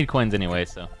 I need coins anyway,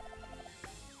 so.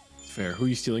 It's fair. Who are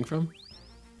you stealing from?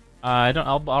 I don't.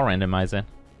 I'll randomize it.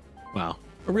 Wow,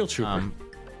 a real trooper.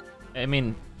 I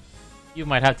mean, you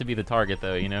might have to be the target,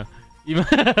 though. You know. You.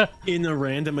 In a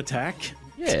random attack?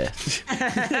 Yeah.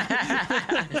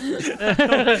 I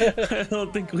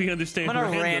don't think we understand. I'm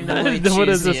gonna random. randomly What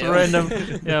is choose this you. random?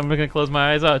 Yeah, I'm gonna close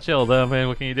my eyes. Oh, chill, though, man.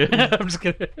 What can you do? I'm just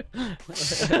kidding.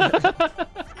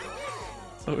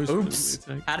 Oops.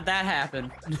 How did that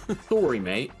happen? Sorry,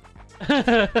 mate.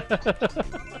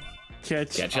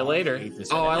 Catch Catch you later.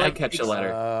 Oh, I like catch you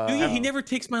later. He never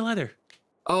takes my letter.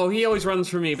 Oh, he always runs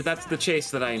for me, but that's the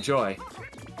chase that I enjoy.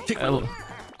 Take my I'll-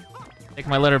 Take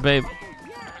my letter, babe.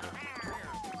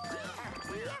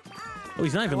 Oh,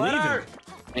 he's not even leaving.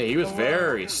 Hey, he was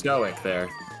very stoic there.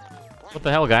 What the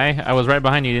hell, guy? I was right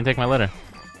behind you. You didn't take my letter.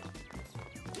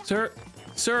 Sir,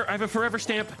 I have a forever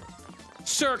stamp.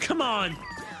 Sir, come on.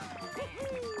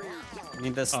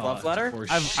 Need this Oh, love letter? for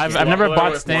I've shit. never letter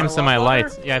bought with stamps more in my love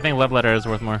life. letter? Yeah, I think love letter is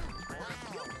worth more.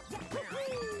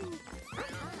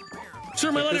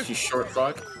 Sir, my letter. This, you short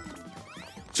fuck.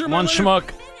 Sir, Come my on, letter.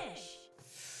 schmuck.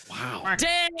 Wow.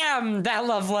 Damn, that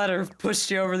love letter pushed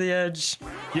you over the edge.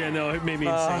 Yeah, no, it made me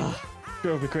insane.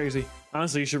 Drove me crazy.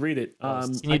 Honestly, you should read it.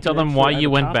 Can you tell them why you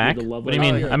went back? What do you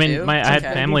mean? I mean, I had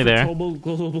Okay. family there.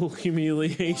 Global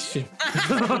humiliation.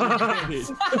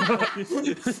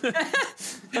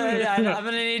 I'm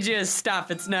gonna need you to stop.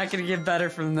 It's not gonna get better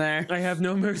from there. I have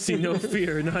no mercy, no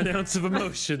fear, not an ounce of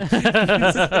emotion.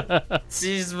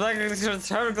 She's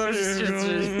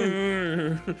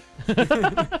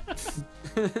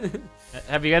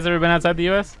Have you guys ever been outside the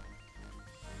U.S.?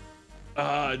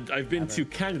 I've been to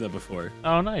Canada before.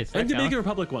 Oh, nice. And That Dominican counts.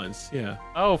 Republic once, yeah.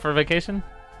 Oh, for vacation?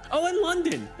 Oh, and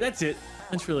London. That's it.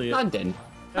 That's really it. London.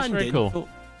 That's very London. cool.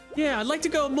 Yeah, I'd like to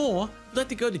go more. I'd like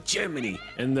to go to Germany.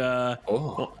 And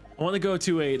Oh. I want to go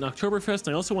to an Oktoberfest.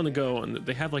 And I also want to go, and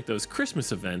they have like those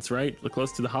Christmas events, right?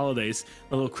 Close to the holidays,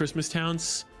 the little Christmas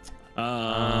towns.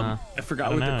 I forgot I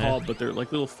don't what they're know, called, but they're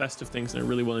like little festive things, and I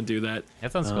really want to do that.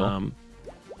 That sounds cool.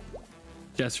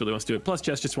 Jess really wants to do it. Plus,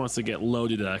 Jess just wants to get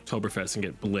loaded at Oktoberfest and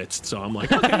get blitzed. So I'm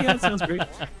like, okay, yeah, that sounds great.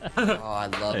 Oh, I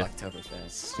love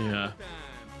Oktoberfest. Yeah.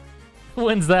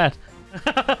 When's that?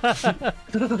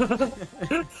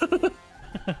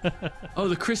 Oh,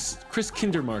 the Chris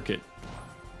Kinder Market.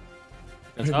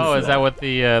 That's Oh, is that what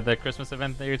the Christmas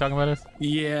event that you're talking about is?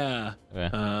 Yeah.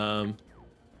 Okay.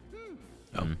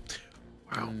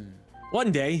 Wow.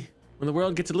 One day, when the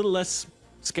world gets a little less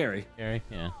scary. Scary?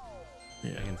 Yeah,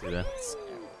 Yeah. I can see that.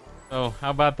 So, how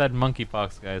about that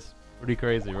monkeypox, guys? Pretty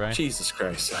crazy, right? Jesus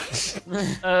Christ.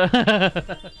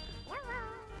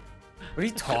 What are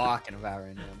you talking about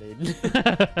right now, dude?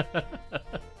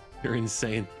 You're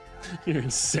insane. You're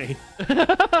insane.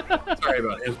 Sorry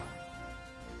about him.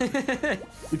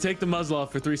 You take the muzzle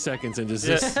off for 3 seconds and just.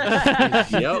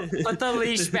 Yep. Put the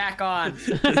leash back on.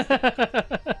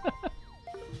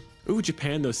 Ooh,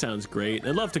 Japan though sounds great.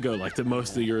 I'd love to go like to most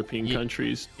of the European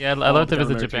countries. Yeah, I'd love to down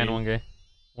visit there, Japan too.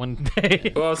 one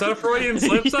day. Well, is that a Freudian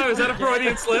slip, Si? Is that a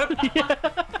Freudian slip?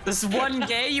 This one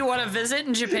gay you want to visit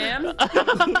in Japan?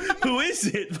 Who is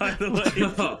it, by the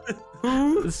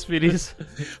way? Speedy's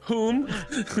Whom?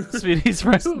 Speedy's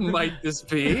friend. Who might this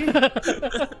be?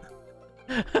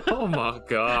 Oh my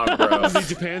god, bro.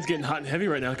 Japan's getting hot and heavy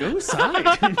right now. Go side.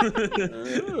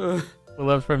 Would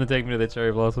love for him to take me to the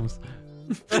cherry blossoms.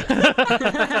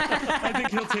 I think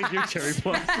he'll take your cherry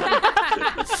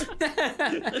blossom.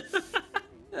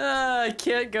 I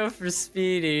can't go for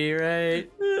Speedy, right?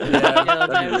 Yeah,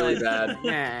 that'd be really bad.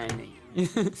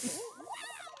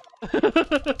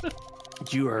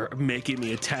 You are making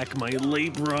me attack my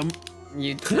labrum.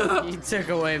 You took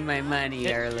away my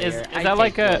money earlier. Is I that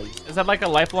like take a those. is that like a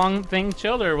lifelong thing,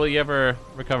 Chilled, or will you ever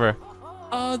recover?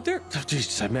 There. Oh,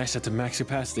 Jesus, I mashed that to max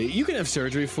capacity. You can have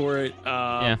surgery for it.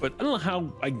 Yeah. But I don't know how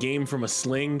I game from a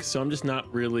sling, so I'm just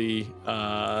not really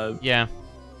Yeah,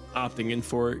 opting in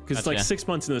for it because it's like Gotcha. 6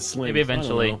 months in the sling. maybe I don't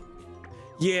eventually. know.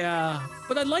 Yeah,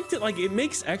 but I liked it. Like it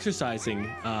makes exercising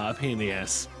a pain in the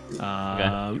ass.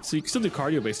 So you can still do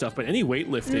cardio-based stuff, but any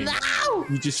weightlifting,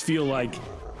 you just feel like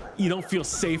you don't feel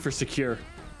safe or secure.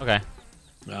 Okay.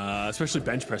 Especially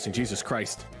bench pressing. Jesus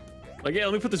Christ. Like, yeah,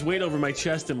 let me put this weight over my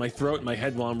chest and my throat and my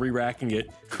head while I'm re-racking it.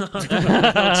 I don't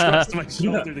trust my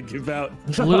shoulder to give out.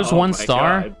 Lose one my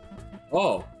star. God.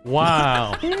 Oh,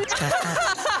 Wow.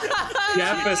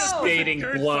 devastating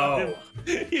blow.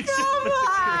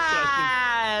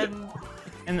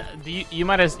 And you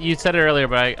might have you said it earlier,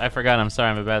 but I forgot. I'm sorry.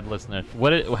 I'm a bad listener.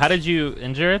 How did you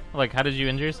injure it? Like, how did you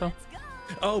injure yourself?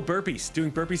 Oh, burpees.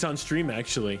 Doing burpees on stream,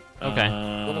 actually. Okay.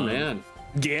 Oh man.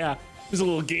 Yeah. I was a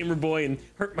little gamer boy and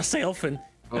hurt myself, and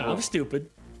I was stupid.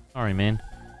 Sorry, man.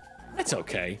 That's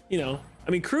okay. You know,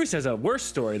 I mean, Cruz has a worse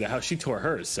story than how she tore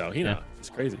hers, so, you know, it's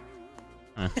crazy.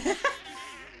 I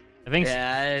think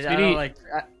Yeah, I Speedy- don't like.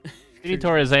 Speedy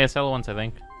tore his ASL once. I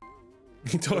think.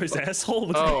 He tore his asshole.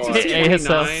 What's Oh,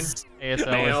 ASL. 29,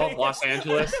 ASL. male, Los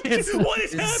Angeles. What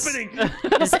is happening?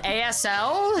 Is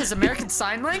ASL his American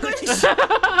Sign Language?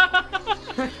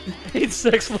 Eight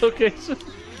sex location.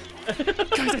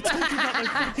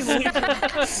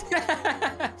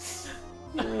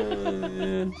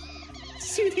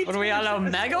 What are we on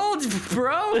Omegle,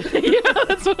 bro? Yeah,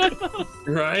 that's what I thought.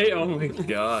 Right? Oh my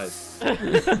god.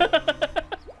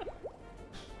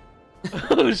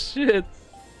 Oh shit.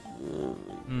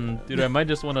 Dude, I might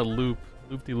just want to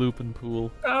loop-de-loop and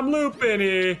pool. I'm looping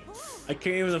it. I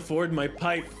can't even afford my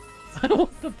pipe. I don't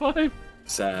want the pipe. I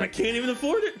Sad. can't even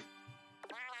afford it.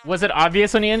 Was it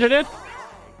obvious when you injured it?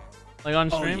 Like on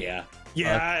Oh stream? yeah.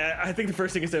 Yeah, I think the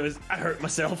first thing I said was, I hurt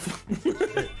myself.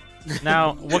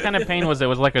 Now, what kind of pain was it?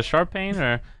 Was it like a sharp pain,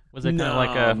 or was it kind of like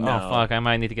a, No. oh fuck, I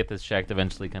might need to get this checked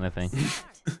eventually kind of thing?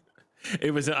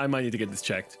 It was, I might need to get this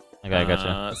checked. Okay, I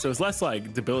gotcha. So it's less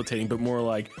like debilitating, but more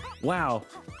like, wow,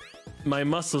 my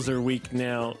muscles are weak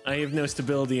now. I have no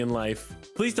stability in life.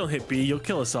 Please don't hit B, you'll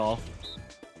kill us all.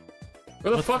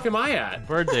 Where the fuck am I at?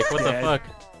 Bird dick, what the Dad. fuck?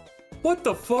 What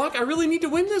the fuck? I really need to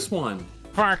win this one.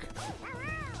 Fuck.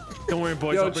 Don't worry,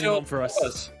 boys, Yo, I'll bring chill. home for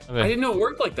us. Okay. I didn't know it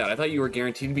worked like that. I thought you were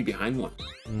guaranteed to be behind one.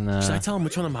 No. Should I tell him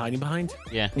which one I'm hiding behind?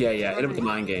 Yeah. Yeah, hit him with the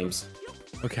mind games.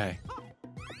 Okay.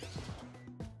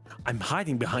 I'm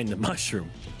hiding behind the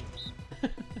mushroom.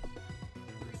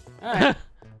 Alright.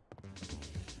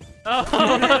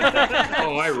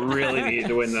 Oh, I really need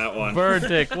to win that one. Bird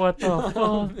dick, what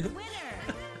the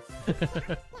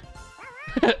fuck?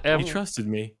 You trusted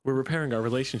me. We're repairing our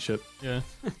relationship. Yeah.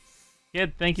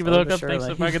 Kid, thank you for the Slowly but hookup. Thanks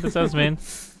surely. for fucking this house, man.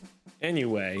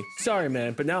 Anyway, sorry,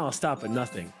 man, but now I'll stop at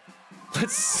nothing.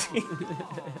 Let's see.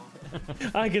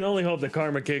 I can only hope the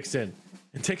karma kicks in.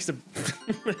 It takes a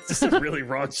it's just a really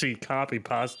raunchy copy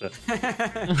pasta.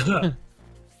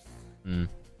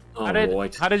 Oh,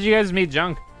 How did you guys meet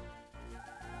Junk?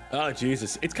 Oh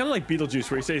Jesus! It's kind of like Beetlejuice,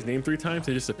 where you say his name 3 times,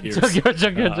 it just appears.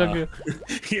 Junkyard.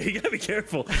 Yeah, you gotta be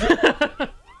careful.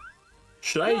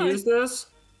 Should I use this?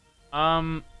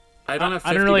 I don't have 50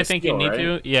 I don't really to think steal, you need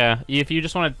right? to. Yeah, if you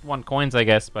just want coins, I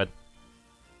guess. But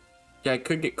Yeah, I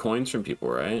could get coins from people,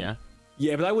 right? yeah,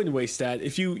 Yeah, but I wouldn't waste that.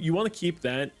 If you want to keep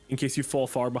that in case you fall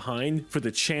far behind for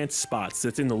the chance spots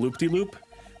that's in the loop-de-loop,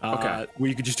 Okay. where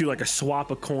you could just do like a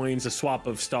swap of coins, a swap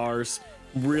of stars,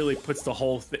 really puts the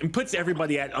whole thing, puts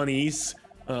everybody at unease.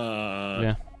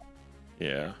 yeah,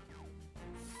 Yeah.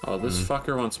 Oh, this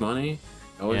fucker wants money?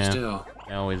 Always Yeah. do.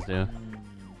 I always do.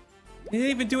 You didn't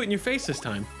even do it in your face this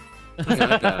time. I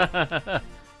got that.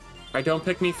 Alright, don't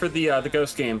pick me for the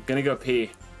ghost game. Gonna go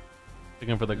pee.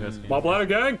 Looking for the ghost. My bladder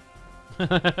gang!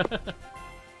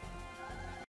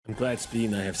 I'm glad Speedy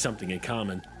and I have something in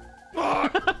common.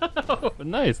 Oh,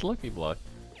 nice, lucky block.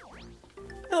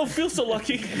 I don't feel so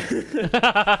lucky.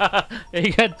 Yeah,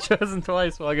 you got chosen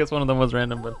twice. Well, I guess one of them was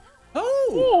random, but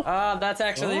Oh! That's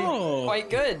actually Oh. quite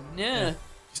good. Yeah.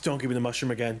 Just don't give me the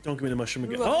mushroom again. Don't give me the mushroom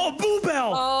again. Oh, Boo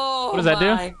Bell! Oh, What does that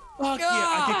do? my Fuck yeah,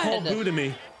 I can call God. Boo to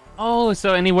me. oh,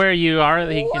 so anywhere you are,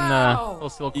 he can Wow. he'll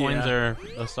steal coins Yeah. or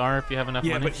a star if you have enough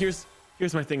Yeah, money. but here's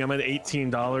my thing. I'm at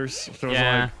 $18. So it's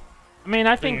Yeah. like, I mean,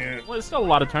 I think Yeah. well, there's still a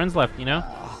lot of turns left, you know?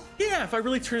 yeah, if I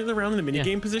really turn it around in the Yeah.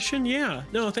 minigame position, yeah.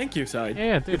 No, thank you, Side.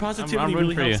 Yeah, dude, Your positivity I'm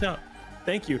really rooting for helps out.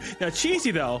 Thank you. Now,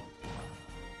 Cheesy, though,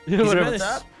 Dude, he's what, a about,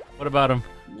 menace. what about him?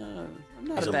 No, I'm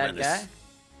not He's a bad menace. guy.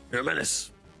 You're a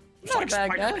menace. It's Not like a bad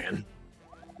guy. Spider-Man.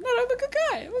 No, I'm a good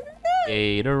guy. I'm a good guy.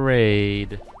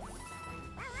 Gatorade.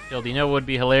 Phil, do you know what would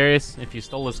be hilarious? If you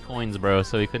stole his coins, bro,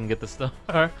 so he couldn't get the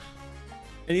star.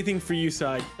 Anything for you,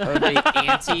 Side. That would be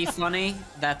anti-funny.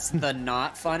 That's the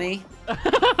not funny.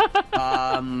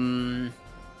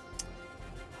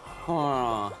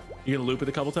 Huh. You gonna loop it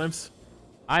a couple times?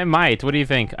 I might. What do you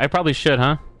think? I probably should,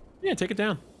 huh? Yeah, take it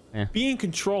down. Yeah. Be in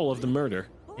control of the murder.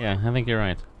 Yeah, I think you're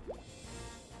right.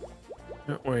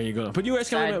 Where are you going? But you were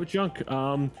asking me Side. about Junk.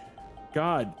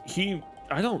 God,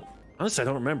 honestly, I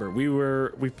don't remember.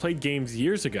 We played games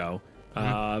years ago,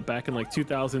 back in like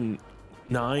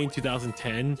 2009,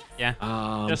 2010. Yeah.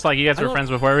 Um, Just like you guys I were don't- friends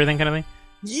before everything kind of thing?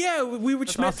 Yeah, we were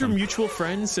just met through awesome. mutual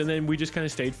friends, and then we just kind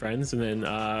of stayed friends. And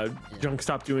then Junk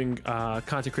stopped doing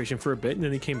content creation for a bit, and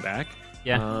then he came back.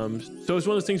 Yeah. So it's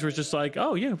one of those things where it's just like,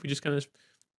 oh yeah, we just kind of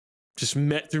just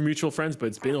met through mutual friends, but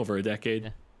it's been over a decade. Yeah.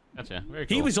 Gotcha. Very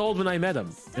cool. He was old when I met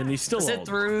him, and he's still Is it old.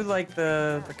 through like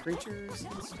the creatures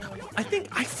and stuff? I think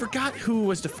I forgot who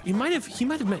was the. He might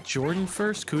have met Jordan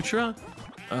first, Kuchera.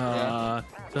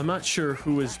 So I'm not sure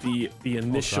who was the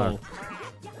initial.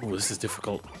 Oh, this is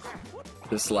difficult.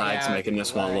 This lag's Yeah, making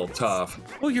this one a little tough.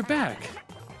 Oh, you're back.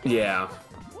 Yeah.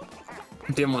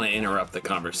 Didn't want to interrupt the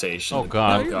conversation. Oh,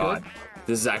 God. Oh god.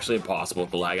 This is actually impossible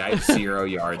with the lag. I have 0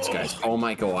 yards, guys. Oh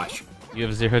my gosh. You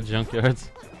have 0 junkyards.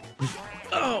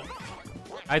 Oh,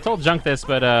 I told Junk this,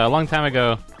 but a long time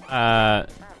ago, I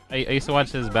used to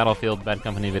watch his Battlefield Bad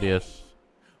Company videos.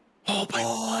 oh, by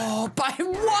Oh, by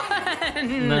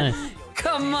one! Nice.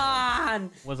 Come on!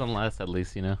 Wasn't last, at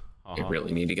least, you know. I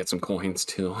really need to get some coins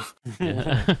too. Oh,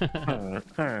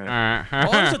 it's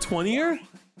a 20-er?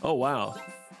 Oh, wow.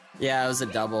 Yeah, it was a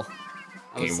double.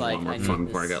 I Game was like, one more I fun need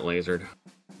before I this got lasered.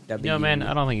 Yo, man,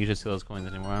 I don't think you should steal those coins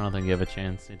anymore. I don't think you have a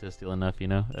chance to steal enough, you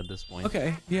know, at this point.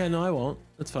 Okay. Yeah, no, I won't.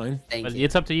 That's fine. Thank But you.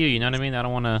 it's up to you, you know what I mean? I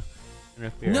don't want to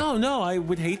interfere. No, I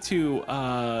would hate to,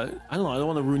 I don't know, I don't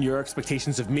want to ruin your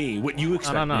expectations of me, what you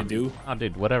expect me to do. Oh,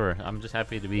 dude, whatever. I'm just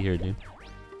happy to be here, dude.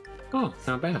 Oh,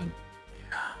 not bad.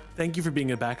 Thank you for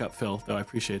being a backup, Phil, though. I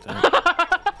appreciate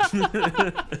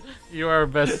that. You are our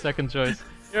best second choice.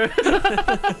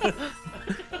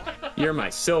 You're my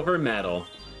silver medal.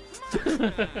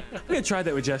 I'm gonna try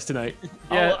that with Jess tonight.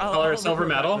 Yeah, Call her a silver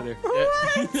medal? You're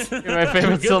my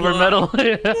favorite silver medal.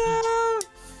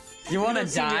 You want to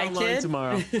die, kid?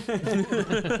 Tomorrow.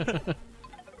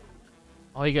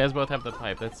 Oh, you guys both have the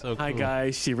pipe. That's so cool. Hi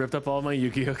guys, she ripped up all my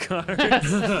Yu-Gi-Oh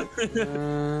cards.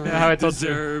 Yeah, how I told you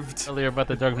Deserved. earlier about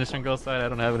the Dark Mission Girl side, I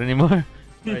don't have it anymore.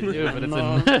 I do, but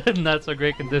it's in not so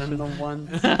great condition.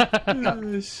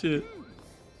 Oh, shit.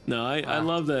 No, I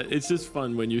love that. It's just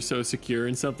fun when you're so secure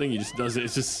in something. You just does it.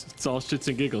 It's all shits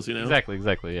and giggles, you know.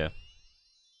 Exactly, yeah.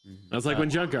 That's like when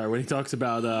Junkar when he talks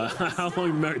about how long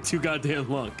you married too goddamn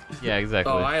long. Yeah,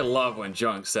 exactly. Oh, I love when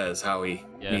Junk says how he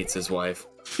Yeah. meets his wife.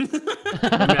 He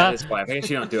met his wife. I guess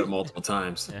you don't do it multiple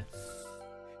times. Yeah.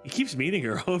 He keeps meeting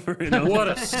her over and over. What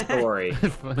a story.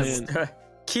 Man.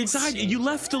 Side, you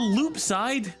left the loop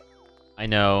side. I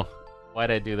know.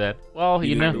 Why'd I do that? Well,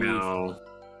 you know. No.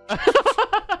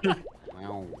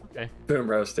 Wow. Boom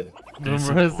roasted.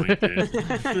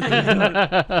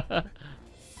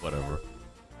 Whatever.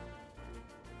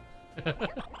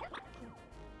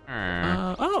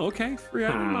 Oh, okay. Free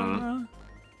item.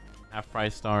 Half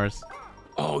price stars.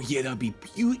 Oh yeah, that'd be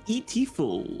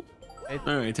beautiful. It-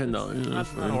 All right, $10. Not That's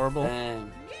fine. horrible.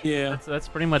 Dang. Yeah, That's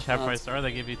pretty much half price star.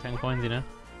 They give you 10 coins, you know,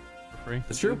 for free.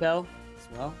 that's true. Bell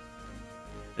as well.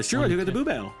 That's true. I do get the boo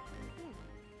bell.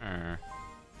 I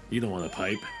You don't want a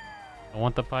pipe.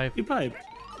 want the pipe. You pipe.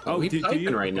 Oh, he's do typing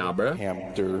you? right now, bro.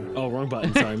 Oh, wrong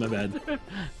button. Sorry, my bad.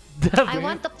 I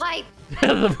want the pipe.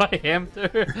 The pipe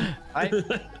hamster.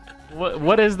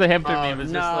 What is the hamster Oh, name?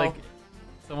 Is no. just like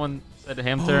someone said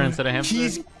hamster instead of hamster?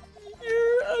 He's here.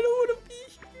 I don't want to be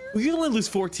here. We can only lose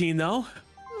 14 though.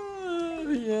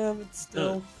 Yeah, but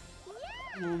still.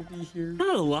 I want to be here.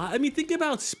 Not a lot. I mean, think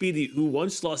about Speedy, who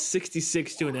once lost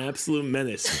 66 to an absolute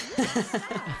menace.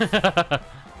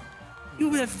 You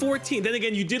would have 14. Then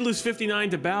again, you did lose 59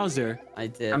 to Bowser. I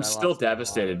did. I'm I still lost.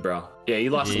 devastated, bro. Yeah,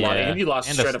 you lost a lot. Yeah. You lost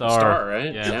And a straight up a star. star,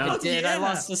 right? Yeah. I did. I Yeah.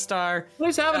 lost the star.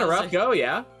 He's having a rough Bowser. go,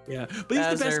 yeah. Yeah, but he's the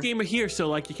Bowser. best gamer here, so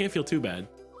like you can't feel too bad.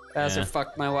 Bowser Yeah.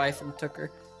 fucked my wife and took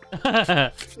her.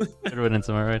 Good riddance,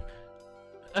 am I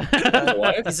right?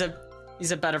 What?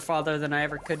 He's a better father than I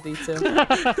ever could be too.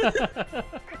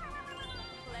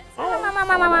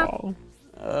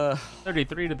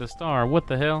 33 to the star. What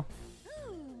the hell?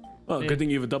 Oh, good thing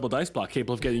you have a double dice block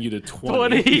capable of getting you to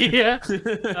 20. 20. Yeah. Yeah,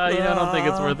 I don't think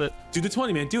it's worth it. Do the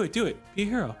 20, man. Do it. Do it. Be a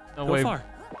hero. No Go way. far.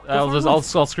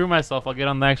 I'll screw myself. I'll get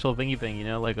on the actual thingy thing, you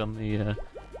know, like on the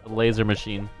laser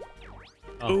machine.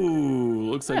 Oh. Ooh,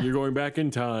 looks like you're going back in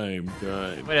time.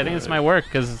 Good. Wait, I think this might work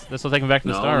because this will take me back to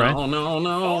the No, star, right? no.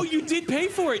 Oh, you did pay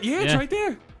for it. Yeah, it's Yeah. right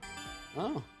there.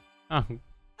 Oh. Oh,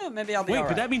 Oh, maybe I'll be Wait, alright.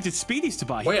 but that means it's Speedy's to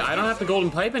buy. Wait, I don't have the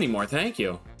golden pipe anymore. Thank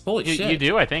you. Holy shit. you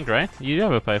do, I think, right? You do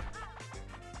have a pipe.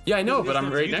 Yeah, I know, It but is I'm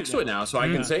up to right you next to to it now, so I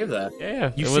can save that.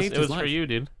 Yeah, You it was saved it his was for life. you,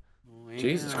 dude.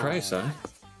 Jesus Christ, son.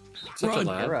 Such a Run.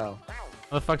 lad. Hero.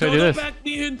 How the fuck do I Throw do that this? back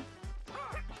in.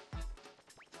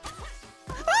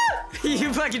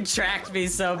 You fucking tracked me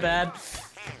so bad.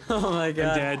 Oh my I'm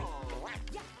god. dead.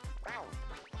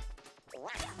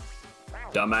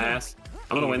 Dumbass.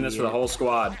 I'm gonna win this for the whole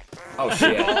squad. Oh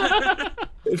shit.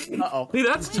 Uh-oh. Hey,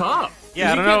 that's tough. Yeah, I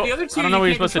You don't can't- know. the other two I don't know you what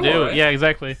you're can't supposed to do. control, right? Yeah,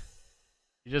 exactly.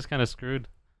 You just kind of screwed.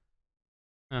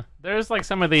 Huh. There's like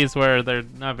some of these where they're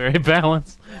not very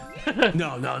balanced.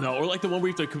 No. Or like the one where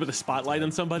you have to put a spotlight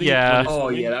on somebody. Yeah. when they're Oh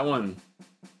swimming. yeah, that one.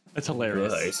 That's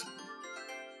hilarious. Nice.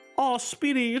 Oh,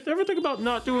 Speedy, you ever think about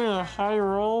not doing a high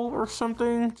roll or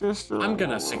something? Just. I'm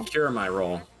gonna secure my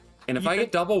roll. And if I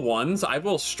get double ones, I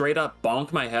will straight up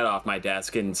bonk my head off my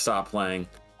desk and stop playing.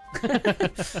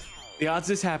 The odds of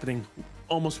this happening,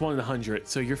 almost 1 in 100,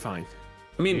 so you're fine.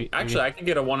 I mean, actually, I could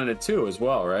get a 1 and a 2 as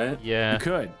well, right? Yeah. You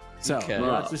could. So, Okay. the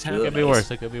odds of this It happening. could be worse.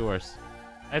 It could be worse.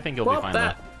 I think you'll Well, be fine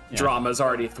that though. Yeah. drama's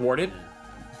already thwarted.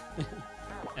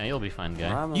 Yeah, you'll be fine,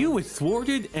 guy. You with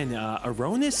Thwarted and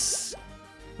Aronis?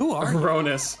 Who are you?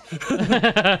 Ronus.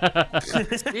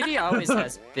 Speedy always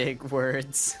has big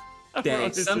words. Dang,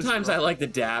 Aronis is sometimes I wrong. like to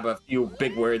dab a few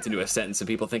big words into a sentence so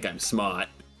people think I'm smart.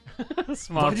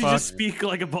 Small Why did you fuck. just speak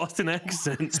like a Boston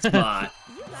accent? Smart.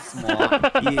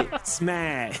 Yeah,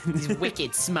 smart. He's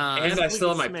wicked smart. And I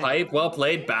still have my pipe. Well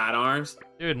played, Bad Arms.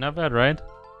 Dude, not bad, right?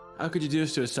 How could you do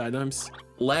this to us, Sidearms?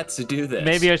 Let's do this.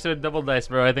 Maybe I should have double dice,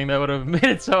 bro. I think that would have made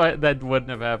it so that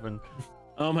wouldn't have happened.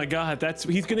 Oh my God,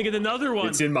 he's gonna get another one.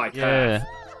 It's in my Yeah. path.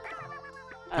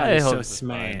 God, I he's hope so it's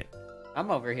smart. I'm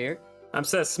over here. I'm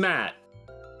so smart.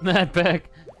 Not back.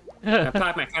 I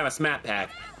popped my kind of smat pack.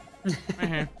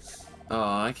 Oh,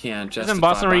 I can't just. in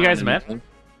Boston where you guys met?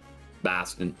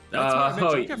 Boston. That's where I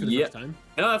met Jessica for the yeah. first time.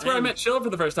 No, that's where I met Chill for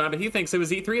the first time, but he thinks it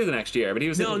was E3 of the next year. But he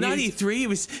was No, not he's- E3. It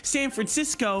was San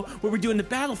Francisco, where we're doing the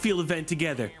Battlefield event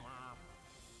together.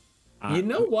 You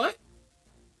know what?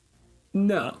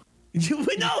 No.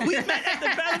 No, we met at the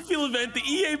Battlefield event, the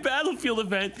EA Battlefield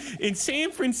event in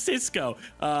San Francisco.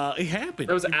 It happened.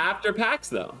 That was after PAX,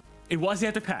 though. It was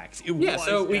after PAX. It Yeah, was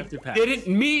so we after PAX. didn't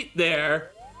meet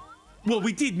there. Well,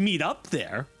 we did meet up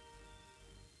there.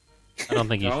 I don't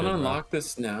think you I should. want to bro. unlock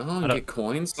this now and don't- get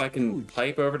coins so I can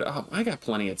pipe over to. Oh, I got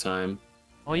plenty of time.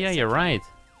 Oh yeah, you're right.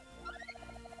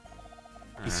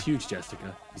 He's huge,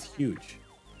 Jessica. He's huge.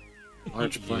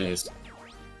 Large plays.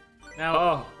 Now,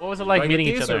 Oh, what was it do like I get meeting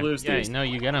each these or other? lose Yeah, these? no,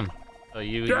 you get them. So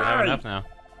you have Yay! enough now.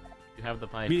 You have the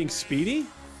pipe. Meeting Speedy?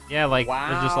 Yeah, like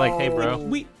it's just like, hey,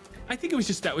 bro. I think it was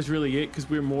just that was really it because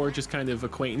we were more just kind of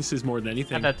acquaintances more than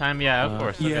anything. At that time, yeah, of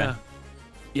course. Okay. Yeah.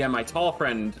 Yeah, my tall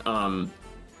friend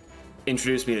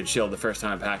introduced me to Chilled the first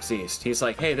time at PAX East. He's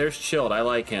like, "Hey, there's Chilled. I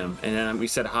like him." And then we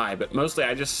said hi, but mostly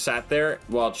I just sat there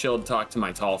while Chilled talked to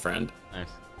my tall friend.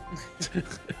 Nice.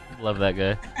 Love that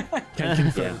guy. Can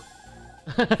confirm.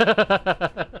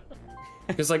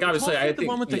 Because like obviously I the think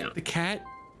one with the, yeah. the cat.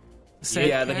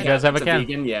 Yeah, the You cat. guys have a it's cat?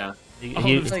 vegan, yeah. He- Oh,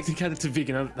 he- the cat. It's a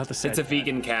vegan, not the sad It's a cat.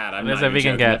 vegan cat. I'm It is not a even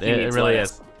vegan joking. cat. That thing It eats really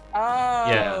lettuce. is. Oh,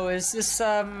 Yeah. is this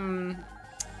Um,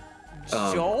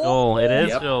 Joel? Joel, it is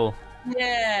Yep. Joel.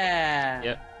 Yeah.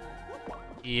 Yep. I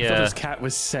thought Yeah. his cat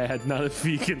was sad, not a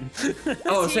vegan.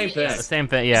 Oh, same thing. Same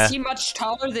thing. Yeah. Is he much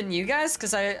taller than you guys?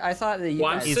 Because I thought that you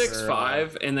Well, I'm guys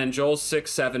 6'5", and then Joel's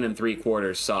 6'7" and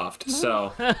 3/4 soft.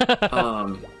 So,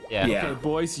 Yeah. yeah. Okay,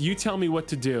 boys, you tell me what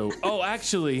to do. Oh,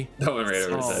 actually, That went right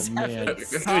over oh his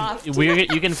head. man,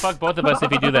 You can fuck both of us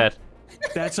if you do that.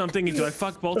 that's something. Do I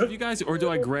fuck both of you guys, or do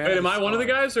I grab? Wait, am I one of the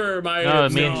guys or am I? No,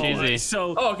 me and No, Cheesy.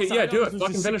 So, Oh, okay, yeah, do it. Sidearms was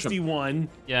Fucking the finish 'em. 61.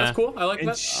 Yeah. That's cool. I like And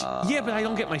that. yeah, but I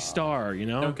don't get my star. You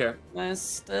know. I don't care. My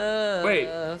stuff. Wait.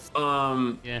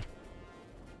 Yeah.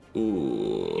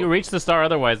 Ooh. You reach the star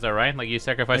otherwise, though, right? Like you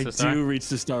sacrifice I the star. do reach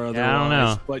the star otherwise. Yeah, I don't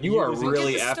know. But You are losing-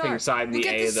 really Get the effing star. side You the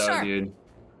get A the though, star. dude.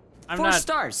 I'm 4 not.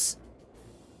 stars.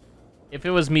 If it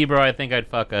was me, bro, I think I'd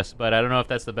fuck us, but I don't know if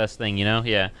that's the best thing, you know?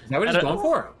 Yeah. Is that what I he's don't- going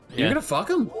for? You're Yeah. gonna fuck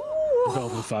him?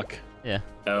 Oh the fuck. Yeah.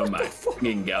 Oh my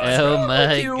fucking god. Oh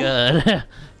my you. god.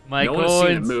 My No one's seen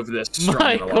a coins. move this strong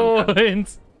My in a long time.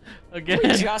 coins. Again.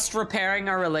 Just repairing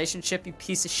our relationship, you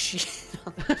piece of shit.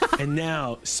 And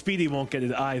now Speedy won't get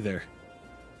it either.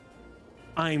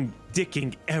 I'm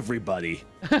dicking everybody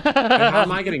And how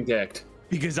am I getting dicked?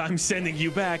 because I'm sending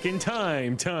you back in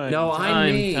time. No,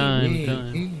 I'm me.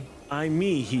 time. I'm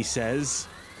me, he says.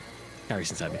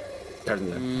 Harry's inside me.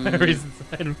 Harry's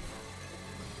inside me.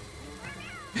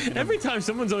 Every time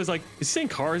someone's always like, is saying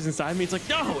cars inside me? It's like,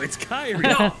 no, it's Kyrie.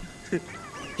 No.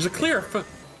 There's a clear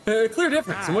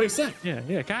difference in what he said.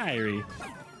 Yeah, Kyrie.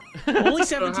 Only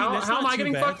 17. So that's how am not I too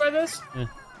getting bad. fucked by this?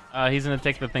 He's gonna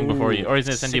take the thing before you, or he's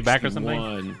gonna send you back or something.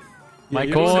 61. My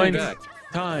you're coins. Back.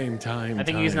 Time. I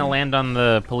think he's gonna land on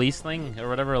the police thing or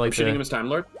whatever. Like Shooting him the, as Time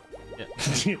Lord?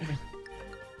 yeah.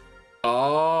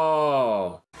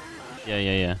 Oh.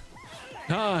 Yeah.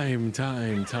 Time.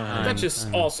 That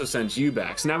just also sends you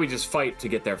back. So now we just fight to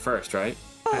get there first, right?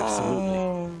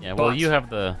 Absolutely. Yeah. Well, But- you have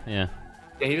the yeah.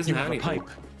 Yeah, he doesn't You have have a anything. pipe.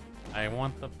 I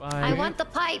want the pipe. I want the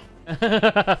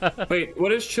pipe. Wait, what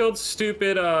does Chilled's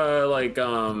stupid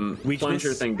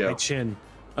plunger thing do? My chin.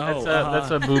 Oh,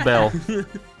 That's a boo bell.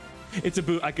 it's a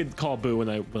boo. I could call boo when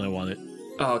I want it.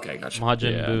 Oh, okay, gotcha.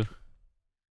 Majin Yeah. boo.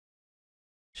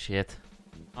 Shit.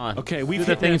 On. Okay, we've do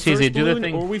the hit thing, that Cheesy. first Do the balloon,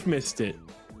 thing. or we've missed it.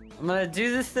 I'm gonna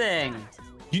do the thing.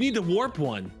 You need the warp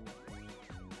one.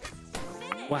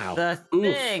 Wow. The Oof.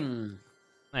 thing.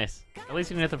 Nice. At least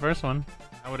you didn't hit the first one.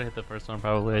 I would have hit the first one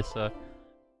probably. I suck.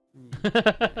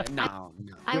 No.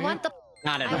 I want the.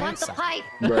 Not at I all. want the pipe.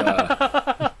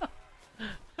 Bruh.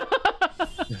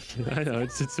 I know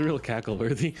it's a real cackle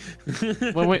worthy.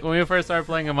 when we first started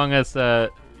playing Among Us,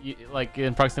 like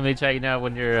in proximity chat, you know,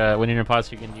 when you're an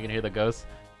imposter, you can hear the ghosts.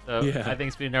 So Yeah. I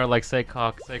think Speedy and I were like, say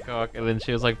cock, and then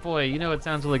she was like, boy, you know what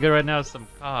sounds really good right now? Some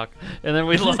cock. And then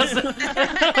we lost it.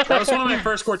 That was one of my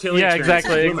first Cortilli Yeah,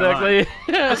 experiences. exactly.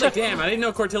 I was like, damn, I didn't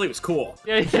know Cortilli was cool.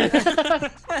 Yeah.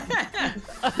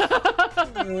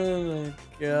 Oh my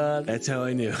god. That's how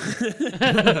I knew.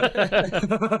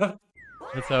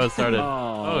 That's how it started.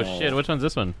 Oh shit, which one's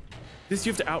this one? This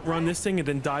you have to outrun this thing and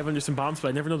then dive under some bombs, but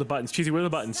I never know the buttons. Cheesy, what are the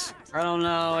buttons? I don't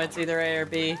know. It's either A or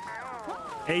B.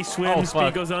 A swims, B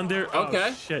fuck. goes under. Okay.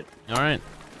 Oh, shit. All right.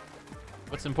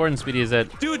 What's important, Speedy, is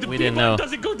that Dude, the we B didn't button know.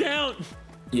 doesn't go down.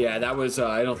 Yeah, that was.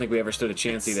 I don't think we ever stood a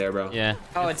chancey there, bro. Yeah.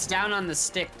 Oh, it's down on the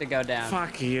stick to go down.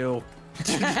 Fuck you.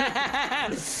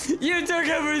 You took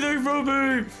everything from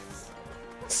me.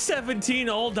 17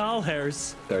 old doll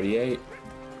hairs. 38.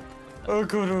 I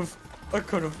could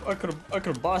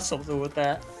have bought something with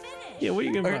that. Yeah, what are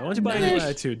you gonna buy? Why don't you buy a new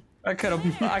attitude? I could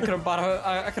have bought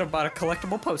a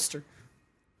collectible poster.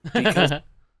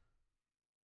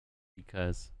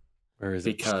 Because. Where is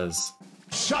it? Because.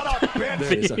 There it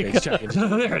is. Okay, it's checking.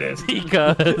 There it is.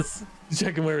 Because.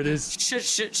 Checking where it is. Shit.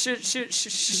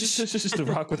 Just a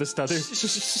rock with a stutter.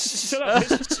 Shut up,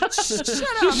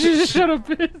 bitch. Shut up,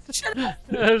 bitch.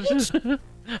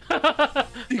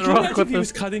 Can you imagine if he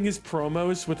was cutting his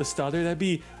promos with a stutter? That'd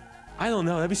be, I don't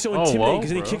know, that'd be so Oh, intimidating whoa, because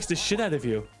then he bro. kicks the shit out of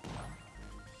you.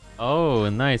 Oh,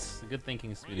 nice. Good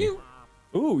thinking, Speedy.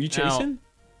 Ooh, you chasing?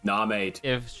 Nah, mate.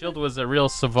 If Shield was a real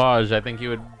Savage, I think he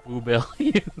would boo-bail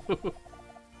you.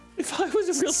 If I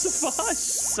was a real savage,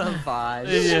 Savage.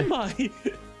 Yeah. am I? You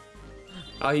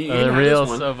The can have real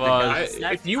this one. Savage.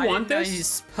 If you I want didn't know you this,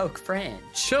 spoke French.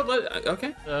 chill.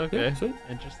 Okay. Okay, Yeah, sweet.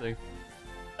 interesting.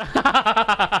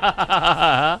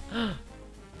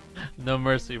 No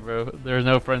mercy, bro. There are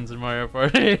no friends in Mario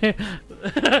Party.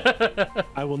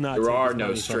 I will not. There take are his no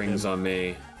money from strings him. on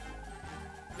me.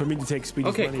 For me to take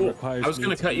Speedy's Okay, money cool. requires I was me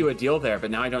gonna to cut be- you a deal there,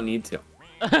 but now I don't need to.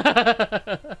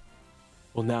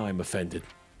 Well, now I'm offended.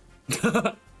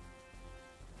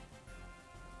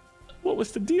 What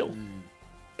was the deal?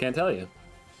 Can't tell you.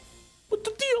 What's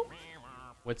the deal?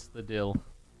 What's the deal?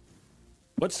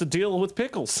 What's the deal with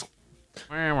pickles?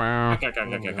 Let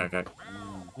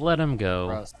him go.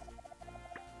 Gross.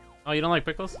 Oh, you don't like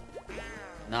pickles?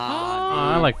 Nah.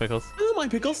 Oh, I like pickles. I don't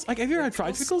mind pickles. Like, have you ever had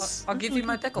fried pickles? I'll give you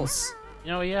my pickles. You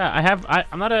know, yeah, I have.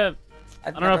 I'm not a. I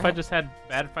I've don't know if never I had- just had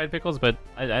bad fried pickles, but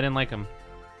I didn't like them.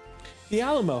 The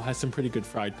Alamo has some pretty good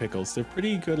fried pickles. They're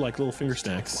pretty good, like little finger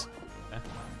snacks. What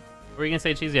were you gonna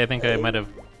say, Cheesy? I think I might have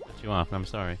cut you off. I'm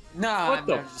sorry. Nah, What I've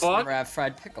the never, just fuck? never had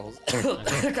fried pickles.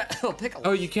 Oh, pickles.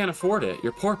 Oh, you can't afford it.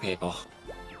 You're poor people.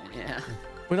 Yeah.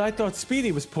 But I thought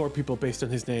Speedy was poor people based on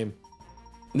his name.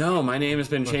 No, my name has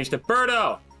been changed to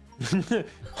Birdo.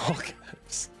 Okay.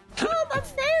 Oh, my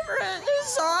favorite.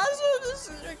 This is awesome. This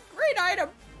is a great item.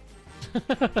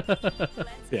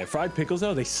 Yeah, fried pickles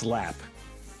though, they slap.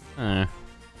 I've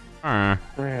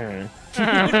never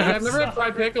had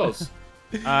fried pickles.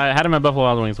 I had them at Buffalo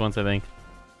Wild Wings once, I think.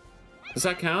 Does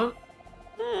that count?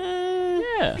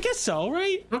 Yeah. I guess so,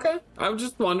 right? Okay. I'm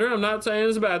just wondering. I'm not saying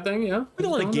it's a bad thing. Yeah. We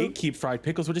don't want to gatekeep fried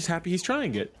pickles. We're just happy he's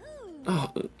trying it.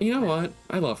 Oh, you know what?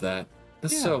 I love that.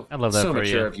 That's so. I love that so for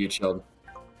mature you. of you, Chilled.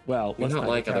 Well, You're let's not not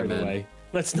like get other carried men. away.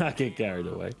 Let's not get carried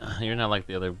away. You're not like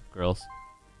the other girls.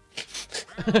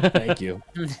 Thank you.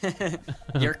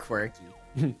 You're quirky.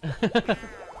 Oh,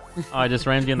 I just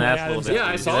rammed you in the Yeah, ass a little that's- bit. Yeah,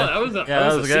 I Did you saw see it. That was a, Yeah,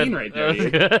 that was a good. scene right That there. was You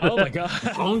good. Oh my god.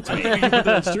 honked I me. think you put that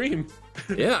on stream.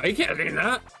 Yeah, you can't do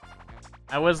that.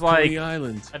 I was like, Coney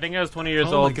Island. I think I was 20 years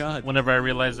Oh my old God. whenever I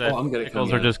realized that Oh, I'm gonna pickles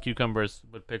come are in. just cucumbers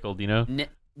with pickled, you know?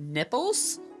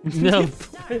 Nipples? No.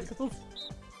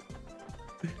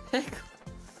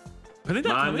 Put it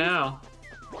down. Mine now.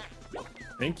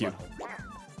 Thank you.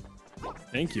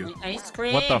 Thank you. Ice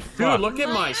cream. What the Dude, fuck? look at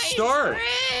my start.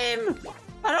 cream.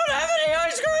 I don't have any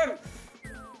ice cream.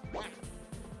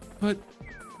 But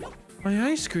my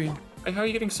ice cream. Hey, how are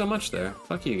you getting so much there?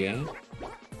 Fuck you, gang.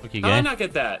 Fuck you, How did I gay? not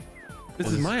get that? This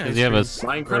is my ice Because you have cream. a s-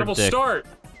 My incredible bird dick. start.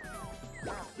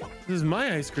 This is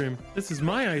my ice cream. This is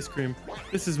my ice cream.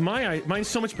 This is my ice. Mine's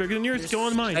so much bigger than yours. Go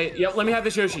on mine. Hey, yep, let me have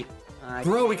this Yoshi.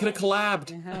 Bro, we could have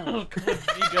collabed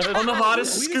on the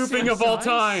hottest We the scooping same of all size?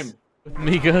 time.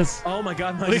 Migas. Oh my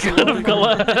god, We mine's could have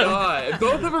collabed. God,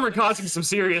 both of them are causing some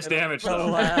serious damage,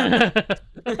 though. I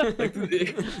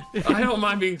don't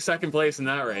mind being second place in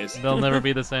that race. They'll never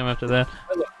be the same after that.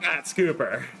 Look, that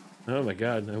scooper. Oh my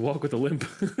god, I walk with a limp.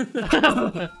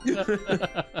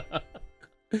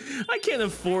 I can't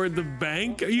afford the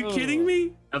bank. Are you kidding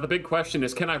me? Now the big question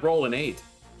is, can I roll an 8?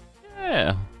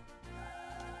 Yeah.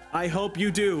 I hope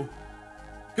you do.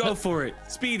 Go for it.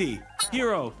 Speedy.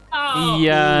 Hero.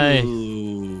 Yay.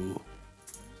 Ooh.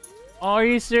 Oh, are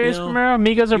you serious, You know, Romero?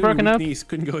 Migos are broken up? Niece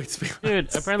couldn't go eat space.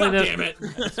 Dude, apparently God damn it.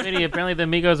 Smitty, apparently the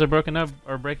Migos are broken up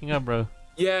or breaking up, bro.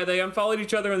 Yeah, they unfollowed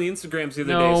each other on the Instagrams the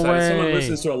other No day. So as someone way.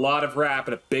 listens to a lot of rap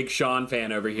and a big Sean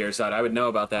fan over here, so I would know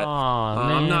about that. Aw, I'm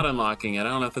man. not unlocking it. I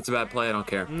don't know if that's a bad play. I don't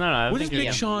care. No, I What has think Big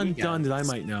you're... Sean done that I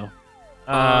might know?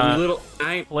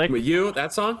 Flick? With you,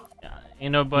 that song?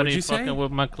 Ain't nobody What'd you say? fucking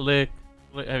with my click.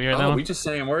 Have you heard that Oh, one? we just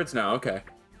saying words now. Okay.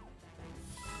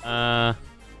 Oh,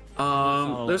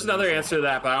 There's another answer to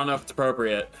that, but I don't know if it's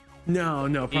appropriate. No,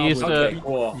 He used probably. to- Okay,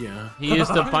 cool. Yeah. He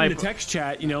used to In the pipe. text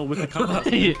chat, with the comment.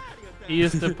 he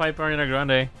used to pipe Ariana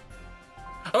Grande.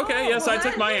 Okay, yes, I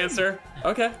took my answer.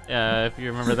 Okay. Yeah, if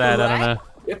you remember that, I don't know.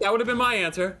 If that would have been my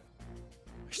answer.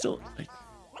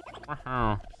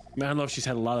 Wow. I don't know if she's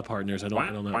had a lot of partners. I don't know.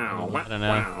 I don't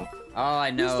know. All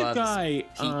I know Who's the of guy?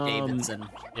 is Pete Davidson.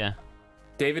 Yeah.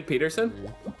 David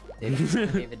Peterson?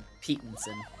 David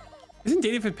Peterson. Isn't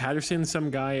David Patterson some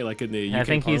guy like in the UK I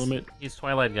think Parliament? he's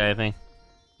Twilight guy, I think.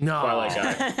 No, Twilight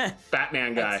guy.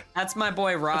 Batman guy. That's my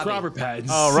boy That's Robbie. Robert Pattinson.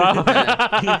 Oh, Rob.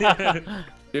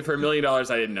 Dude, for $1 million, I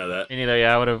didn't know that. Me neither,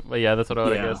 yeah, I would have. Yeah, that's what I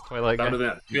would have Yeah. guessed. Twilight That guy. would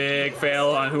have been a big fail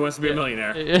on Who Wants to Be a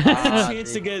Millionaire.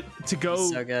 Chance to go.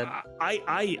 So good.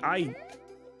 I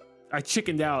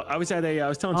chickened out. I was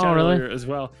telling Oh, Chad really? earlier as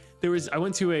well. I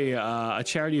went to a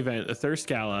charity event, a Thirst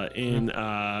Gala in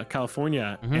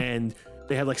California, and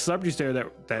they had like celebrities there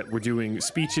that were doing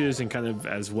speeches and kind of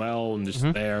as well, and just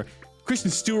there.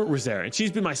 Kristen Stewart was there, and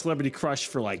she's been my celebrity crush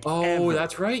for like Oh, ever.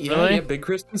 that's right. Yeah, Really? yeah, big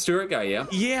Kristen Stewart guy, yeah.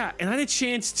 Yeah, and I had a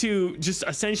chance to just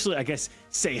essentially, I guess,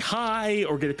 say hi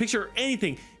or get a picture or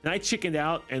anything. And I chickened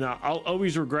out, and I'll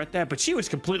always regret that. But she was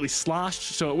completely sloshed,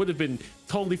 so it would have been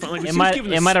totally fine. Like, It she was might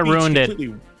giving a have speech ruined it.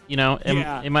 completely- You know, it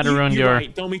Yeah, might have ruined you're your.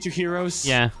 right. Don't meet your heroes.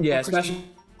 Yeah. Yeah, especially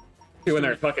when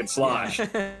they're fucking slosh.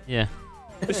 Yeah.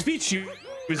 The speech she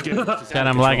was giving. was just God, out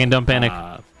of I'm lagging. control. Don't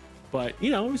panic. But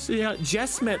it was,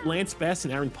 Jess met Lance Bass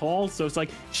and Aaron Paul, so it's like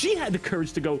she had the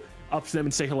courage to go up to them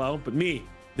and say hello. But me,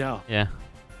 no, Yeah.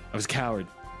 I was a coward.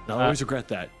 And I'll always regret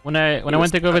that. When I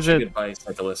went to go visit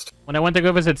Cyclist. when I went to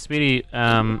go visit Speedy,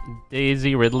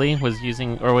 Daisy Ridley was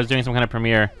doing some kind of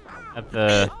premiere at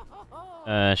the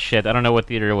shit. I don't know what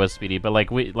theater it was, Speedy, but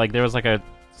like there was like a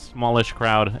smallish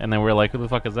crowd, and then we were like, who the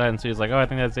fuck is that? And she was like, oh, I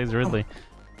think that's Daisy Ridley.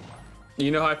 You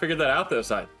know how I figured that out, though,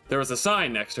 side? There was a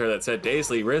sign next to her that said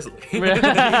Daisley Risley.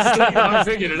 I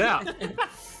figured it out.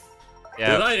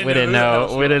 Yeah, I didn't we didn't know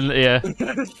know. We didn't. Yeah.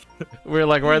 We were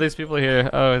like, why are these people here?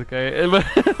 Oh, okay.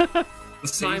 The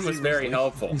sign was very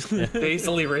helpful.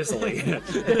 Daisley Risley.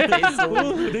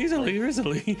 Daisy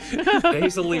Risley.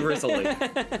 Daisley Risley.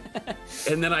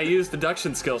 And then I used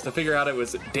deduction skills to figure out it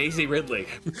was Daisy Ridley.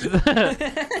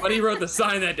 But he wrote the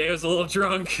sign that day. He was a little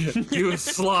drunk. He was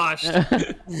sloshed.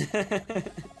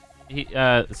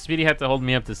 Speedy had to hold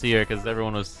me up to see her because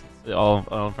everyone was all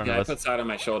in front Yeah, I of put us. side on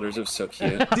my shoulders. It was so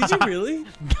cute. Did you really?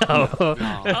 No.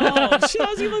 Oh, shit, I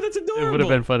was even like, that's adorable. It would have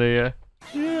been funny, yeah.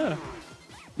 Yeah.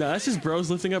 No, that's just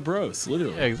bros lifting up bros,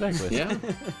 literally. Yeah, exactly. Yeah.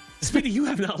 Speedy, you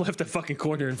have not left a fucking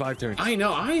corner in 5 turns. I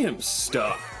know. I am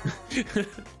stuck.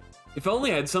 If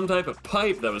only I had some type of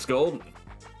pipe that was golden.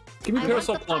 Give me I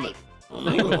Parasol want the Plummet. pipe. Oh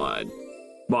my god.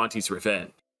 Monty's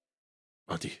Revenge.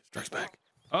 Monty strikes back.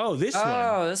 Oh, this one.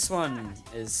 Oh, this one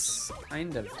is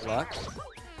kind of luck.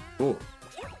 Ooh.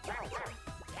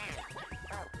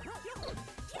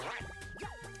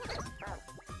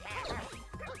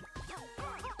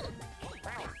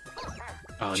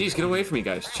 Oh, Jeez, get away from me,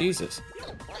 guys. Jesus.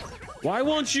 Why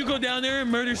won't you go down there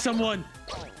and murder someone?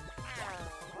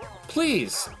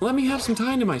 Please, let me have some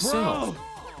time to myself.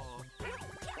 Bro!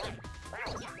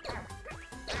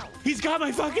 He's got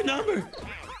my fucking number!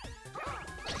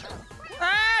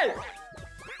 Hey!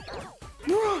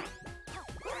 Bro!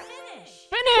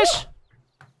 Finish!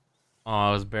 Oh,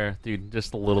 I was bare. Dude,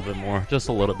 just a little bit more. Just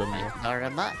a little bit more. Very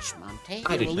much, Monty.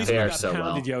 I At did least we there got so well.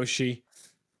 pounded, Yoshi.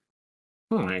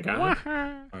 Oh my god.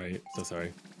 Alright, so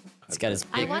sorry. He's got his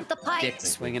I big want the pipe. dick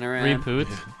swinging Three around.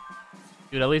 poots.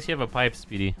 Dude, at least you have a pipe,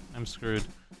 Speedy. I'm screwed.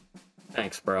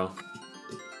 Thanks, bro.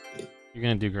 You're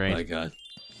gonna do great. My god.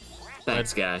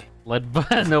 Thanks, guy.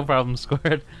 No problem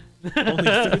scored. Only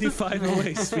 35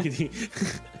 away, Speedy.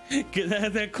 Get out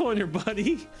of that corner,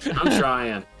 buddy. I'm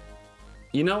trying.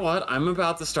 You know what? I'm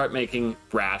about to start making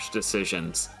rash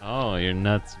decisions. Oh, you're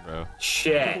nuts, bro. Rolling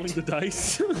Shit. the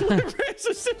dice.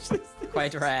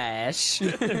 Quite rash.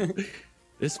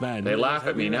 This man. They laugh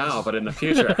at me now, but in the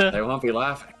future, they won't be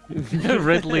laughing.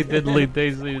 Ridley diddly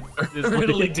daisy.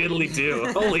 Ridley diddly do.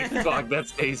 Holy fuck,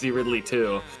 that's Daisy Ridley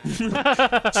too. She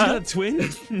got a twin?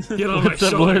 Get on my It's a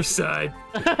shoulder blur. side.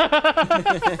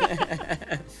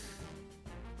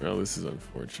 Well, this is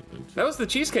unfortunate. That was the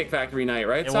Cheesecake Factory night,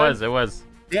 right? It son? was. It was.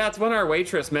 Yeah, it's when our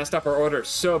waitress messed up our order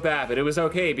so bad, but it was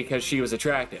okay because she was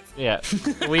attractive. Yeah.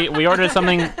 We ordered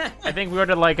something. I think we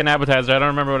ordered like an appetizer. I don't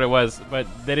remember what it was, but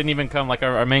they didn't even come. Like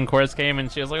our main course came,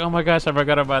 and she was like, "Oh my gosh, I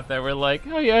forgot about that." We're like,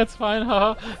 "Oh yeah, it's fine,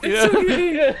 haha." It's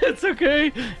okay. Yeah, it's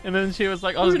okay. And then she was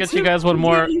like, "I'll just get you guys one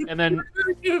more," and then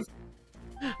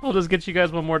I'll just get you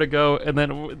guys one more to go. And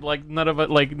then like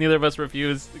neither of us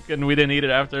refused, and we didn't eat it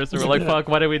after. So we're like, "Fuck,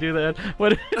 why did we do that?"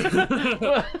 What?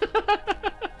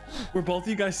 Were both of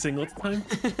you guys single at the time?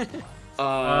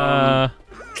 I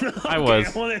was.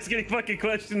 I won't ask any fucking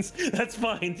questions. That's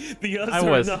fine. The us I are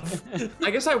was. enough.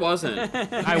 I guess I wasn't,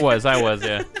 I was,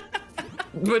 yeah.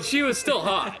 but she was still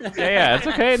hot. Yeah, it's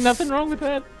okay. Nothing wrong with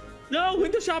that. No,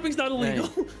 window shopping's not illegal.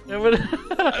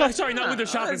 Sorry, not window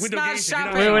shopping. It's Window not gazing.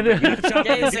 shopping. You're not Window-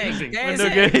 shopping. Gazing. Window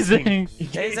gazing.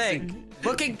 Gazing.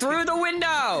 Looking through the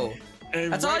window.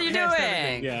 And That's all right you're past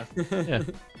doing. everything. Yeah.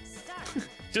 Yeah.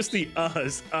 Just the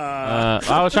us. I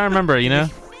was trying to remember, you know?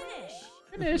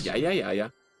 Yeah.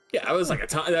 Yeah, I was like a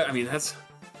ton. I mean, that's.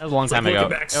 That was a long time looking ago.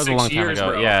 back That was a long 6 time years, ago.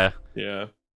 bro. Yeah. Yeah.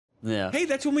 Yeah. Hey,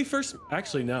 that's when we first.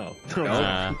 Actually, no.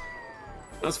 Uh,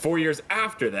 That's 4 years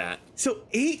after that. So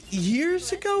 8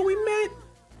 years ago we met.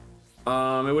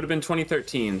 It would have been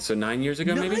 2013, so 9 years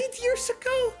ago, maybe. 9 years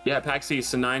ago. Yeah, PAX East,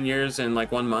 so 9 years and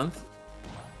like 1 month.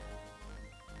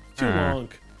 Too long.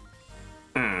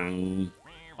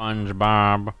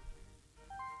 SpongeBob.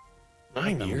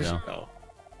 9 years go. ago.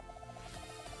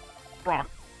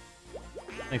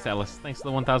 Thanks, Alice. Thanks for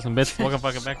the 1,000 bits. Welcome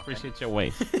fucking back. Appreciate your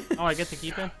wait. Oh, I get to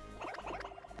keep it?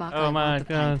 Oh my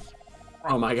god.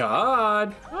 Oh my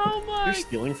god. Oh You're my.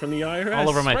 stealing from the IRS. All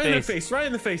over my right in the face. face. Right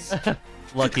in the face.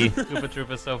 Lucky. Koopa Troop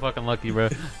is so fucking lucky, bro.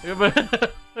 This God,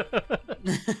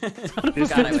 I one's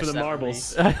wish for that the were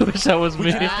marbles. I wish that was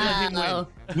me. Wow.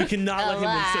 We cannot let him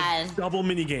win. It's Come a double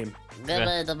mini game. Give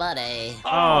me the money.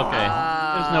 Oh, okay.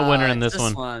 There's no winner in this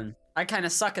one. I kind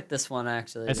of suck at this one,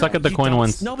 actually. I suck at the You coin don't-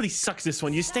 ones. Nobody sucks this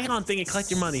one. You stay on thing and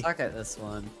collect your money. Suck at this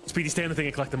one. Speedy, stay on the thing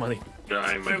and collect the money.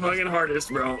 Trying my fucking hardest,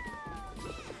 bro.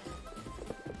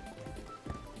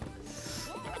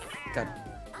 God.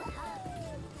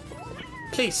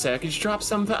 Please, sir, could you drop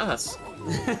some for us?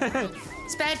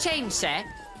 Spare change, sir.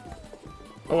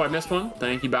 Oh, I missed one.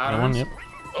 Thank you, That one, Bowders. yep.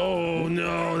 Oh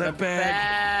no, that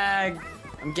bag. Bag.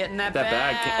 I'm getting that, That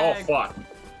bag. Oh, fuck.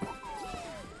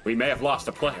 We may have lost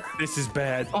a player. This is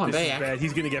bad. Oh, this is back. bad.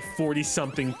 He's gonna get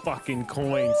 40-something fucking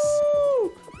coins.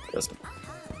 Just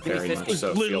Give me very 50. much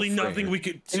so. Literally feel free. nothing we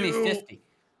could Give me do. 50.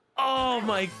 Oh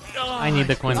my god. I need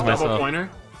the coins Double myself. pointer.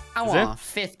 I Is want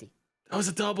 50. That was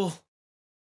a double.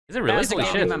 Is it really? That's Holy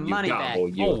what shit. my money You back. gobble,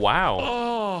 you. Oh, wow.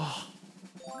 Oh.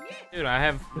 Dude, I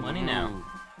have money now.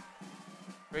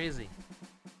 Crazy.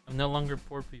 I'm no longer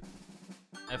poor people.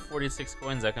 I have 46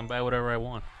 coins. I can buy whatever I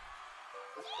want.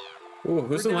 Ooh,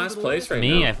 who's in last place right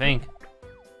Me, now? I think.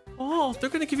 Oh, they're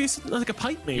gonna give you some, like a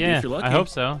pipe maybe Yeah, if you're lucky. I hope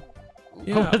so.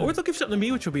 Yeah, or they'll give something to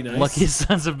me, which will be nice. Lucky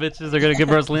sons of bitches. They're gonna give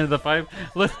Rosalina the 5.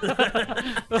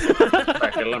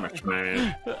 Back your limits,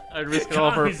 man. I'd risk it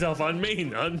all Calm for. yourself on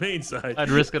main side. I'd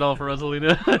risk it all for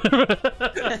Rosalina.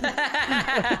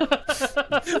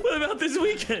 What about this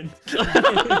weekend?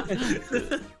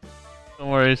 Don't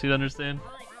worry, she'd understand.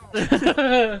 Has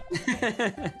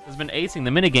been acing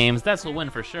the minigames. That's a win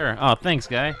for sure. Oh, thanks,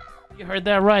 guy. You heard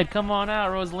that right. Come on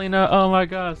out, Rosalina. Oh my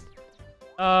gosh.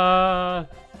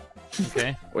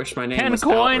 Okay. Wish my name 10 was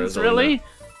coins, Rosalina. really?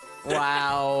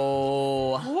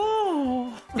 Wow.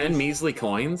 Whoa. 10 measly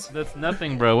coins. That's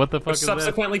nothing, bro. What the fuck Which is that?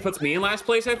 subsequently puts me in last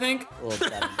place, I think. Well,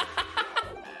 that-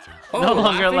 Oh, No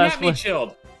longer laughing last at me, place.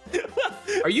 Chilled.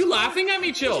 Are you laughing at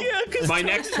me, Chilled? Yeah, 'cause My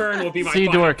next turn will be my Sea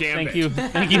final Dork, gambit. thank you.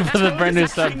 Thank you for the brand new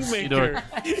He's a sub, Sea Dork.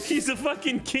 kingmaker. He's a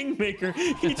fucking kingmaker.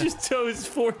 He just chose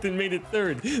fourth and made it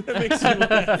third. That makes me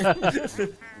laugh.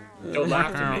 Don't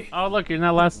laugh at me. Oh, look, you're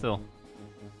not last still.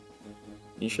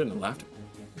 You shouldn't have laughed.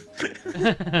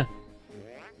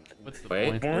 What's the Wait,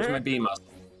 point? where's my bee muscle?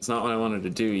 It's not what I wanted to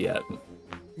do yet.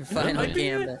 Your final might be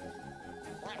gambit.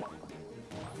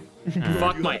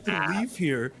 Fuck You my have to ass. leave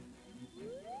here.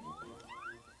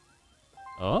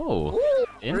 Oh,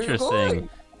 interesting. going?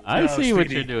 I No, see what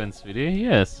Speedy. you're doing, Speedy.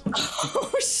 Yes.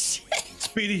 Oh shit.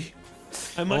 Speedy,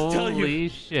 I must tell you. Holy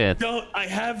shit. Don't. I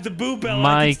have the boo bell. I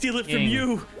My can steal it from king.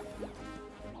 you.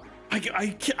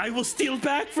 I will steal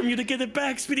back from you to get it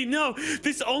back, Speedy. No,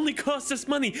 this only costs us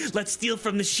money. Let's steal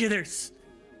from the shitters.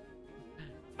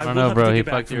 I don't will know, have bro. to take He it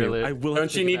back fucked from you you. earlier. I will. have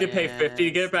Don't you take need it to pay 50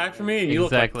 to get it back from me? And you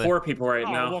Exactly. look like poor people right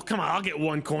back. Oh, now. well, come on. I'll get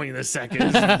 1 coin in a second.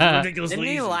 This is ridiculously Didn't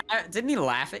he easy. laugh? Didn't he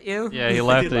laugh at you? Yeah, he I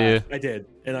laughed did at you. laugh. I did,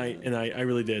 and I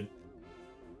really did.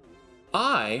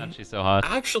 I She's so hot.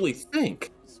 actually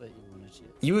think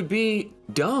you would be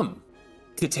dumb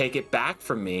to take it back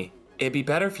from me. It'd be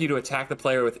better for you to attack the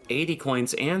player with 80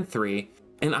 coins and 3,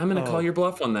 and I'm gonna call your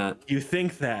bluff on that. You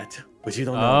think that, but you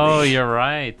don't know. Oh, me. you're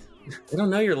right. I don't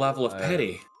know your level of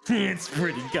petty. It's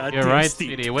pretty goddamn You're right, steep.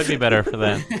 Speedy. It would be better for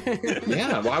that.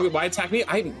 Yeah, why attack me?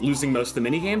 I'm losing most of the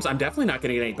mini games. I'm definitely not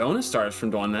gonna get any bonus stars from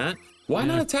doing that. Why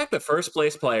not attack the first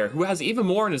place player who has even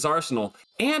more in his arsenal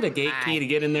and a gate key to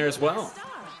get in there as well?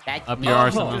 That's Up me. your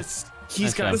arsenal.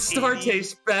 He's got The Okay. star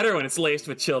tastes better when it's laced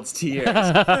with chilled tears.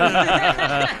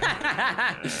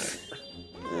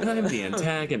 I'm the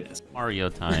antagonist. Mario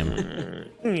time.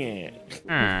 Yeah.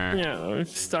 Ah. Yeah, I'm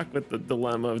stuck with the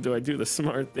dilemma of do I do the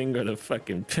smart thing or the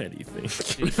fucking petty thing?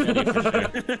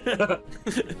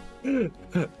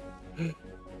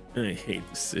 I hate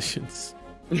decisions.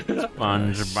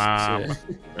 SpongeBob.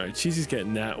 All right, Cheesy's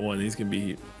getting that one. He's gonna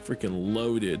be freaking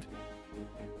loaded.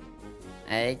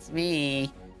 It's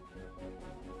me.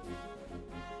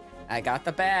 I got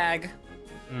the bag.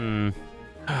 Hmm.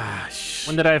 Ah, shit.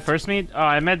 When did I first meet? Oh,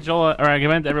 I met Joel, or I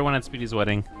met everyone at Speedy's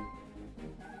wedding.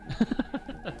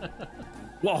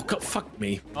 Well, fuck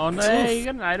me. Oh no, hey, you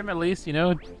got an item at least, you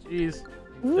know? Jeez.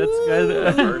 That's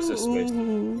good. Versus space.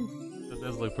 That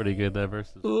does look pretty good, that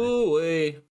versus. Ooh,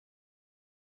 wait.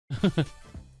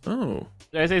 Oh.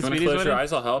 Did I say You wanna Speedy's close your wedding?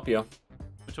 eyes? I'll help you.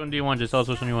 Which one do you want? Just tell us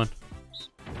which one you want.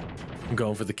 I'm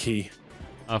going for the key.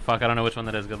 Oh fuck, I don't know which one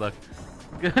that is. Good luck.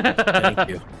 Thank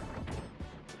you.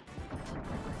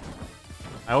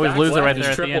 I always lose it right there at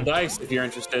the triple end. dice if you're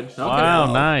interested. Okay.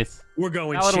 Wow, nice. We're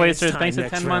going Salad chance Wasters, time thanks for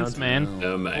next 10 months, round. man.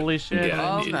 Oh my Holy shit.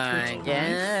 God. Oh my Twitch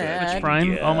god.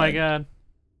 Prime? Oh my Yeah. god.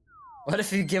 What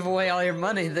if you give away all your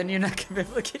money? Then you're not gonna be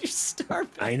able to get your star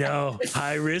back. I know.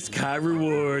 High risk, high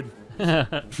reward.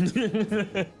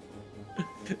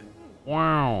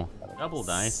 Wow. Double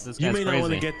dice. This You guy's may not want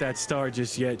crazy. to get that star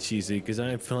just yet, Cheesy, because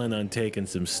I'm planning on taking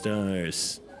some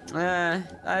stars.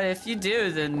 If you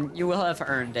do, then you will have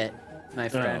earned it, my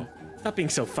friend. Oh, stop being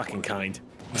so fucking kind.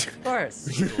 Of course.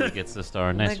 He gets the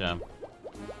star. Nice Like- job.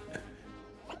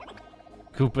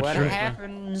 Koopa What Troopa.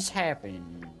 happens,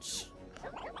 happens.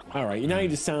 All right, now you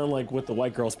just sound like what the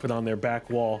white girls put on their back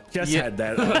wall. Just Yeah. had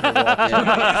that on their wall.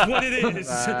 That's what it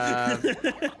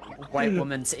is. White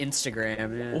woman's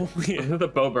Instagram. Yeah. The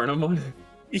Bo Burnham one.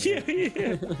 Yeah,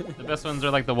 yeah. The best ones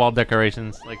are like the wall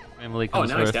decorations, like family Oh,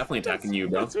 comes now he's first. definitely attacking you,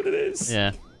 bro. That's what it is.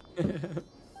 Yeah.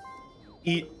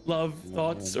 Eat, love,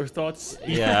 thoughts, or thoughts.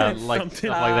 Yeah, like Something.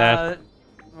 stuff like that.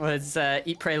 Was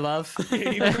Eat, Pray, Love.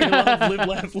 Eat, pray, love, live,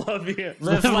 laugh, love. Yeah.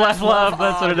 Live, laugh, love.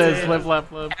 That's what it is. yeah. Live, laugh,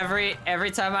 love.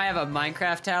 Every time I have a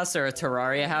Minecraft house or a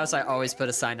Terraria house, I always put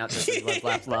a sign up that says Live,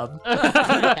 Laugh, Love.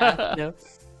 Yeah.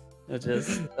 It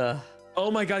just,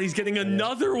 Oh my God, he's getting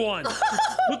another one.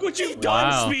 Look what you've done,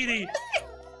 Wow. Speedy.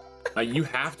 You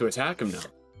have to attack him now.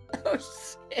 oh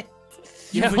shit.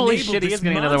 Yeah, You've holy enabled shit, he this is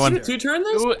getting another one. monster. 2 turn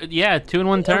this? Ooh, yeah, 2 in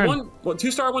 1 turn. One,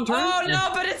 2 star, 1 turn? Oh no,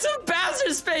 but it's a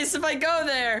Bowser space if I go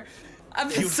there. I'm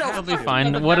You so have It'll be to.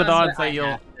 fine. What are the odds I that you'll...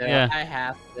 have to. Yeah. I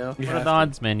have to. You What are have the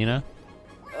odds, man, you know?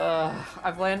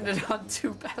 I've landed on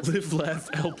 2 Bowser. Live, laugh,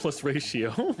 L plus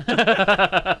ratio.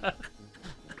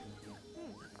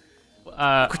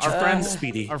 Our Your friend,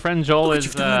 Speedy. Our friend Joel Look what is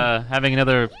you've done. having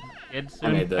another kid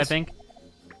soon, made this. I think.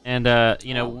 And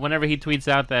you know, whenever he tweets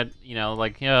out that, you know,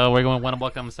 like, yo, we're going to want to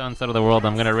welcome so and so to the world,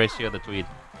 I'm gonna ratio the tweet.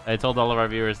 I told all of our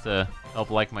viewers to help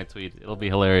like my tweet. It'll be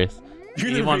hilarious. You're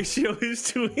He gonna wants- ratio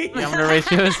his tweet. I'm gonna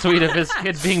ratio his tweet of his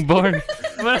kid being born.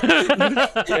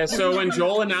 Yeah, so when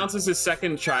Joel announces his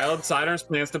second child, Sidearms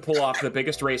plans to pull off the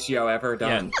biggest ratio ever yeah,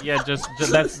 done. yeah, just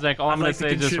that's like all I'm gonna like to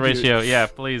say. Just contribute. ratio. Yeah,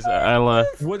 please. I'll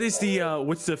What is the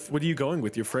what are you going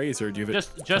with your phrase, or do you have it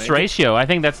just planned? ratio. I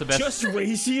think that's the best. Just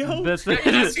ratio? That's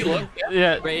Yes, you look,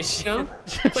 yeah, You Ratio. know?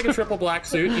 It's like a triple black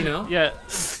suit, you know? yeah.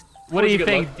 What do you Good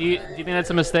think? luck. Do you think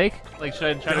that's a mistake? Like, should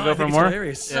I try No, to go I for think it's more?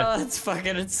 hilarious. Yeah. Oh, it's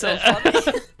fucking, it's so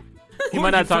funny. He might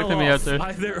not talk to me after.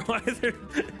 Either.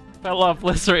 Fell off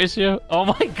list ratio. Oh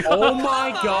my god. Oh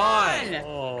my god!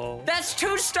 Oh. That's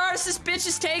 2 stars this bitch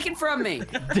is taking from me.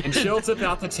 And Shield's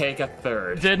about to take a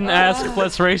third. Didn't ask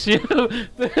plus ratio.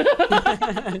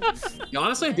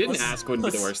 Honestly, I didn't ask would be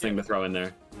the worst thing to throw in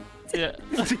there. yeah.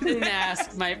 Didn't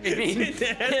ask might be mean.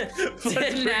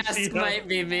 Didn't ask might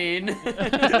be mean.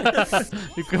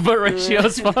 But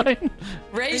ratio's fine.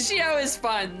 Ratio is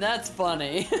fun. That's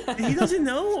funny. He doesn't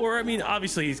know, or I mean,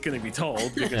 obviously he's gonna be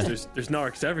told because there's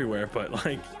narcs everywhere. But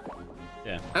like,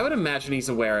 I would imagine he's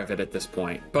aware of it at this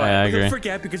point. But I agree. he'll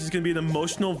forget because it's gonna be an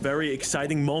emotional, very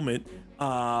exciting moment,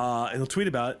 and he'll tweet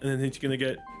about it, and then he's gonna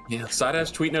get Yeah, Side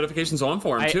has tweet notifications on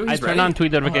for him too. I He's turned ready. on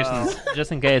tweet notifications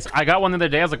just in case. I got one the other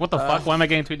day. I was like, what the fuck? Why am I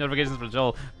getting tweet notifications for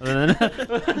Joel? And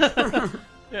then,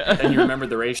 And you remembered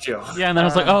the ratio. yeah, and then I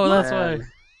was like, oh, that's man. why.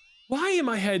 Why in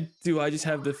my head do I just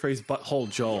have the phrase "butthole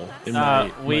Joel"? In my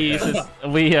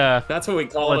That's what we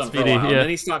called Let's him for a Speedy, while. yeah. And then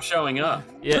he stopped showing up.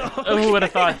 yeah. Who would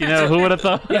have thought? You know, who would have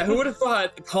thought? Yeah, who would have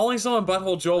thought calling someone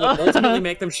butthole Joel would ultimately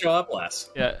make them show up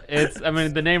less? Yeah, it's. I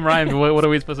mean, the name rhymed. What are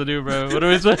we supposed to do, bro? What are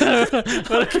we supposed to do?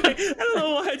 I don't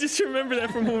know why. I just remember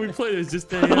that from when we played. It was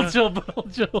just a. Joel.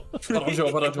 Butthole Joel,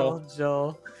 butthole Joel.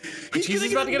 Joel.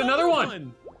 He's about to get another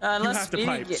one. You Unless have to Speedy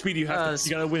pipe. Speedy, you have to.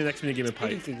 You gotta win the next minigame and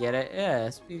Speedy pipe. could get it. Yeah,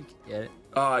 Speedy could get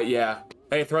it. Yeah.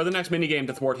 Hey, throw the next minigame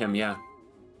to thwart him, yeah.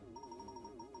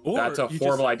 Or That's a you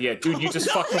horrible idea. Dude, you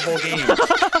just fucked the whole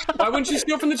game. Why wouldn't you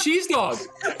steal from the cheese dog?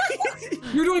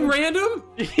 You're doing random?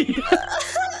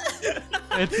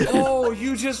 Oh,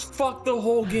 you just fucked the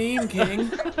whole game,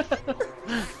 King.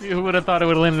 Who would have thought it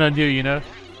would have landed on you? You know.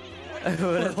 Who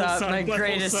would have thought my butthole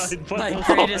greatest, side, my butthole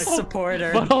greatest side.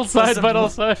 supporter? Butthole side,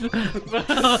 was a-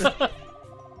 butthole side.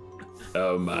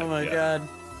 Oh my, Oh my god.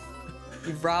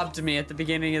 He robbed me at the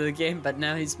beginning of the game, but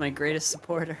now he's my greatest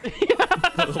supporter.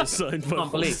 Butthole side,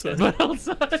 butthole believe side. Butthole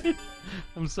side.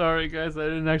 I'm sorry, guys. I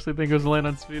didn't actually think it was land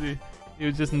on Speedy. He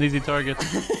was just an easy target.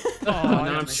 Oh,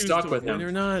 now I'm choose stuck to with win him.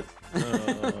 or not.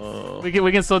 Oh. We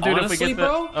can still do Honestly, it if we get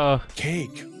bro? the. Oh,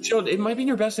 Cake. Chill, it might be in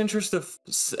your best interest to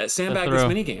sandbag throw.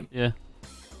 this minigame. yeah.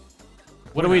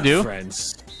 What do we do?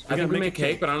 Friends. I think we make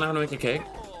cake, but I don't know how to make a cake.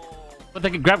 What the,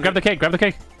 grab the cake. Grab the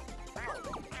cake.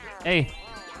 Hey,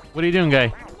 what are you doing,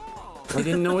 guy? I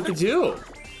didn't know what to do.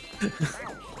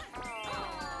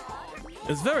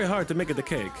 It's very hard to make it the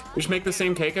cake. We should make the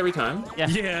same cake every time. Yeah.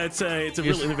 Yeah, it's a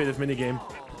real innovative minigame.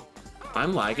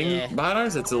 I'm lagging, Yeah.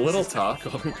 Butters. It's a little tough.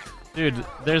 Dude,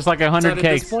 there's like But 100 at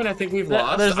cakes. this point, I think we've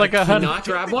lost. there's like I 100 cannot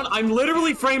grab one. I'm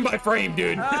literally frame by frame,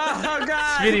 dude. Oh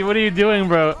god! Speedy, what are you doing,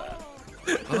 bro?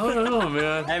 I don't know,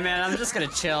 man. Hey man, I'm just gonna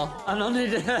chill. I don't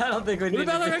need to, I don't think we need What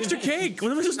about to our extra cake?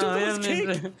 What am I supposed to do No, with we this don't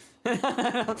cake? need to-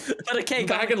 Put a cake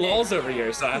Back on in the cake. lulls over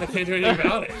here, so I can't do anything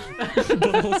about it.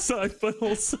 Butthole side,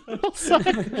 butthole side.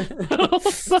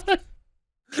 Butthole side.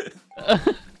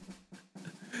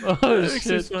 Oh Makes me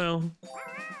shit. smile.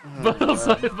 Butthole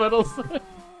side, butthole side.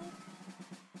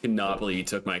 Cannot believe you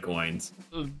took my coins.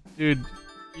 Dude,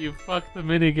 you fucked the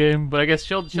minigame, but I guess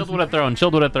Shield would have thrown.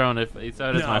 Shield would have thrown if it's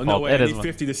my No, fault. no way. It I is need my...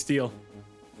 50 to steal.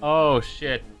 Oh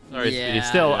shit. Sorry, Speedy. Yeah.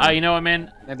 Still, you know what,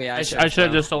 man? Maybe I should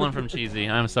have just stolen from Cheesy.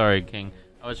 I'm sorry, King.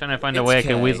 I was trying to find a It's way I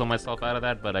could okay. weasel myself out of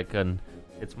that, but I couldn't.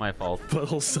 It's my fault.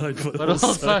 Butthole side, Butthole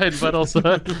side, butthole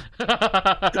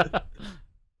side.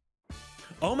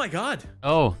 Oh my god.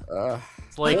 Oh,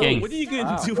 Slay King. What are you going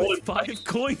to do with 5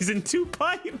 coins and 2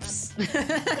 pipes?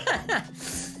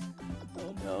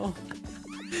 Oh no.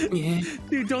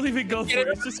 Dude, don't even go for it.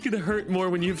 It's just going to hurt more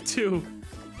when you have 2.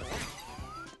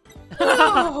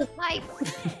 Oh, pipe.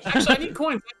 Actually, I need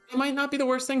coins. That might not be the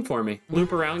worst thing for me.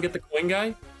 Loop around, get the coin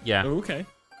guy. Yeah. Oh, okay.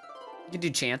 You can do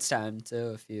chance time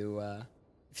too if you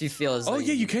feel as Oh though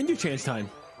yeah, you can do chance time.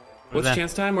 What's that?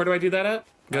 chance time? Where do I do that at?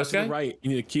 Ghost To the guy? right, you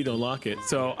need a key to unlock it.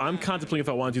 So I'm contemplating if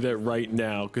I want to do that right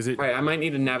now because it. Right, I might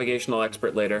need a navigational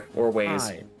expert later, or ways.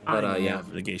 I'm But a yeah.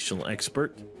 navigational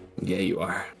expert. Yeah, you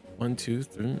are. 1, 2,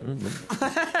 3,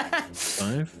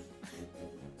 5,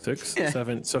 6,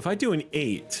 7. So if I do an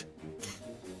 8,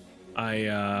 I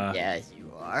Yeah,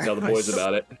 you are. Tell the boys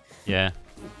about it. Yeah.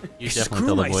 You definitely screw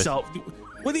tell the boys. myself.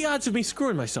 What are the odds of me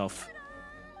screwing myself?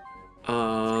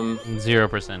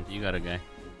 0%. You got a guy.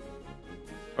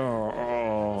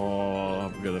 Oh,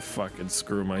 I'm gonna fucking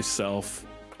screw myself.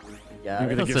 Yeah. I'm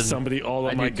gonna give Listen, somebody all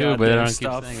of I my do too, but I goddamn don't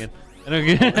stuff. keep saying it.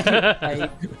 I don't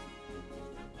get...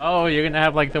 Oh, you're gonna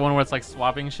have like the one where it's like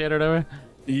swapping shit or whatever?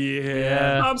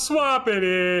 Yeah. I'm swapping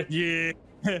it.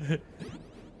 Yeah.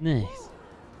 Nice.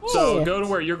 So go to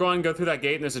where you're going, go through that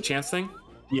gate, and there's a chance thing.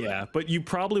 Yeah, but you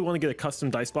probably want to get a custom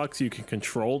dice box so you can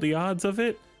control the odds of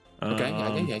it. Okay.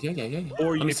 Yeah.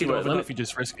 Or Let me if see you what- don't have let me- enough, you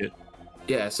just risk it.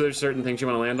 Yeah. So there's certain things you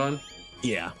want to land on.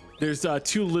 Yeah. There's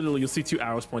you'll see 2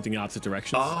 arrows pointing in opposite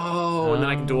directions. Oh, and then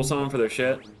I can duel someone for their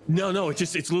shit. No,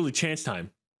 it's literally chance time.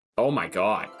 Oh my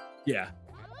god. Yeah.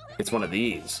 It's one of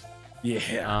these.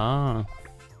 Yeah. Oh.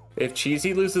 If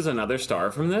Cheesy loses another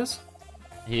star from this,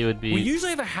 He would be... We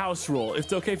usually have a house rule.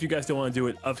 It's okay if you guys don't want to do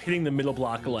it, of hitting the middle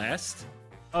block last.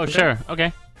 Oh, sure.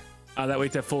 Okay. That way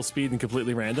it's at full speed and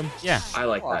completely random. Yeah. I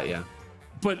like that, yeah.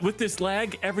 But with this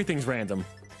lag, everything's random.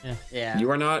 Yeah. You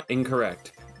are not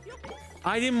incorrect.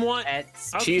 I didn't want.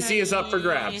 It's Cheesy is up for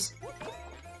grabs.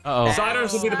 Uh-oh.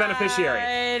 Siders will be the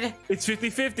beneficiary. It's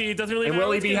 50-50. It doesn't really And matter.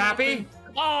 will he what's be gonna happy? happen.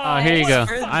 Oh, here you go.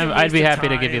 First, I'd be waste of happy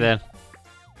to give you time. that.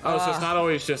 Oh, so it's not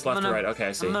always just left to right. Okay,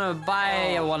 I see. I'm gonna buy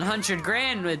a 100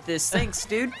 grand with this. Thanks,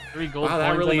 dude. 3 gold Wow, that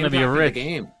coins. really I'm gonna be impacted rich. the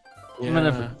game. I'm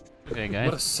gonna. Okay, What a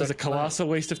guys. This is a sick colossal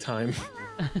waste of time.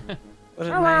 What a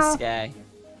nice guy.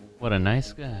 What a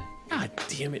nice guy. God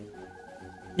damn it.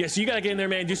 Yeah, so you gotta get in there,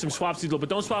 man. Do some swaps, but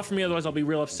don't swap for me, otherwise I'll be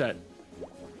real upset.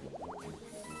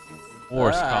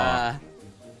 Horse cock.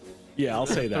 Yeah, I'll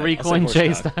say that. 3 I'll say coin horse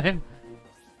chase cock. time.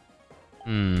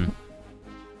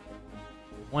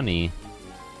 20.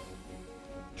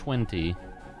 20.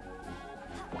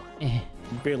 Eh.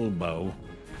 Bilbo.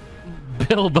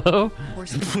 Bilbo.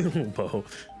 Bilbo.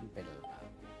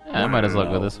 I might as well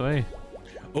go this way.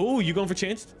 Oh, you going for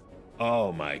chance?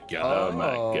 Oh my god. Oh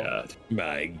my god.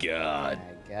 My god.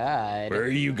 My God. Where are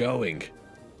you going?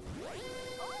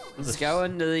 Let's go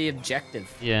into the objective.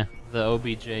 Yeah, the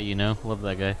OBJ, you know, love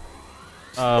that guy.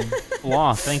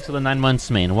 Law, thanks for the 9 months,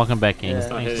 man. Welcome back, King. Yeah.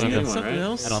 Thanks hitting for anyone, the Something right?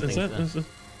 else? I don't Is think that- so. is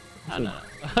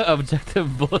objective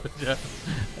blowjob.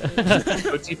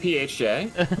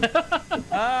 OTPHJ?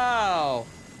 Oh,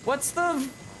 what's the?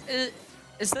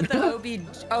 Is that the OB?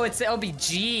 Oh, it's the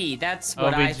OBG. That's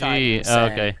what I thought. You OBG.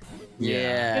 said. Okay.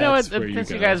 Yeah. You know what? That's where you Since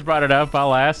you go. guys brought it up,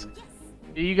 I'll ask.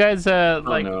 Do you guys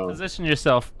like no. position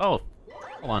yourself? Oh,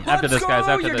 hold on. After Let's this, guys.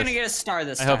 go! After You're this. gonna get a star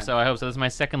this I time. hope so. I hope so. This is my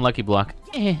second lucky block.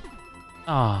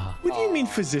 Ah. What do you mean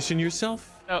position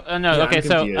yourself? Oh, no. Yeah, okay, I'm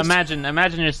so confused.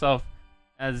 imagine yourself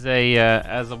as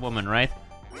a woman, right?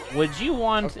 Would you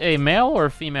want a male or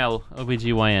female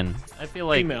OBGYN? I feel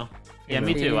like Female. Yeah,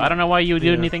 me Female. too. I don't know why you would do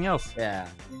Yeah. anything else. Yeah.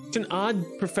 It's an odd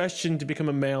profession to become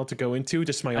a male to go into.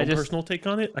 Just my own just- personal take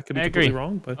on it. I could be I completely agree.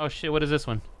 wrong, but Oh shit, what is this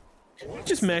one?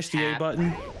 just mash the A Tab.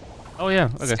 button. Oh yeah,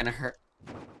 It's okay. gonna hurt.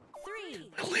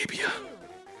 Labia.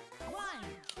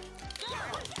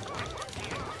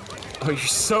 Oh, you're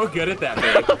so good at that,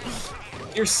 babe.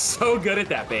 You're so good at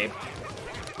that, babe.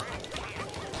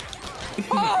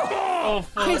 Oh,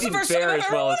 fuck. I didn't first time fare I've as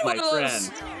ever well as won my one of those.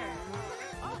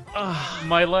 friend.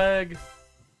 My leg.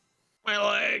 My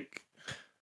leg.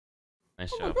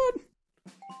 Nice job.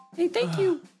 Hey, thank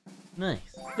you. Nice.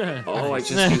 Oh, I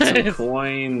just need some Nice.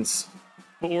 coins.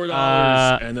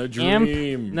 $4 and a Amp?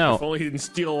 dream. No. If only he didn't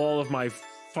steal all of my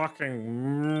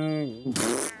fucking.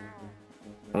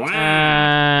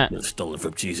 Stolen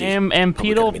from Jesus.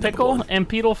 Pedal pickle?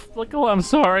 Pedal pickle? I'm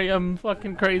sorry, I'm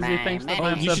fucking crazy. Thanks for the Oh,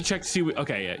 thumbs you up. should check to see.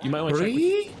 Okay, yeah, you might want to check.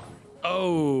 Three?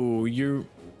 Oh, you're.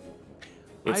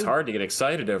 It's hard to get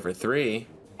excited over 3.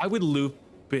 I would loop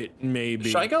it maybe.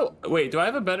 Should I go? Wait, do I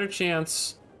have a better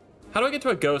chance? How do I get to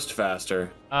a ghost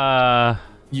faster?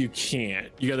 You can't.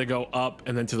 You got to go up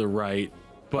and then to the right.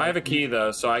 But I have a key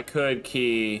though, so I could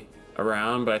key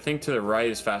around, but I think to the right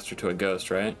is faster to a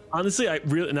ghost, right? Honestly, I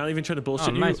really not even trying to bullshit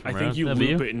Oh, nice, you. I bro. think you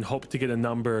W. loop it and hope to get a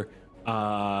number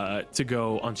to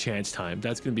go on chance time.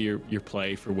 That's gonna be your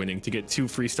play for winning, to get 2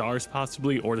 free stars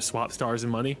possibly, or to swap stars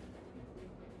and money.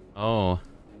 Oh.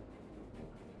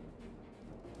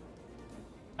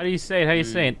 How do you say it? How do you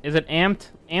say it? Is it amped?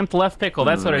 Amped left pickle.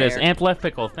 That's what it is. Rare. Amped left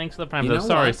pickle. Thanks for the prime. You know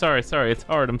Sorry, what? sorry. It's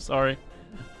hard. I'm sorry.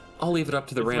 I'll leave it up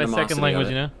to the It's my randomosity second language,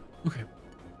 of it. you know? Okay.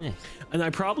 Yeah. And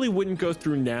I probably wouldn't go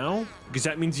through now because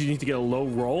that means you need to get a low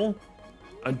roll.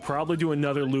 I'd probably do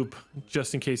another loop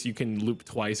just in case you can loop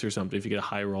twice or something if you get a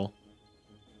high roll.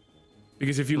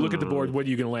 Because if you look at the board, what are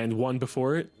you gonna land 1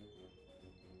 before it?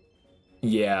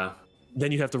 Yeah.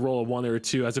 Then you have to roll a 1 or a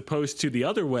 2, as opposed to the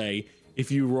other way. If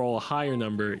you roll a higher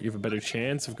number, you have a better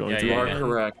chance of going Yeah, through. You yeah, are yeah.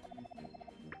 correct.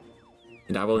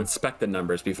 And I will inspect the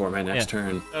numbers before my next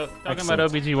turn. So, talking Excellent.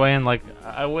 about OBGYN, like,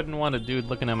 I wouldn't want a dude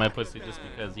looking at my pussy just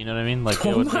because, you know what I mean? Like, it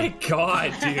Oh would my be-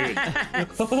 god, dude.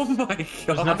 Oh my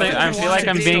god. nothing- I feel like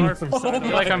I'm being- I feel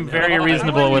like I'm very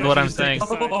reasonable with what I'm saying.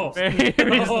 Oh, Very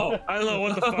reasonable. I don't know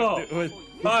what the fuck.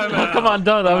 Oh, come on,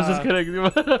 don't. I was just kidding.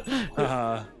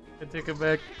 I Take it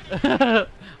back.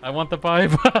 I want the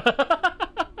pipe.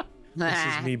 This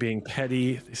is me being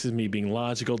petty. This is me being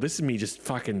logical. This is me just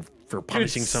fucking for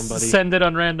punishing somebody. Send it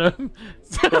on random.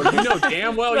 Bro, you know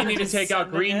damn well you need to take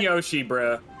out Green Yoshi,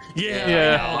 bro.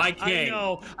 Yeah. My I king.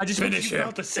 know. I just Finish wish you him.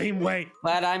 felt the same way.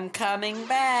 But I'm coming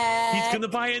back. He's gonna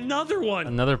buy another one.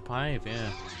 Another pipe, yeah.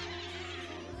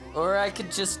 Or I could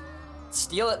just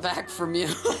steal it back from you.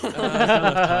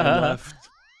 left.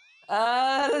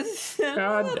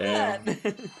 God damn.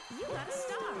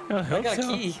 I got a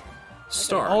key.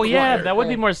 Star. Oh yeah, acquired. that would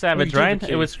be more savage, you have a right?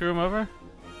 key. It would screw him over,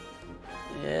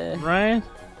 Yeah. right?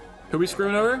 Who we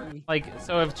screwing over? Like,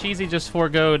 so if Cheesy just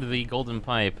foregoed the golden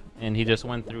pipe and he just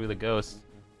went through the ghost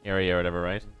area or whatever,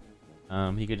 right?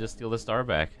 He could just steal the star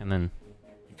back and then,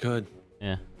 Good.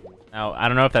 yeah. Now, I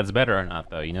don't know if that's better or not,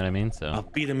 though. You know what I mean? So, I'll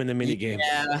beat him in the mini game.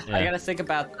 Yeah, Yeah. I gotta think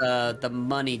about the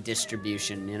money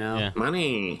distribution, you know? yeah.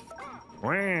 Money.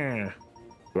 Wah.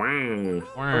 Wow.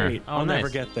 Wait, Oh, I'll nice. never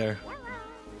get there.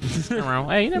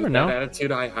 Hey, you never That know.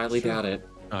 attitude, I highly doubt it.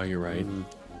 Oh, you're right.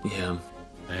 Yeah.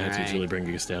 My attitude's Alright. really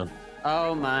bringing us down.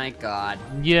 Oh my god.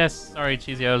 Yes, sorry,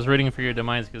 Cheesy. I was rooting for your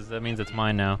demise because that means it's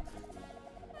mine now.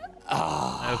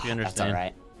 Oh, I hope you that's understand. all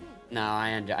right. No,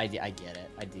 I get it.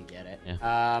 I do get it.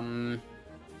 Yeah.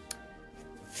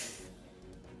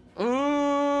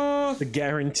 Ooh. The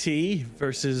guarantee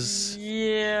versus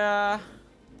Yeah.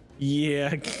 yeah,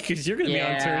 because you're gonna be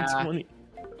on turn Yeah. 20.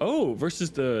 Oh,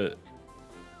 versus the.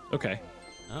 Okay.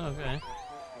 Oh, okay.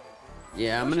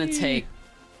 Yeah, I'm gonna take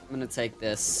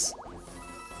this.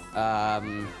 Because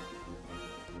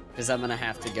I'm gonna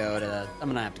have to go to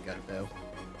Boo.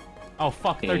 Oh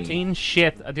fuck, Hey. 13.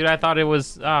 Shit, dude. I thought it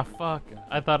was. Ah, fuck.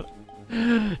 I thought.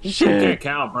 Can't Shit.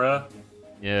 count, bruh.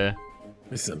 Yeah.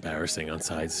 This is embarrassing on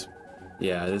sides.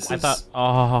 Yeah, this is. I thought.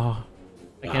 Oh.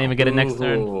 I can't even get it next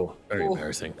turn. Ooh, Very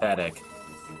embarrassing. pathetic.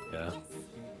 Yeah.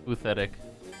 Pathetic.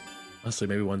 Honestly,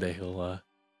 maybe one day he'll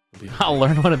be. I'll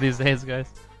learn one of these days, guys.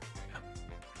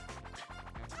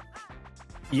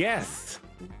 Yes.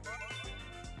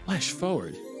 Flash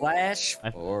forward. Flash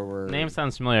I- forward. Name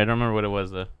sounds familiar. I don't remember what it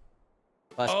was though.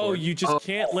 Flash Oh, forward. you just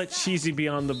can't let Cheesy be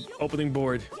on the opening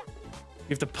board. You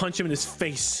have to punch him in his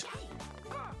face.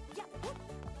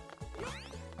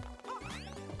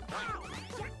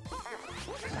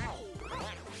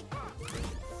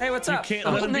 Hey, what's You up? can't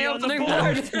I'm let on him the be on the opening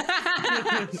board.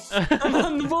 I'm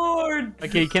on the board.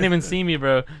 Okay, you can't even see me,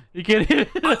 bro. You can't. Even...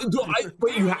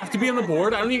 Wait, you have to be on the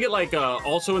board? I don't even get like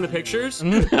also in the pictures?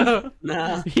 No.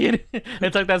 Nah.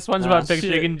 It's like that SpongeBob picture.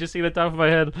 You shit. can just see the top of my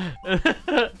head.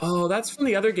 Oh, that's from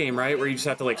the other game, right? Where you just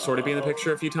have to like sort of be in the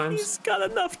picture a few times. He's got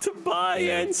enough to buy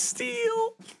and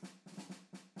steal.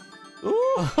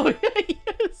 Oh yeah,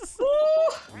 yes.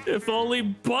 If only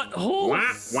butthole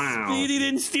Wow. Speedy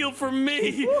didn't steal from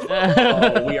me.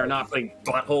 Oh, we are not playing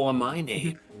butthole on my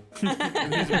name.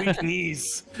 His weak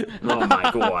knees. Oh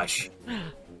my gosh. Okay,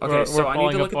 We're so I need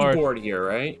falling to look at apart. the board here,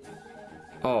 right?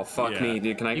 Oh fuck Yeah. me,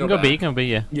 dude. Can I You go can go back? B. You can go B.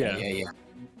 Yeah. Yeah. Yeah.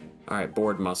 All right,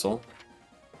 board muscle.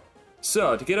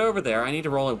 So to get over there, I need to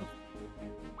roll a.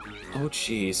 Oh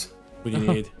jeez. What do you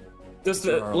need? Does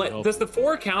Sure, I'll help. the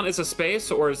 4 count as a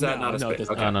space or is that No, not a no, it space?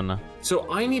 does Okay. No.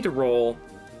 So I need to roll.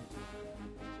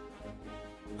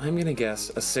 I'm gonna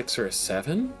guess a 6 or a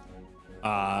 7.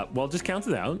 Well, just count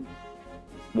it out.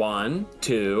 1,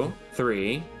 2,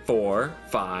 3, 4,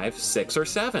 5, 6, or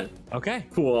 7. Okay.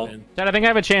 Cool. And Chad, I think I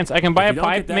have a chance. I can buy if a you don't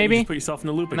pipe get that, you maybe, just put yourself in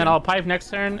the loop and again. then I'll pipe next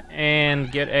turn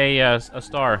and get a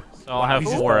star. So I'll have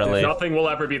he's 4 at just- least. Nothing will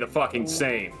ever be the fucking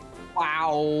same.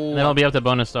 Wow. And then I'll be up to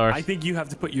bonus stars. I think you have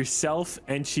to put yourself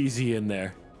and Cheesy in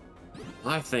there.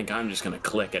 I think I'm just gonna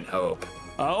click and hope.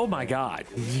 Oh my god.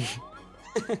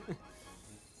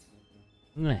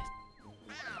 Nice.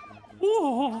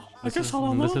 Oh, I guess I'll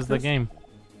This unlock is the game.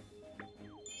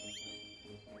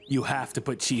 You have to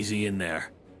put Cheesy in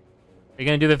there. Are you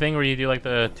gonna do the thing where you do like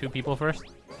the 2 people first?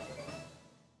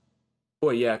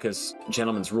 Well, yeah, because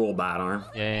gentleman's rule, bad arm.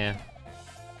 Yeah.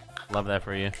 Love that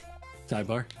for you.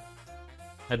 Sidebar.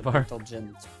 Head bar. Little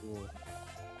Jim's cool.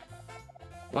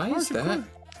 Why is that?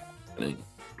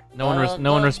 No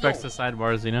one respects the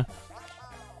sidebars, you know.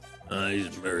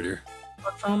 He's murder.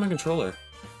 What's wrong with my controller?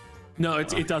 No,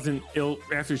 it doesn't. It'll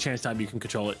after chance time you can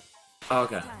control it. Oh,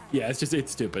 okay. Yeah,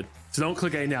 it's stupid. So don't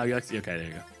click A now. You okay? There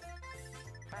you go.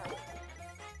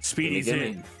 Speedy's Gimme.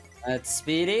 in. That's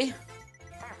Speedy.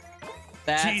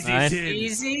 That's Cheesy's Nice. in.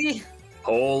 easy.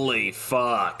 Holy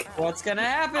fuck. What's gonna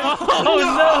happen?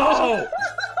 Oh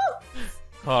no!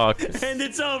 Fuck. And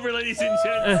it's over, ladies and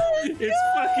gents. It's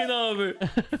fucking over.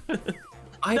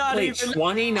 I Not played even-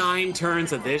 29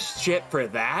 turns of this shit for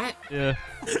that? Yeah.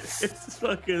 It's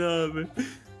fucking over.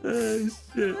 Oh,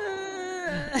 shit.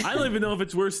 I don't even know if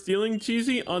it's worth stealing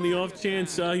Cheesy on the off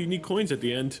chance you need coins at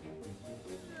the end.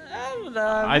 I don't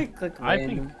know. I click I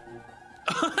random.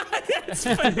 think That's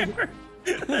fair.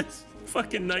 That's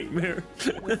fucking nightmare.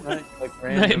 Click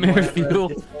random, nightmare whatever.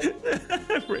 fuel.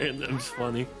 Random's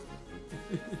funny.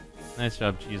 Nice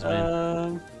job, cheese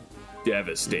man.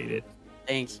 Devastated.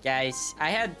 Thanks, guys. I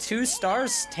had 2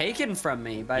 stars taken from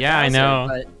me by Yeah, I Bowser, know.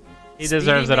 but He Speedy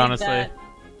deserves it, made honestly. that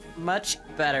much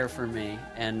better for me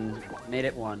and made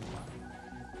it 1.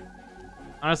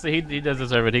 Honestly, he does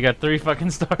deserve it. He got 3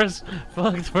 fucking stars.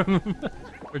 Fucked from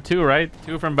or 2, right?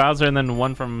 2 from Bowser and then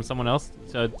 1 from someone else.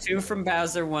 So 2 from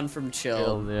Bowser, 1 from Chill,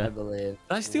 Chill, yeah. I believe. Did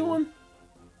I steal one?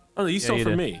 Oh, no, you stole you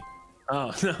from did. me. Oh,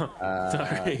 no.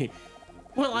 Sorry.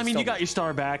 Well, I mean, you got your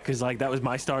star back because, like, that was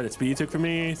my star that Speedy took from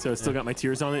me, so it still got my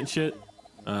tears on it and shit. Chill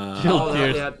Oh,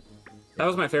 tears. that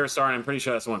was my favorite star, and I'm pretty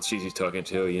sure that's the one Cheesy took it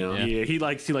too, you know? Yeah, he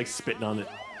likes spitting on it.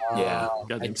 Yeah,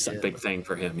 Goddamn it's a sad. big thing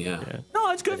for him. Yeah, Yeah.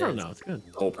 No, it's good It for him is. now. It's good.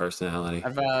 whole personality.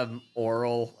 I've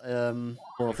oral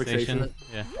Oral fixation.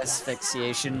 Yeah.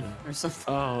 asphyxiation or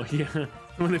something. Oh yeah.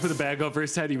 When they put a bag over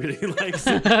his head, he really likes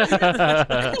it.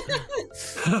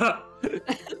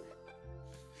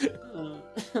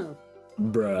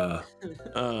 Bruh.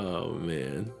 Oh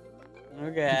man.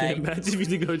 Okay. Imagine if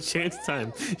you could go chance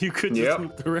time. You could just Yep.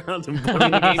 loop around and I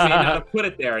mean, the game may not have put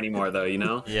it there anymore, though. You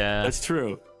know. Yeah. That's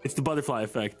true. It's the butterfly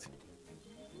effect.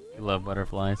 I love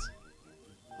butterflies.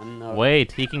 No.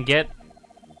 Wait, he can get.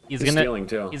 He's gonna. Stealing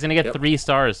too. He's gonna get Yep. 3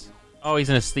 stars. Oh, he's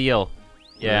gonna steal.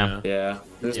 Yeah. Yeah,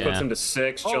 this Yeah. puts him to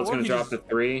 6. Oh, Chill's or gonna he drop just- to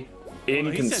 3.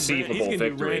 Inconceivable he's gonna do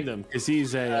victory. random because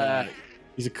he's a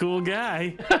cool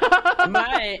guy. I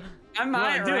might Come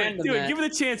on, do it. random Do it. that. Give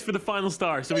it a chance for the final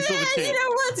star, so we still have a You chance. know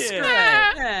what? Yeah. Screw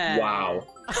it. Yeah. Wow.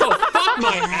 Oh, fuck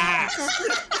my ass.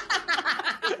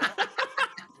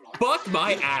 Fuck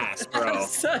my ass, bro.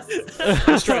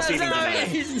 I'm stress eating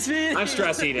tonight. I'm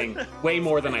stress eating way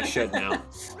more than I should now.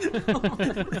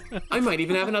 I might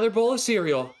even have another bowl of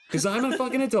cereal because I'm a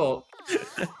fucking adult.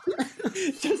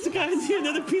 Just the guy see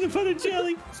another peanut butter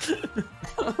jelly.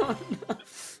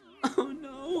 Oh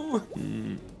no.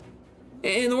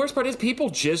 And the worst part is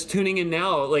people just tuning in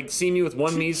now, like, see me with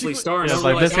one measly star and Yeah, don't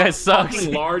like, realize this guy how sucks.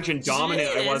 fucking large and dominant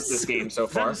I was Jizz. this game so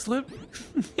Is that far. a slip?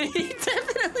 He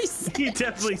definitely said. He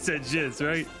definitely said jizz,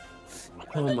 right?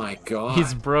 Oh my god.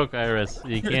 He's broke, Iris.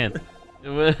 You can't.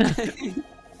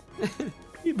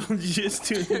 People just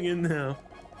tuning in now.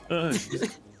 You ever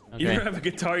Okay. have a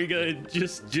guitar you gotta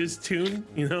just tune?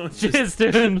 You know, it's just Just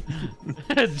tune.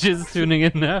 Just tuning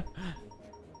in now.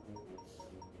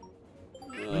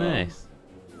 Nice.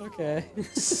 Okay.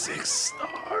 6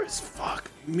 stars. Fuck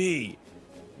me.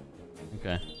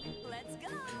 Okay.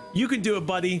 You can do it,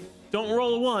 buddy. Don't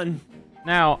roll a 1.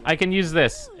 Now I can use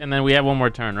this, and then we have one more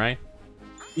turn, right?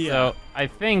 Yeah. So I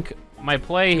think my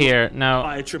play here now.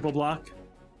 Buy a triple block.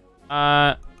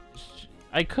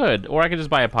 I could, or I could just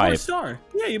buy a Or a pipe. star.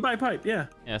 Yeah, you buy a pipe. Yeah.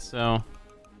 Yeah. So,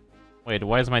 wait,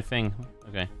 why is my thing?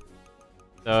 Okay.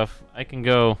 So if I can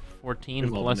go 14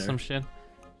 Revolving plus there. some shit.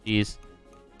 Jeez.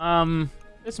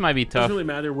 This might be Doesn't tough. really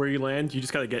matter where you land. You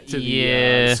just gotta get to the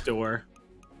Yeah. store.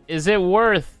 Is it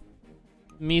worth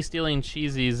me stealing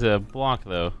Cheesy's block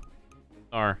though?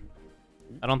 Or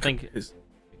I don't think.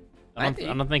 I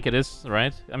don't think it is,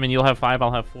 right? I mean, you'll have 5,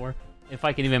 I'll have 4. If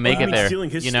I can even make you it mean there, stealing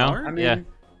his you know? star? I mean, Yeah.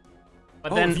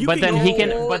 But Oh, then, if you but can then he can,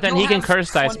 go- but then you'll he can have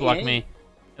curse dice block 28. me,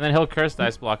 and then he'll curse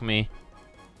dice block me.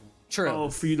 True. Oh,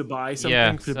 for you to buy something,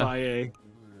 Yeah, to so- buy a.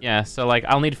 Yeah. So like,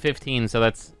 I'll need 15, so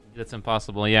that's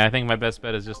impossible. Yeah, I think my best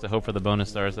bet is just to hope for the bonus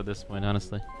stars at this point,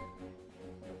 honestly.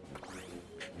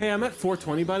 Hey, I'm at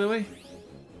 420, by the way.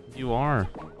 You are.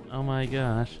 Oh my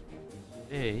gosh.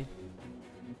 Hey.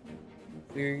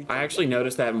 Weird. I actually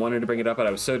noticed that and wanted to bring it up, but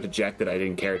I was so dejected I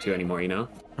didn't care to anymore, you know?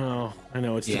 Oh, I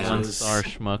know it's Yeah. the One jizz. star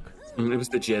schmuck. It was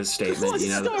the jizz statement, you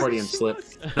know, the One Freudian star.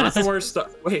 slip. Not the worst.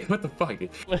 Wait, what the fuck? Dude?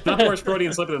 Not the worst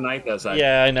Freudian slip of the night, though. Side.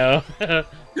 Yeah, I know.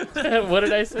 What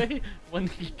did I say? One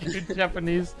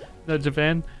Japanese, no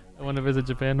Japan. I want to visit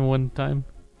Japan one time.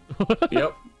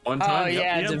 Yep. One time. Oh yep.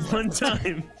 yeah, Yeah, one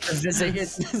time. visit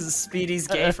Speedy's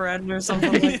gay friend or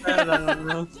something like that. I don't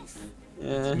know.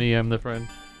 Yeah. Me, I'm the friend.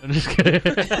 I'm just kidding.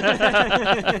 Go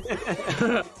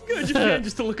to Japan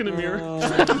just to look in the mirror.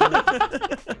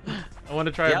 I want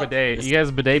to try Yep. a bidet. You guys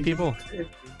bidet people?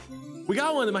 We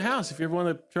got one in my house if you ever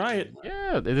want to try it.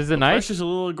 Yeah. Is it nice? Fresh is a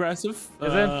little aggressive.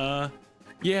 Is it?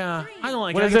 Yeah, I don't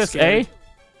like What it. is I get this? scared.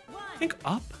 A? I think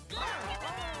up.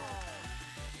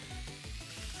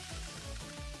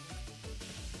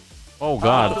 Oh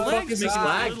God. The fuck is this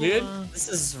lag, dude? This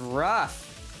is rough.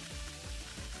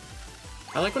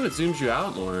 I like when it zooms you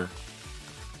out more.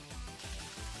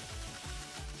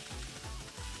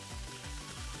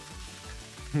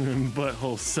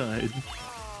 Butthole side.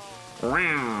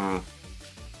 Wow.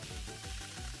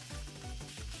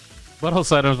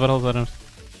 Butthole items. Butthole items.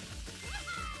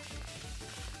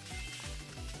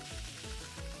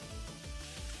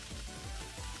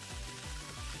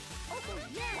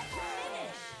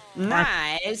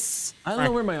 Nice. I don't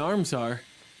know where my arms are.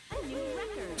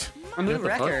 A new What the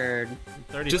fuck? record.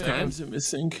 30 Just My seconds. arms are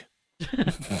missing.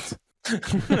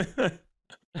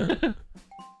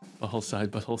 Butthole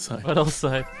side, butthole side. Butthole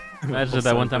side. Imagine Butthole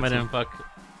that one side, time I butthole. didn't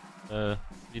fuck.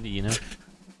 Speedy, you know.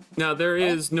 Now there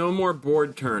is no more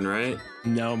board turn, right?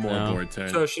 No more No. board turn.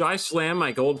 So should I slam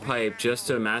my gold pipe just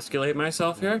to emasculate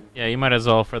myself here? Yeah, you might as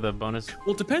well for the bonus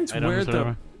Well, it depends items.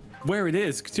 where it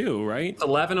is too, right? It's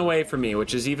 11 away from me,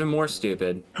 which is even more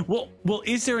stupid. Well,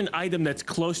 is there an item that's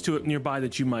close to it nearby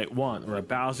that you might want, or a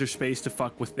Bowser space to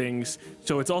fuck with things?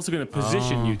 So it's also going to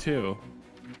position Oh. you too.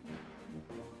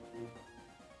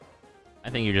 I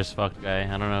think you're just fucked, guy.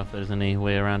 I don't know if there's any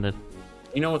way around it.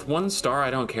 You know, with 1 star, I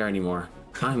don't care anymore.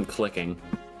 I'm clicking.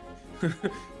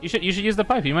 You should use the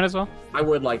pipe. You might as well. I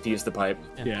would like to use the pipe.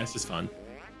 Yeah, it's just fun.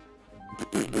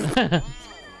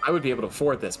 I would be able to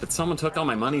afford this, but someone took all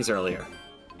my monies earlier.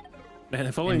 Man,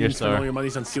 if only And you your spent star. all your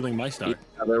money's on stealing my star. Yeah,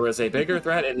 there was a bigger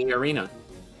threat in the arena.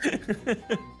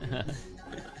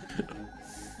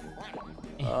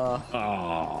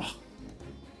 Oh.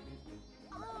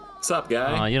 What's up,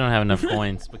 guy? Oh, you don't have enough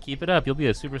coins, but keep it up. You'll be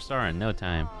a superstar in no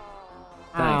time.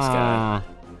 Thanks, guy.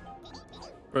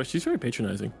 Bro, she's very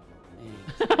patronizing.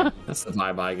 That's the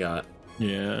vibe I got.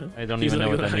 Yeah. I don't She's even know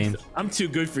what like, that means. I'm too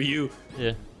good for you.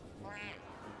 Yeah.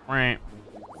 Wow.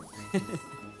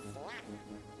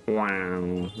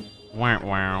 Wow.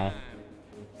 Wow.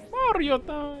 Mario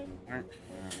time.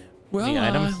 Well, Any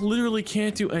items? literally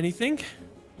can't do anything.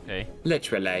 Okay.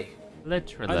 Literally.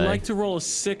 Literally. I'd like to roll a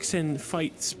 6 and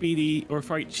fight Speedy or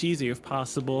fight Cheesy if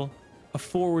possible. A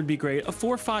 4 would be great. A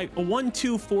 4, 5, a 1,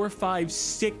 2, 4, 5,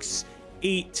 6,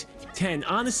 8, 10.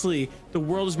 Honestly, the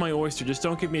world is my oyster. Just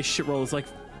don't give me a shit roll. It's like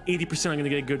 80% I'm gonna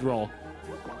get a good roll.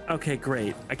 Okay,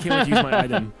 great. I can't wait to use my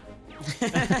item.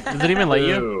 Does it even let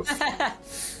you?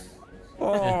 Oof.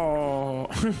 Oh.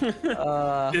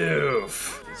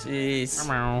 Oof. Jeez.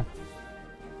 Meow.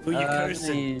 Who you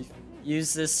cursing? me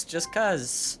use this just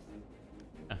cuz.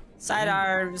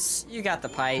 Sidearms, you got the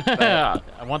pipe. But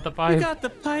I want the You pipe. got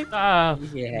the pipe. Ah.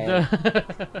 yeah.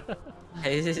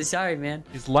 Hey, sorry, man.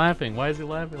 He's laughing. Why is he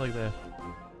laughing like that?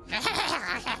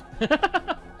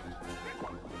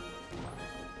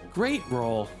 Great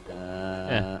roll.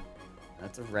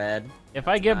 That's a red. If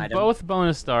I get Item. both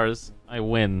bonus stars, I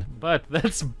win. But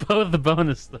that's both the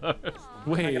bonus stars.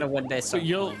 I'm Wait. gonna one day So some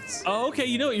you'll. points. Oh, okay.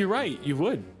 You know what? You're right. You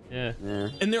would. Yeah. Yeah.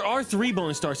 And there are 3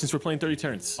 bonus stars since we're playing 30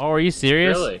 turns. Oh, are you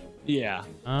serious? Really? Yeah.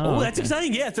 Oh, Oh, that's okay.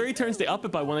 exciting. Yeah, 30 turns. They up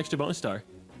it by 1 extra bonus star.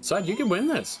 Side, you can win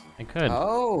this. I could.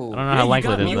 Oh. I don't know Yeah, how you likely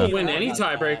got it me. is You though. can win any About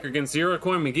that. tiebreaker against Zero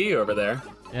Coin McGee over there.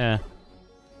 Yeah.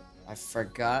 I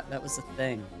forgot that was a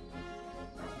thing.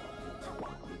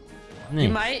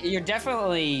 Neat. You're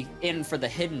definitely in for the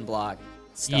hidden block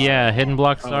stuff. Yeah, hidden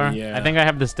block star. yeah. I think I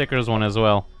have the stickers one as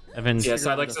well. I've been. Yes,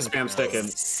 I'd like to spam sticking.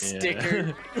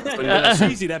 Sticker. That's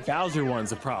easy. That Bowser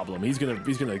one's a problem. He's gonna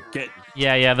get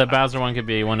Yeah, the Bowser one could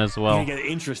be one as you're well. gonna get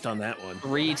interest on that one.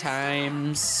 3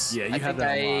 times. Yeah, you I have think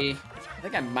that a lot. I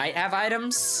think I might have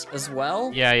items as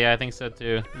well. Yeah, I think so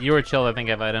too. You were chill. I think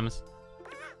have items.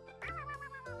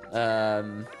 I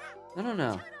don't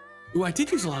know. Ooh, I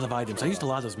did use a lot of items. I used a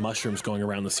lot of those mushrooms going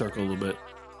around the circle a little bit.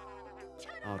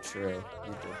 Oh, true.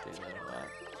 You did do that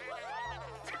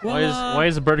a lot. Why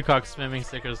is Birdcock spamming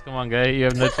stickers? Come on, guy. You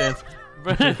have no chance.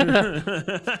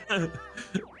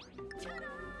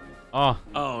 Oh,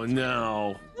 Oh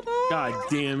no! God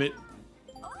damn it!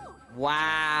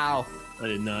 Wow. I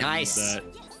did not Nice. use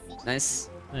that. Nice.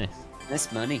 nice.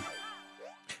 Nice money.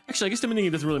 Actually, I guess the mini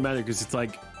game doesn't really matter because it's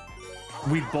like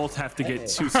we both have to get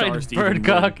 2 Right, stars to even win.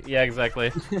 Birdcock. Yeah,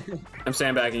 exactly. I'm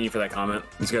sandbagging you for that comment.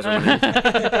 These guys are winning.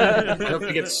 I hope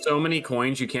you get so many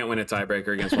coins you can't win a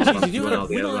tiebreaker against one of them. You You know win all what?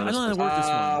 the I other don't know how ones. to work this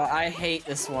one. I hate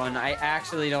this one. I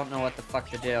actually don't know what the fuck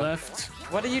to do. Left.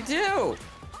 What do you do?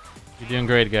 You're doing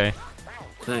great, guy.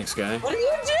 Thanks, guy. What do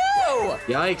you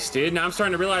do? Yikes, dude. Now I'm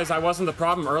starting to realize I wasn't the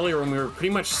problem earlier when we were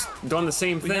pretty much doing the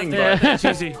same thing, Yeah. but That's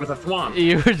easy. with a thwomp.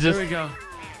 You were There just we go.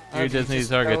 you just need to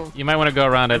just target. go- You might want to go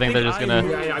around. I think they're think just I gonna.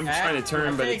 will- Yeah, I'm trying to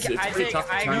turn, but it's I pretty think tough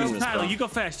to I turn go in this Tyler, stuff. you go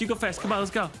fast. You go fast. Come on,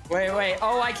 let's go. Wait.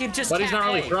 Oh, I can just. But he's not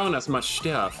really tap A. throwing us much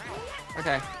stuff.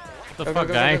 Okay. What the Go, fuck, go,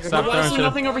 go, guy? go, go, Stop go. throwing There's shit.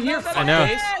 nothing over here. I know.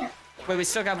 fuckface. Wait, we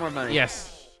still got more money.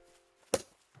 Yes.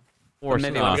 Or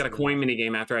maybe Oh, stop. I got a coin mini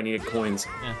game after I needed coins.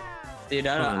 Dude,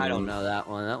 I don't know that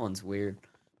one. That one's weird.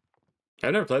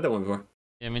 I've never played that one before.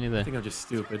 Yeah, me I neither. think I'm just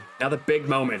stupid. Now the big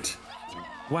moment.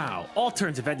 Wow, all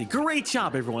turns have ended. Great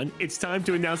job, everyone. It's time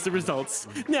to announce the results.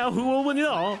 Now, who will win it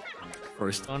all?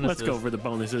 First, let's Bonuses. go over the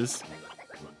bonuses.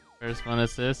 First one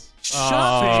is this.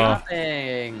 Shopping.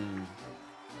 Thing.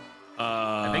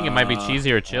 I think it might be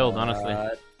cheesy or chilled, honestly.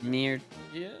 Near.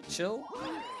 Yeah, chill.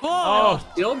 Oh,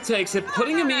 Still takes it,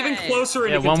 putting him even closer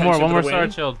yeah, into one more contention for the star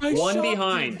win. chilled. I One shopped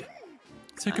behind. it.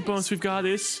 Second bonus we've got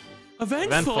is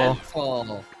eventful.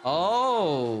 Eventful.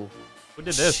 Oh. Who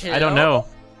did this? I don't know.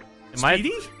 It might.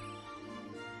 Speedy?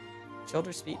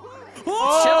 Shoulder speed.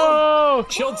 Oh!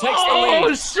 Chill takes the Oh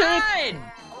lead. shit! Good.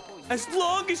 As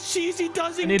long as Cheesy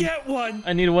doesn't need- get one.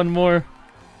 I need one more.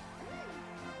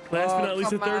 Last but not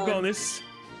least, the come third on. bonus.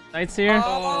 Knights here.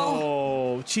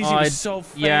 Oh, Cheesy Oh, was so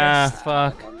fast. Yeah,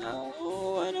 fuck.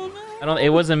 No, I don't know. I don't. It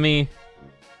wasn't me.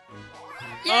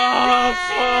 Oh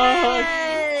fuck!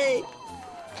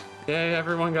 Yay,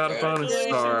 everyone got a bonus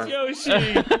star. Yoshi.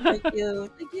 Thank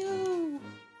you. Thank you.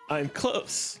 I'm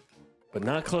close, but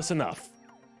not close enough.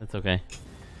 That's okay.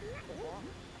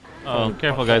 Oh,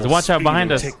 careful, guys. Watch out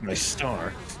behind us. Take my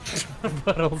star.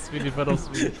 Puddle, sweetie, puddle,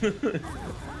 sweetie.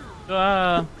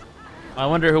 I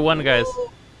wonder who won, guys.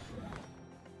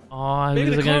 Oh, Maybe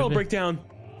who's the it car gonna will be? break down.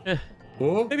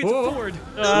 Whoa, Maybe it's a whoa. Ford.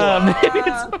 Maybe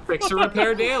it's Fix or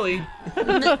repair daily.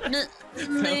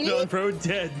 Countdown Road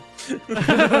dead.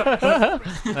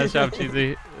 Nice job,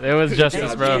 Cheesy. It was justice,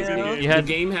 job, bro. Cheesy. You had The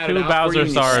game had 2 it out for Bowser you and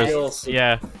you stars. still-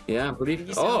 Yeah. Yeah, pretty. Thank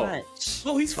you so Oh, much.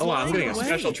 Oh, he's oh, flying I'm getting a away.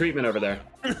 special treatment over there.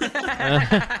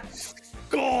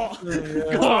 Go.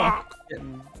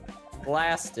 Getting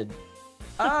blasted.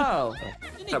 Oh,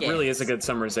 That really is a good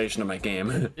summarization of my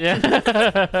game. Yeah.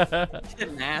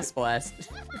 Getting ass blasted.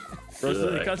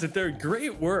 Rosalie comes in third.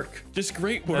 Great work. Just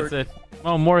great work. That's it.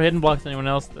 Oh, more hidden blocks than anyone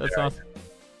else. That's awesome.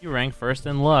 You rank first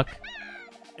in luck.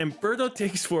 And Birdo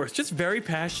takes fourth. Just very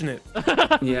passionate.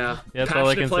 Yeah, That's all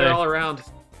I passionate can player say. all around.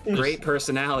 Great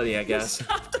personality, I guess.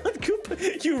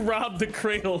 You robbed the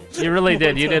cradle. You really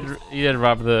did. You did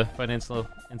rob the financial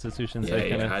institutions. Yeah, that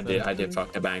yeah, kinda, I did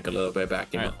fuck the bank a little bit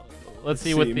back, you know. Alright, let's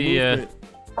see what the movement.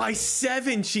 By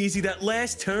 7, Cheesy. That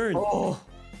last turn. Oh,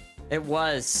 it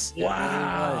was. It really was.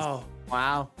 Wow.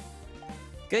 Wow.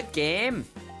 Good game.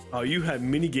 Oh, you have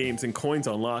mini games and coins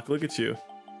on lock. Look at you.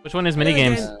 which one is mini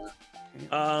games?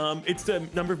 It's the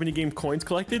number of mini game coins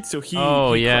collected. So he.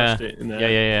 Oh he yeah. crushed it in that.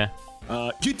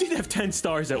 Yeah. You did have 10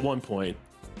 stars at one point.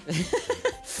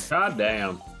 God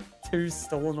damn. 2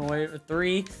 stolen away, or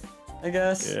 3, I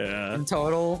guess. Yeah. In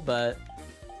total, but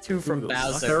 2 from Ooh,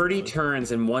 Bowser. 30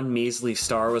 turns and 1 measly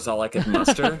star was all I could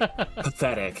muster.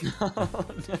 Pathetic.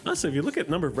 Also, if you look at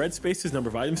number of red spaces, number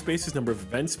of item spaces, number of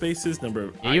event spaces, number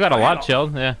of. Yeah, you got a I lot, had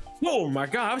Chilled. Yeah. Oh my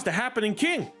god, I was the happening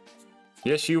king.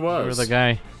 Yes, you You were was. the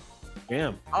guy.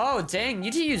 Damn. Oh, dang.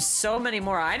 You used so many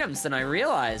more items than I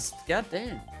realized. God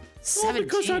damn. Oh, 17.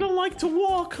 because I don't like to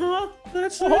walk, huh?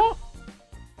 That's it. Oh,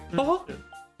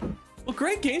 Well,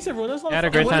 great games, everyone. That was a lot Had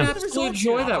of a great fun. what time. an absolute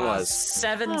joy that was.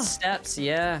 7 steps,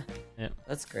 yeah. Yeah.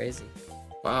 That's crazy.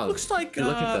 Wow. Looks like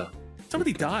Look at the.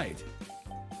 somebody died.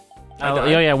 Oh,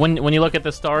 yeah. When you look at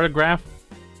the star graph.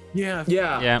 Yeah.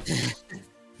 Yeah. Yeah.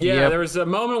 Yeah, Yep. there was a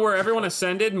moment where everyone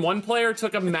ascended and one player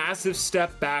took a massive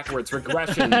step backwards,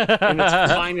 regression in its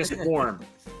finest form.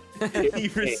 He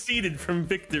receded from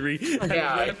victory at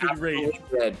Yeah, a I rapid rate.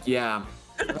 absolutely did. Yeah.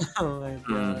 Oh my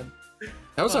god.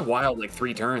 That was a wild, like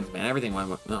 3 turns, man. Everything went.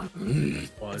 Oh.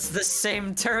 It's the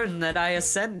same turn that I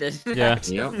ascended. Yeah.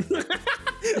 Yep.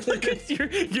 Look at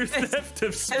your theft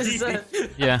of There's speed. a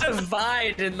Yeah.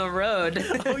 divide in the road.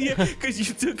 Oh yeah, because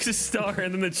you took a star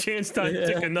and then the chance time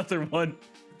took another one.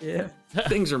 Yeah.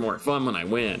 Things are more fun when I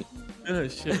win. Oh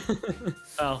shit.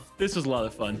 Oh, this was a lot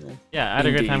of fun. Yeah. I had a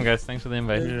great time, Indeed. guys. Thanks for the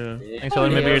invite. Yeah. Thanks for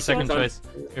letting me be yeah, your so second fun. choice.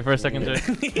 Your first second choice.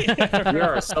 We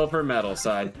are a silver medal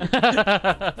side.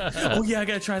 Oh yeah, I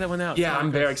gotta try that one out. Yeah,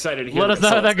 I'm very excited to hear Let us know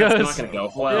how that results. goes. It's not gonna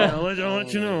go well. Yeah, I'll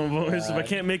let you know, boys. If I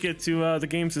can't make it to the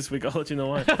games this week, I'll let you know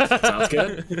why. Sounds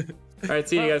good. All right,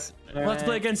 see you guys. We'll have to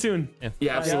play again soon.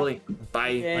 Yeah, absolutely.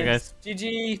 Bye. Bye, guys.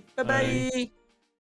 GG. Bye-bye.